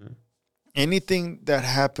thing. Mm-hmm. Anything that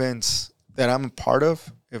happens that I'm a part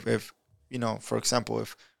of, if you know, for example,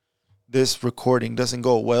 if this recording doesn't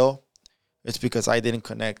go well, it's because I didn't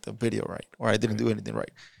connect the video right, or I didn't do anything right.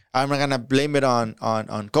 I'm not gonna blame it on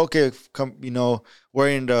Coque, you know,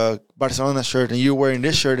 wearing the Barcelona shirt and you wearing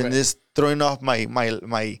this shirt and this throwing off my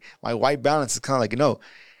white balance. It's kind of like, no,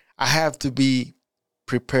 I have to be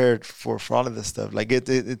prepared for all of this stuff. Like it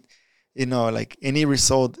you know, like any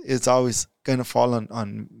result is always gonna fall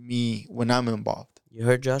on me when I'm involved. You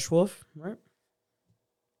heard Josh Wolf, right?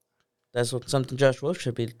 That's something Josh Wolf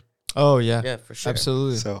should be. Oh yeah, yeah, for sure,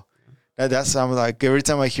 absolutely. So. That's I'm like, every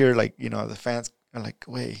time I hear, like, you know, the fans are like,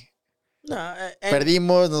 wait,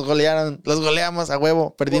 perdimos, nos golearon, los goleamos a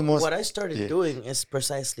huevo, perdimos. What I started doing is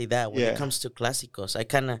precisely that when it comes to clásicos. I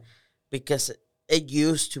kind of, because it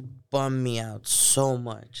used to bum me out so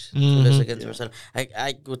much to lose against Barcelona.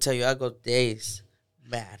 I would tell you, I go days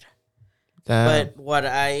mad. Damn. But what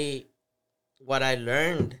I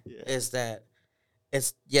learned is that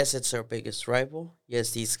it's our biggest rival.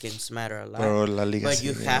 Yes, these games matter a lot. But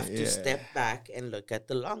you have to step back and look at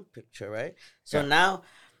the long picture, right? So now,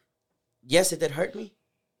 yes, it did hurt me.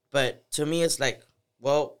 But to me, it's like,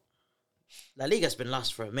 well, La Liga's been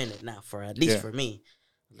lost for a minute now, at least for me.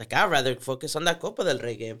 Like, I'd rather focus on that Copa del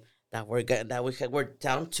Rey game that we're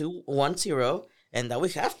down 1-0 and that we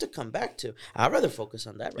have to come back to. I'd rather focus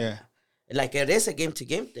on that right now. Like, it is a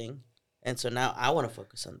game-to-game thing. And so now I want to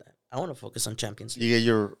focus on that. I want to focus on Champions League. You get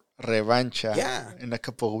your revancha in a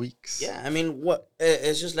couple of weeks. Yeah, I mean,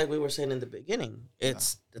 it's just like we were saying in the beginning.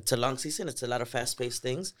 It's a long season. It's a lot of fast-paced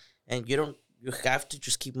things. And you have to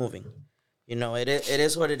just keep moving. You know, it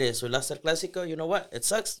is what it is. We lost El Clásico. You know what? It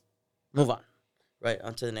sucks. Move on. Right,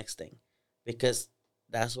 on to the next thing. Because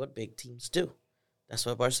that's what big teams do. That's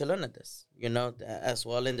what Barcelona does. You know, as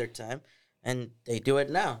well in their time. And they do it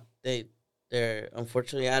now. They're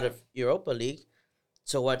unfortunately out of Europa League.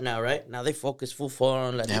 So what now, right? Now they focus full force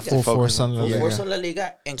on La Liga. Full force on La Liga. Full force on La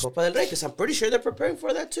Liga and Copa del Rey, because I'm pretty sure they're preparing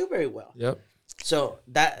for that too very well. Yep. So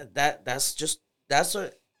that's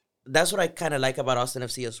what I kind of like about Austin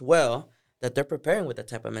FC as well, that they're preparing with that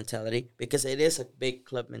type of mentality, because it is a big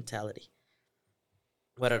club mentality.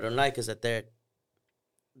 What I don't like is that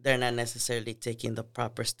they're not necessarily taking the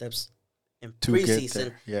proper steps in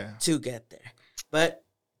preseason to get there. But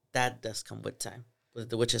that does come with time,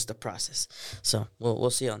 which is the process. So we'll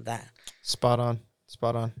see on that. Spot on.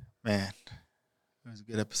 Man, it was a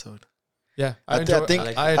good episode. Yeah, I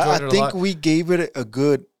think we gave it a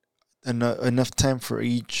good enough time for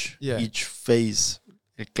each phase.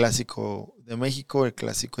 El Clásico de México, el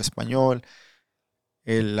Clásico Español,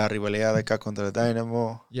 la rivalidad acá contra el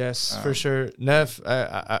Dynamo. Yes, for sure. Neff,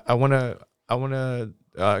 I wanna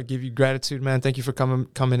give you gratitude, man. Thank you for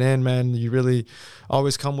coming in, man. You really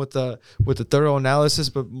always come with the thorough analysis,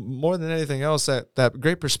 but more than anything else, that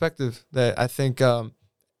great perspective that I think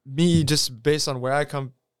me, just based on where I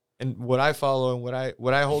come and what I follow and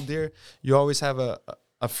what I hold dear, you always have a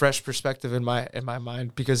fresh perspective in my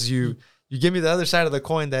mind, because you give me the other side of the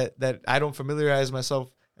coin that I don't familiarize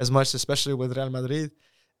myself as much, especially with Real Madrid,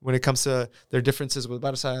 when it comes to their differences with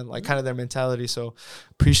Barca and like kind of their mentality. So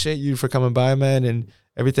appreciate you for coming by, man, and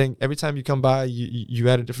everything. Every time you come by, you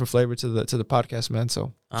add a different flavor to the podcast, man.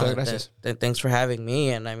 So gracias. Thanks for having me.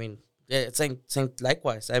 And I mean, yeah, same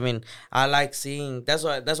likewise. I mean, I like seeing. That's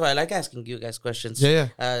why I like asking you guys questions. Yeah.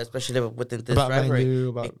 Especially within this about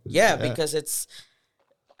rivalry. Because it's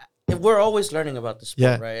we're always learning about the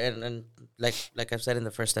sport, right? And like I've said in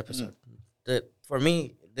the first episode, for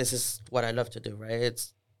me, this is what I love to do, right?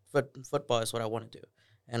 It's football is what I want to do,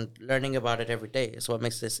 and learning about it every day is what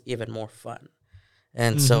makes this even more fun.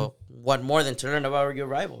 And so, what more than to learn about your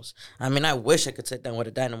rivals? I mean, I wish I could sit down with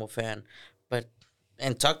a Dynamo fan,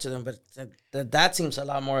 and talk to them, but that seems a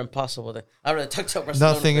lot more impossible. I'd rather talk to a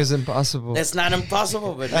Barcelona. Nothing is impossible. It's not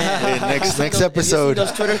impossible, but man, next episode.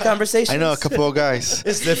 Those Twitter conversations. I know a couple of guys.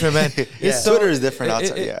 It's different, man. Twitter is different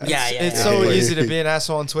outside. It's so easy to be an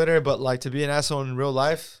asshole on Twitter, but like to be an asshole in real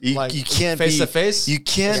life, you can't face to face. You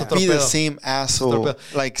can't be the same asshole.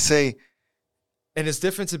 Like say. And it's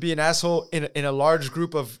different to be an asshole in a large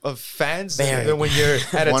group of fans than when you're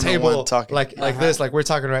at a table like this, like we're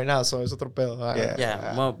talking right now. So it's otro pedo.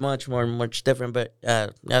 Much different. But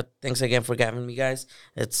thanks again for having me, guys.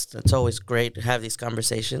 It's always great to have these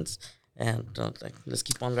conversations, and let's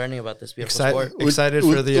keep on learning about this beautiful sport. Excited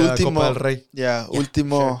for the Copa del Rey.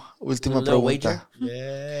 Última pregunta. Wager?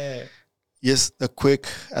 Yeah. Yes, a quick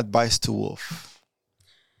advice to Wolf.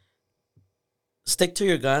 Stick to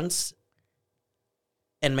your guns.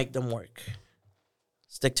 And make them work.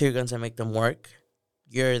 Stick to your guns and make them work.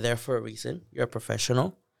 You're there for a reason. You're a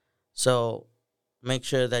professional. So make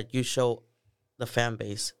sure that you show the fan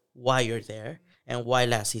base why you're there and why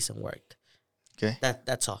last season worked. Okay.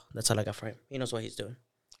 That's all. That's all I got for him. He knows what he's doing.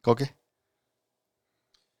 Okay.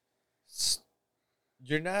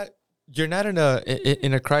 You're not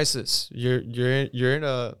in a crisis. You're in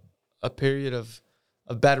a period of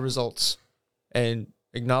bad results, and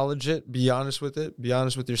acknowledge it, be honest with it, be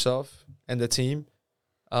honest with yourself and the team.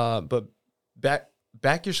 But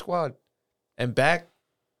back your squad and back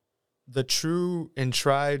the true and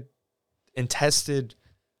tried and tested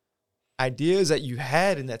ideas that you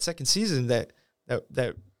had in that second season that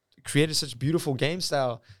created such beautiful game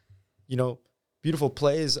style, beautiful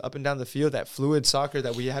plays up and down the field, that fluid soccer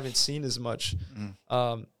that we haven't seen as much.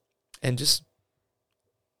 And just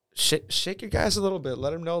shake your guys a little bit.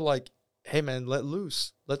 Let them know, like, hey, man, let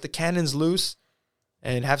loose. Let the cannons loose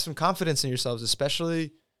and have some confidence in yourselves,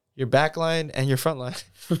 especially your back line and your front line.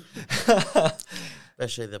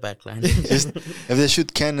 Especially the back line. If they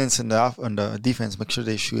shoot cannons on the defense, make sure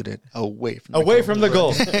they shoot it away from the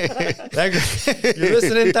goal. You're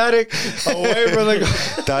listening, Tarek? Away from the goal.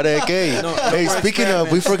 Tarek, hey, speaking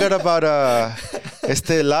of, we forgot about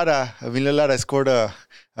Lara. Emilio Lara scored a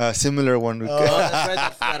similar one. That's right,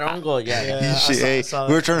 the Farongo, yeah.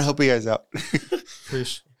 We were trying to help you guys out.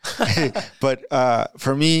 But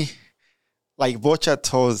for me, like Bocha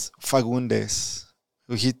tells Fagundes,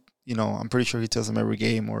 who I'm pretty sure he tells him every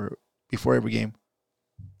game or before every game,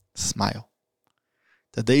 smile.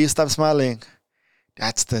 The day you stop smiling,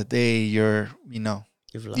 that's the day you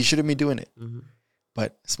shouldn't be doing it.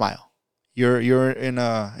 But smile. You're in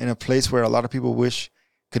a place where a lot of people wish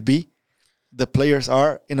could be. The players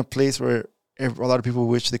are in a place where a lot of people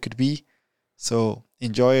wish they could be. So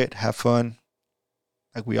enjoy it, have fun.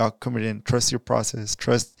 Like we all come in, trust your process,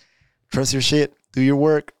 trust your shit, do your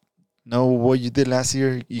work. Know what you did last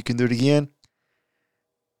year, you can do it again.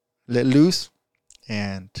 Let loose,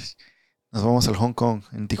 and nos vamos al Hong Kong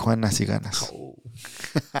en Tijuana si ganas. Oh.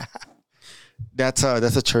 That's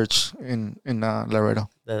a church in Laredo.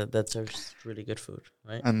 That serves really good food,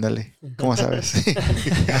 right? Ándale, ¿cómo sabes?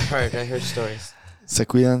 I heard stories. Se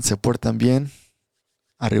cuidan, se portan bien.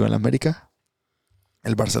 Arriba el América,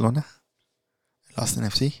 el Barcelona, el Austin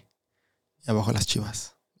FC, y abajo las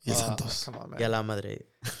Chivas y el Santos. Y a la Madrid.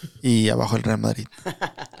 Y abajo el Real Madrid.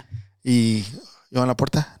 Y yo en la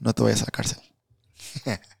puerta, no te vayas a la cárcel.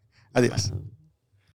 Adiós.